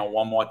your opinion on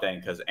one more thing,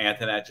 because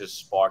Antoinette just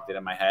sparked it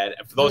in my head.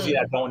 And for those of you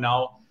that don't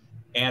know,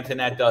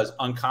 Antoinette does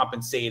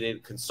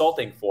uncompensated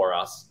consulting for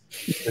us,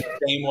 the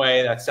same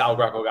way that Sal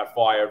Greco got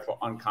fired for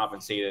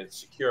uncompensated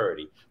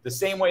security, the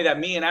same way that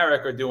me and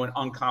Eric are doing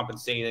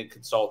uncompensated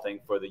consulting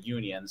for the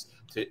unions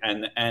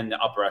and the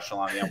upper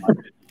echelon of the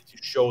NYPD, to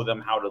show them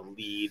how to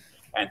lead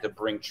and to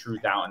bring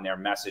truth out in their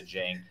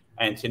messaging,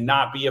 and to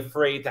not be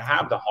afraid to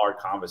have the hard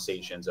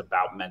conversations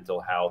about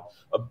mental health,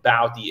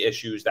 about the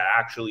issues that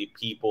actually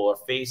people are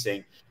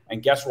facing.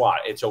 And guess what?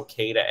 It's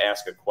okay to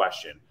ask a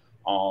question.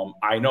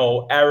 I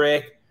know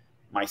Eric,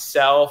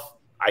 myself,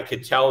 I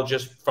could tell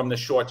just from the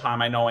short time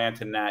I know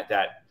Antoinette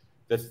that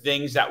the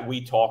things that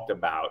we talked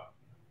about,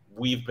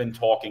 we've been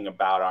talking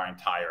about our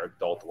entire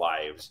adult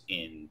lives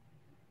in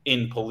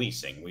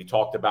policing. We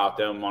talked about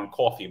them on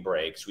coffee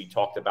breaks. We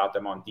talked about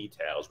them on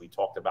details. We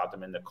talked about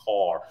them in the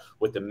car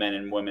with the men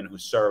and women who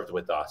served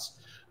with us.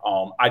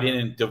 I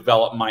didn't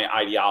develop my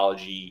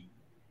ideology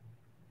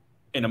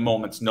in a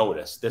moment's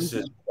notice. This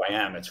is who I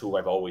am. It's who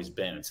I've always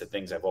been. It's the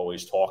things I've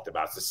always talked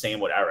about. It's the same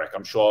with Eric.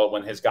 I'm sure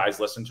when his guys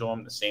listen to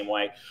him, the same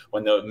way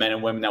when the men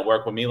and women that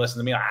work with me listen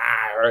to me, like,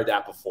 I heard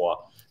that before.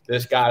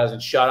 This guy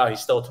doesn't shut up. He's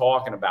still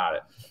talking about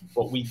it.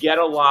 But we get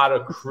a lot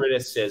of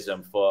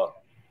criticism for,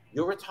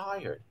 you're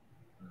retired,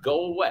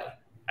 go away.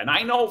 And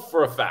I know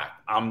for a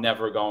fact I'm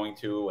never going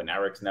to, and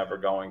Eric's never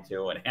going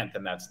to, and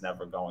Antoinette's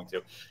never going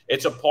to.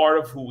 It's a part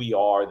of who we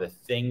are. The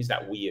things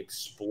that we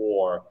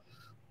explore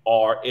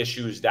are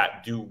issues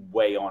that do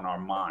weigh on our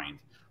mind.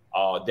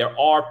 There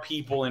are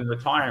people in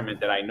retirement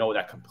that I know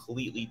that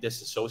completely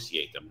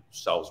disassociate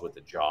themselves with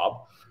the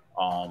job.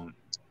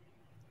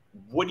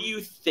 What do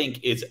you think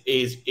is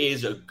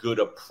a good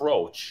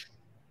approach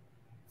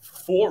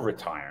for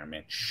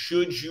retirement?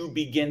 Should you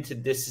begin to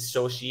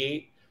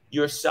disassociate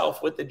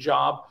yourself with the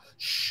job?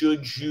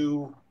 Should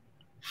you?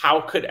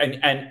 How could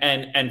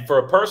and for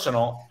a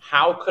personal,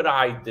 how could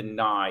I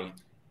deny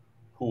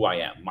who I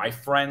am? My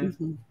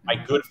friend, my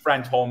good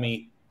friend told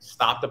me,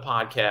 stop the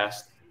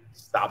podcast,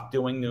 stop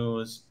doing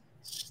news,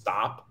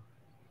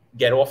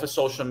 get off of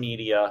social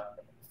media,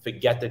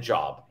 forget the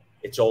job.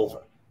 It's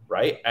over,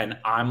 right? And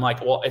I'm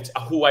like, well, it's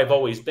who I've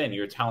always been.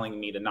 You're telling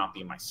me to not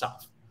be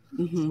myself.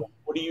 So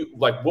what do you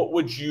like? What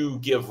would you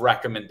give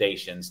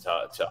recommendations to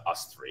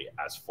us three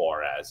as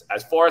far as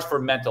for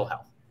mental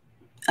health?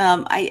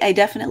 I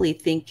definitely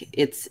think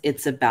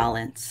it's a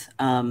balance.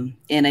 And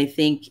I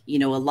think,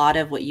 a lot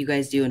of what you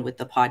guys do and with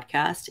the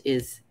podcast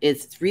is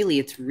it's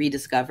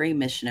rediscovering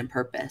mission and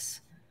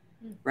purpose,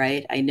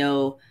 right? I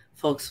know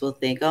folks will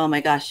think, oh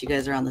my gosh, you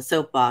guys are on the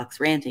soapbox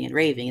ranting and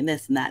raving and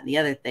this and that and the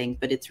other thing,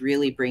 but it's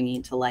really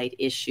bringing to light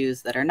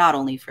issues that are not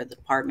only for the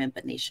department,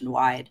 but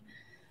nationwide,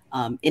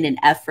 in an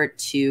effort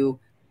to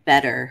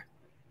better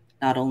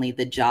not only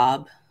the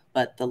job,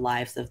 but the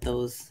lives of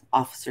those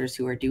officers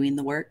who are doing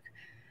the work.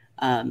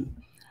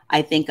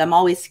 I think I'm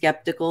always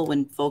skeptical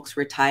when folks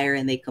retire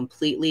and they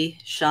completely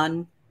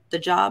shun the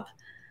job.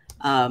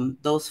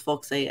 Those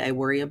folks I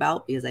worry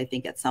about, because I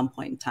think at some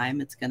point in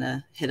time it's going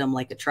to hit them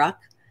like a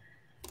truck.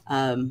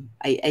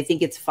 I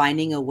think it's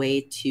finding a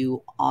way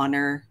to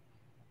honor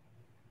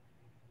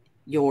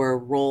your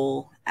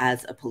role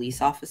as a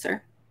police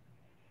officer,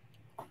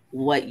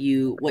 what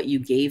you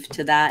gave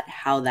to that,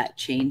 how that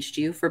changed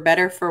you for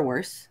better, for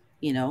worse,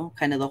 you know,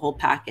 kind of the whole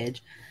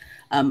package.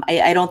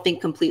 I don't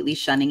think completely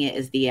shunning it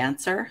is the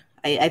answer.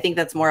 I think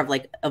that's more of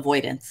like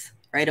avoidance,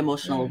 right?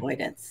 Emotional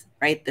avoidance,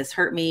 right? This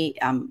hurt me.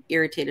 I'm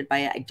irritated by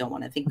it. I don't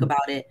want to think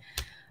about it.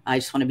 I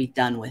just want to be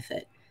done with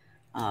it.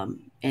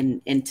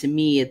 And to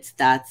me,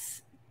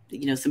 that's,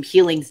 you know, some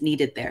healing's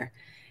needed there.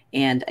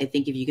 And I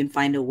think if you can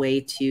find a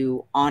way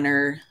to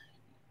honor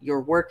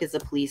your work as a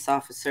police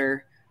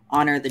officer,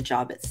 honor the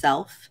job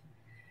itself,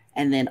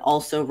 and then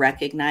also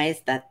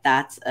recognize that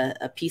that's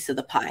a piece of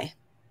the pie.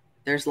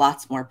 There's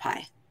lots more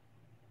pie,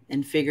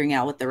 and figuring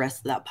out what the rest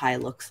of that pie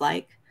looks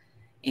like.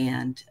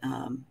 And,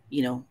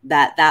 you know,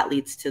 that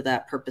leads to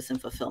that purpose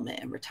and fulfillment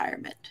and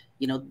retirement.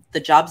 You know, the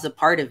job's a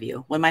part of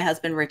you. When my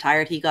husband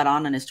retired, he got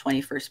on his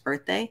 21st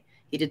birthday.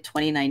 He did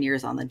 29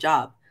 years on the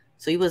job.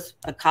 So he was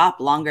a cop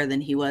longer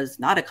than he was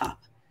not a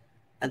cop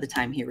at the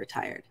time he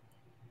retired.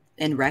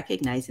 And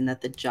recognizing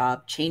that the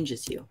job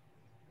changes you,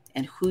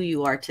 and who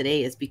you are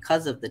today is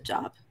because of the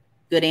job,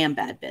 good and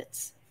bad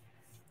bits.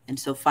 And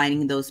so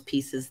finding those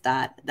pieces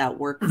that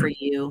work for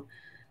you,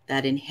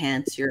 that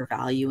enhance your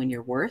value and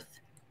your worth,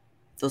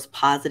 those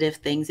positive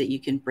things that you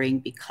can bring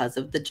because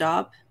of the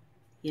job.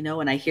 You know,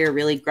 when I hear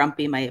really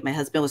grumpy, my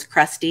husband was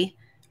crusty,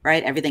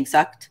 right? Everything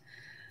sucked.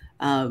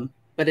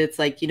 But it's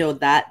like, you know,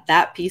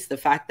 that piece, the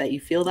fact that you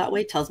feel that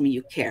way tells me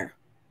you care.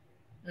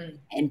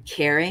 And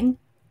caring,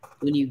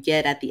 when you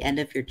get at the end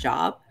of your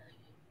job,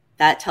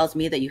 that tells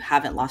me that you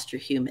haven't lost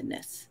your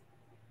humanness.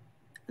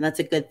 And that's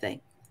a good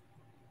thing.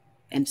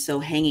 And so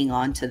hanging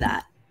on to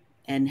that,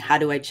 and how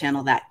do I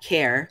channel that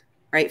care,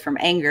 right? From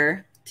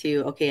anger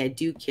to, okay, I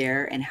do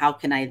care. And how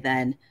can I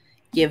then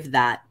give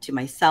that to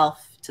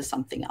myself, to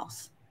something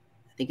else?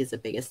 I think is the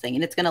biggest thing.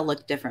 And it's going to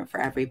look different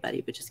for everybody,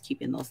 but just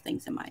keeping those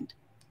things in mind.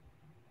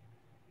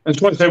 I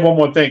just want to say one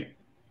more thing.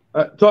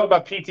 Talk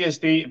about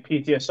PTSD and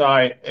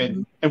PTSI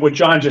and what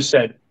John just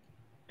said.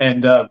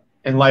 And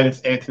in light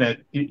of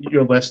Antoinette,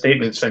 your last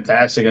statement is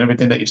fantastic, and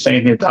everything that you're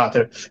saying here,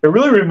 Doctor. It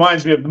really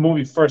reminds me of the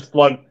movie First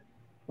Blood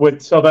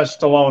with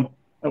Sylvester Stallone,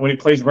 when he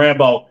plays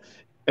Rambo.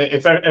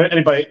 If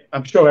anybody,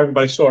 I'm sure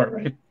everybody saw it,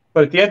 right?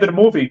 But at the end of the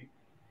movie,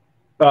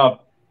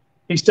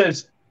 he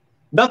says,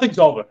 "Nothing's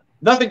over.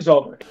 Nothing's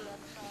over."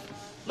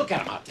 Look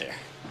at him out there.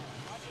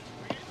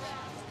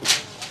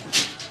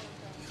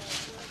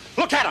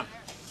 Look at him.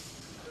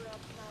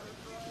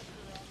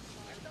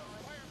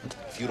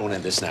 If you don't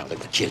end this now, they're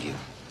gonna kill you.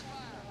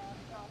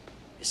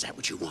 Is that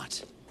what you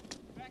want?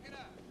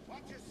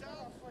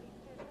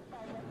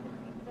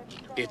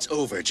 It's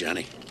over,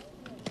 Johnny.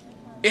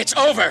 It's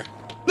over!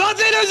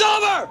 Nothing is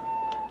over!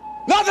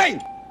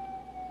 Nothing!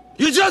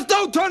 You just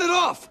don't turn it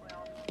off!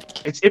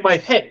 It's in my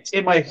head. It's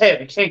in my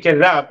head. I can't get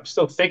it out. I'm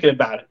still thinking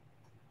about it.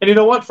 And you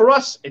know what? For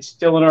us, it's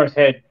still in our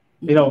head.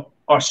 You know,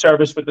 our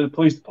service with the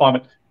police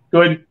department,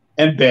 good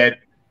and bad.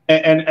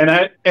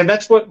 And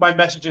that's what my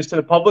message is to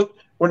the public.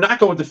 We're not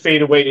going to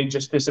fade away and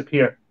just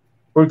disappear.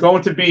 We're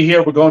going to be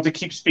here. We're going to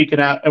keep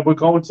speaking out, and we're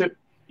going to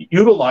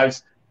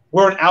utilize.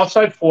 We're an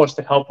outside force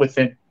to help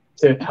within,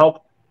 to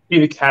help be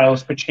the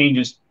catalyst for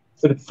changes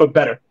for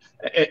better.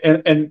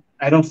 And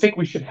I don't think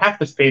we should have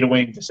to fade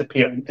away and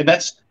disappear. And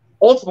that's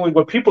ultimately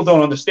what people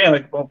don't understand.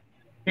 Like, well,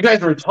 you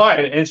guys are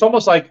retired, and it's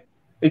almost like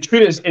they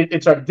treat it as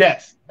it's our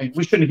death. Like,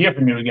 we shouldn't hear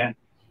from you again.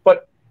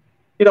 But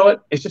you know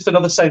what? It's just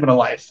another segment of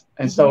life.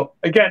 And so,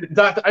 again,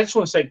 Doctor, I just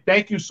want to say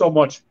thank you so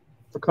much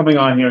for coming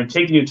on here and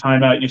taking your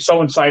time out. You're so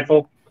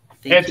insightful.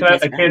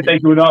 Antoinette, I can't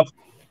thank you enough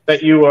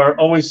that you are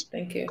always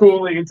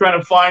cooling and trying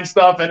to find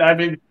stuff. And I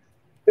mean,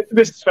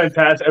 this is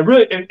fantastic. I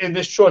really, in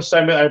this short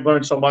segment, I've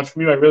learned so much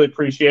from you. I really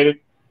appreciate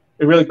it.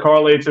 It really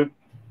correlates to,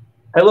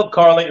 I love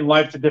correlating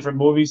life to different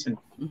movies and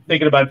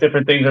thinking about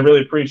different things. I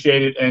really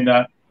appreciate it. And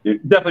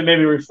it definitely made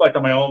me reflect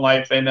on my own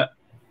life. And,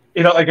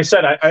 you know, like I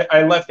said,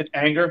 I left in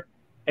anger,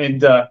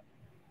 and,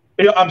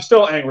 you know, I'm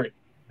still angry.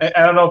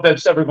 I don't know if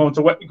that's ever going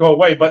to go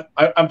away, but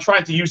I'm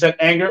trying to use that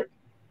anger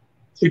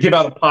to give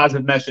out a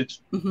positive message,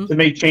 to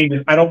make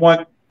changes. I don't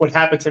want what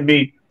happened to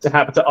me to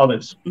happen to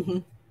others.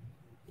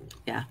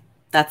 Yeah,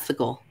 that's the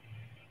goal.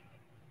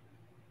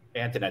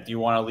 Antoinette, do you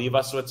want to leave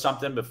us with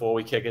something before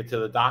we kick it to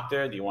the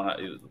doctor? Do you want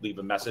to leave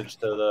a message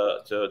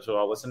to to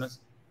our listeners?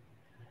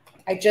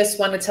 I just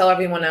want to tell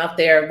everyone out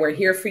there, we're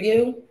here for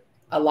you.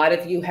 A lot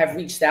of you have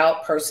reached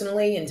out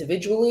personally,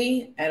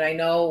 individually, and I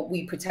know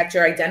we protect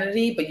your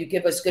identity, but you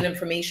give us good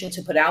information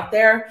to put out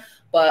there.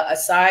 But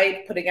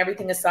aside, putting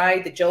everything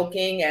aside, the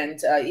joking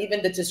and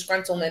even the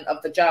disgruntlement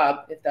of the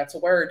job, if that's a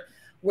word,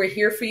 we're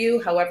here for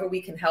you however we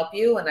can help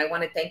you. And I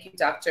want to thank you,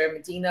 Dr.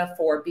 Medina,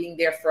 for being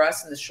there for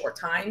us in this short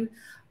time.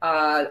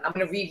 I'm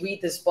going to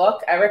reread this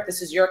book. Eric,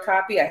 this is your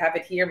copy. I have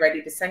it here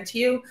ready to send to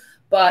you.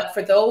 But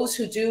for those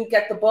who do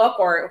get the book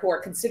or who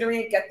are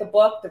considering it, get the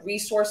book. The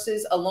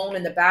resources alone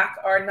in the back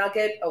are a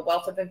nugget, a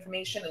wealth of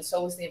information, and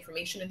so is the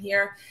information in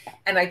here.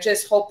 And I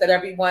just hope that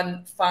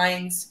everyone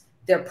finds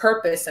their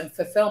purpose and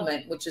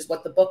fulfillment, which is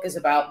what the book is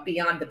about,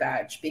 beyond the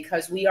badge,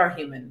 because we are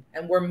human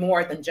and we're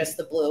more than just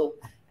the blue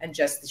and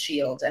just the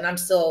shield. And I'm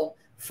still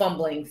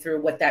fumbling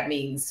through what that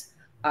means.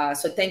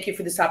 So thank you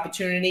for this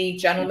opportunity,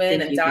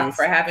 gentlemen, and Doc,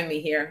 for having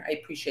me here. I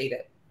appreciate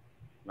it.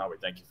 No, we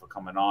thank you for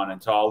coming on.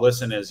 And to our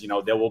listeners,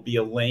 there will be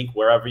a link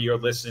wherever you're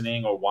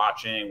listening or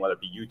watching, whether it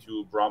be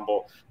YouTube,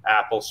 Rumble,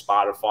 Apple,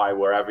 Spotify,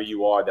 wherever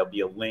you are, there'll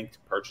be a link to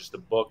purchase the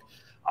book.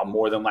 I'll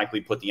more than likely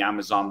put the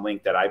Amazon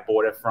link that I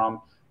bought it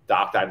from.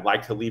 Doc, I'd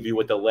like to leave you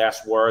with the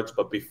last words,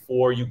 but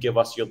before you give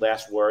us your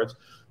last words,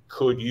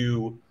 could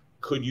you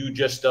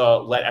just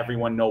let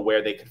everyone know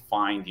where they could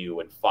find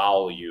you and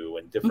follow you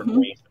and different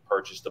ways to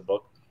purchase the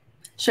book?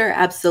 Sure,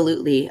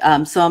 absolutely.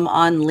 So I'm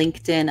on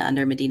LinkedIn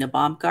under Medina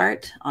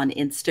Baumgart, on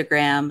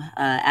Instagram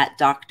at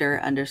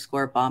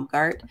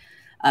Dr._Baumgart.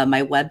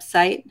 My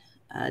website,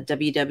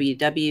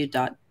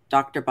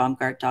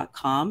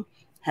 www.drbaumgart.com,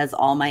 has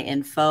all my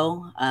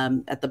info.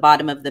 At the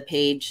bottom of the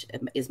page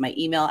is my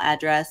email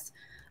address.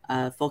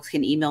 Folks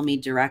can email me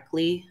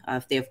directly.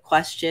 If they have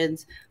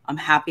questions, I'm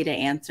happy to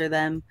answer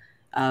them.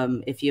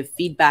 If you have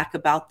feedback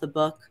about the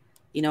book,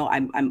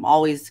 I'm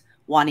always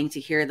wanting to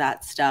hear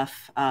that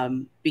stuff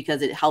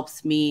because it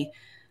helps me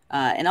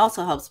and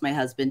also helps my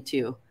husband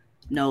too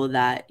know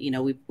that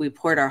we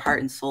poured our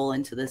heart and soul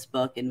into this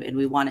book and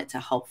we want it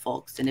to help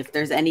folks. And if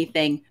there's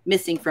anything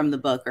missing from the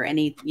book or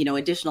any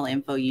additional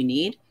info you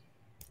need,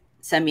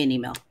 send me an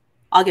email.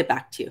 I'll get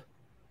back to you.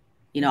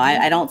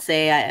 I don't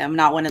say I'm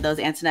not one of those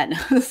Antoinette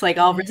knows, like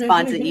I'll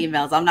respond to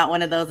emails. I'm not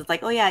one of those. It's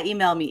like, oh yeah,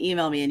 email me,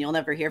 and you'll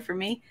never hear from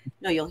me.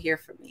 No, you'll hear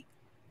from me.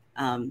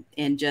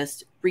 And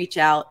just reach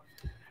out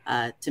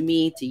to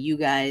me, to you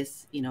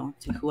guys,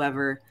 to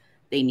whoever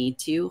they need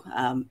to.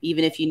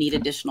 Even if you need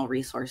additional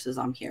resources,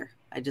 I'm here.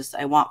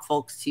 I want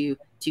folks to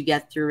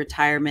get through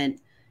retirement.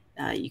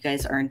 You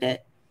guys earned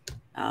it,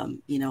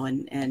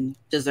 and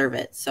deserve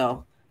it.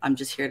 So I'm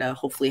just here to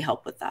hopefully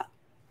help with that.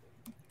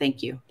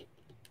 Thank you.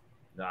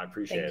 No, I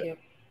appreciate it.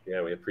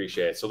 Yeah, we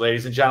appreciate it. So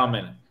ladies and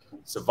gentlemen,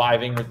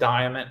 surviving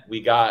retirement, we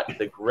got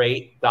the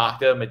great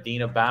Dr.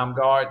 Medina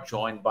Baumgart,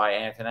 joined by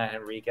Antoinette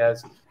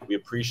Henriquez. We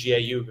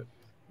appreciate you.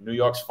 New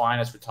York's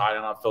finest retired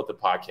and unfiltered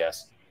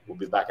podcast. We'll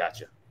be back at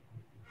you.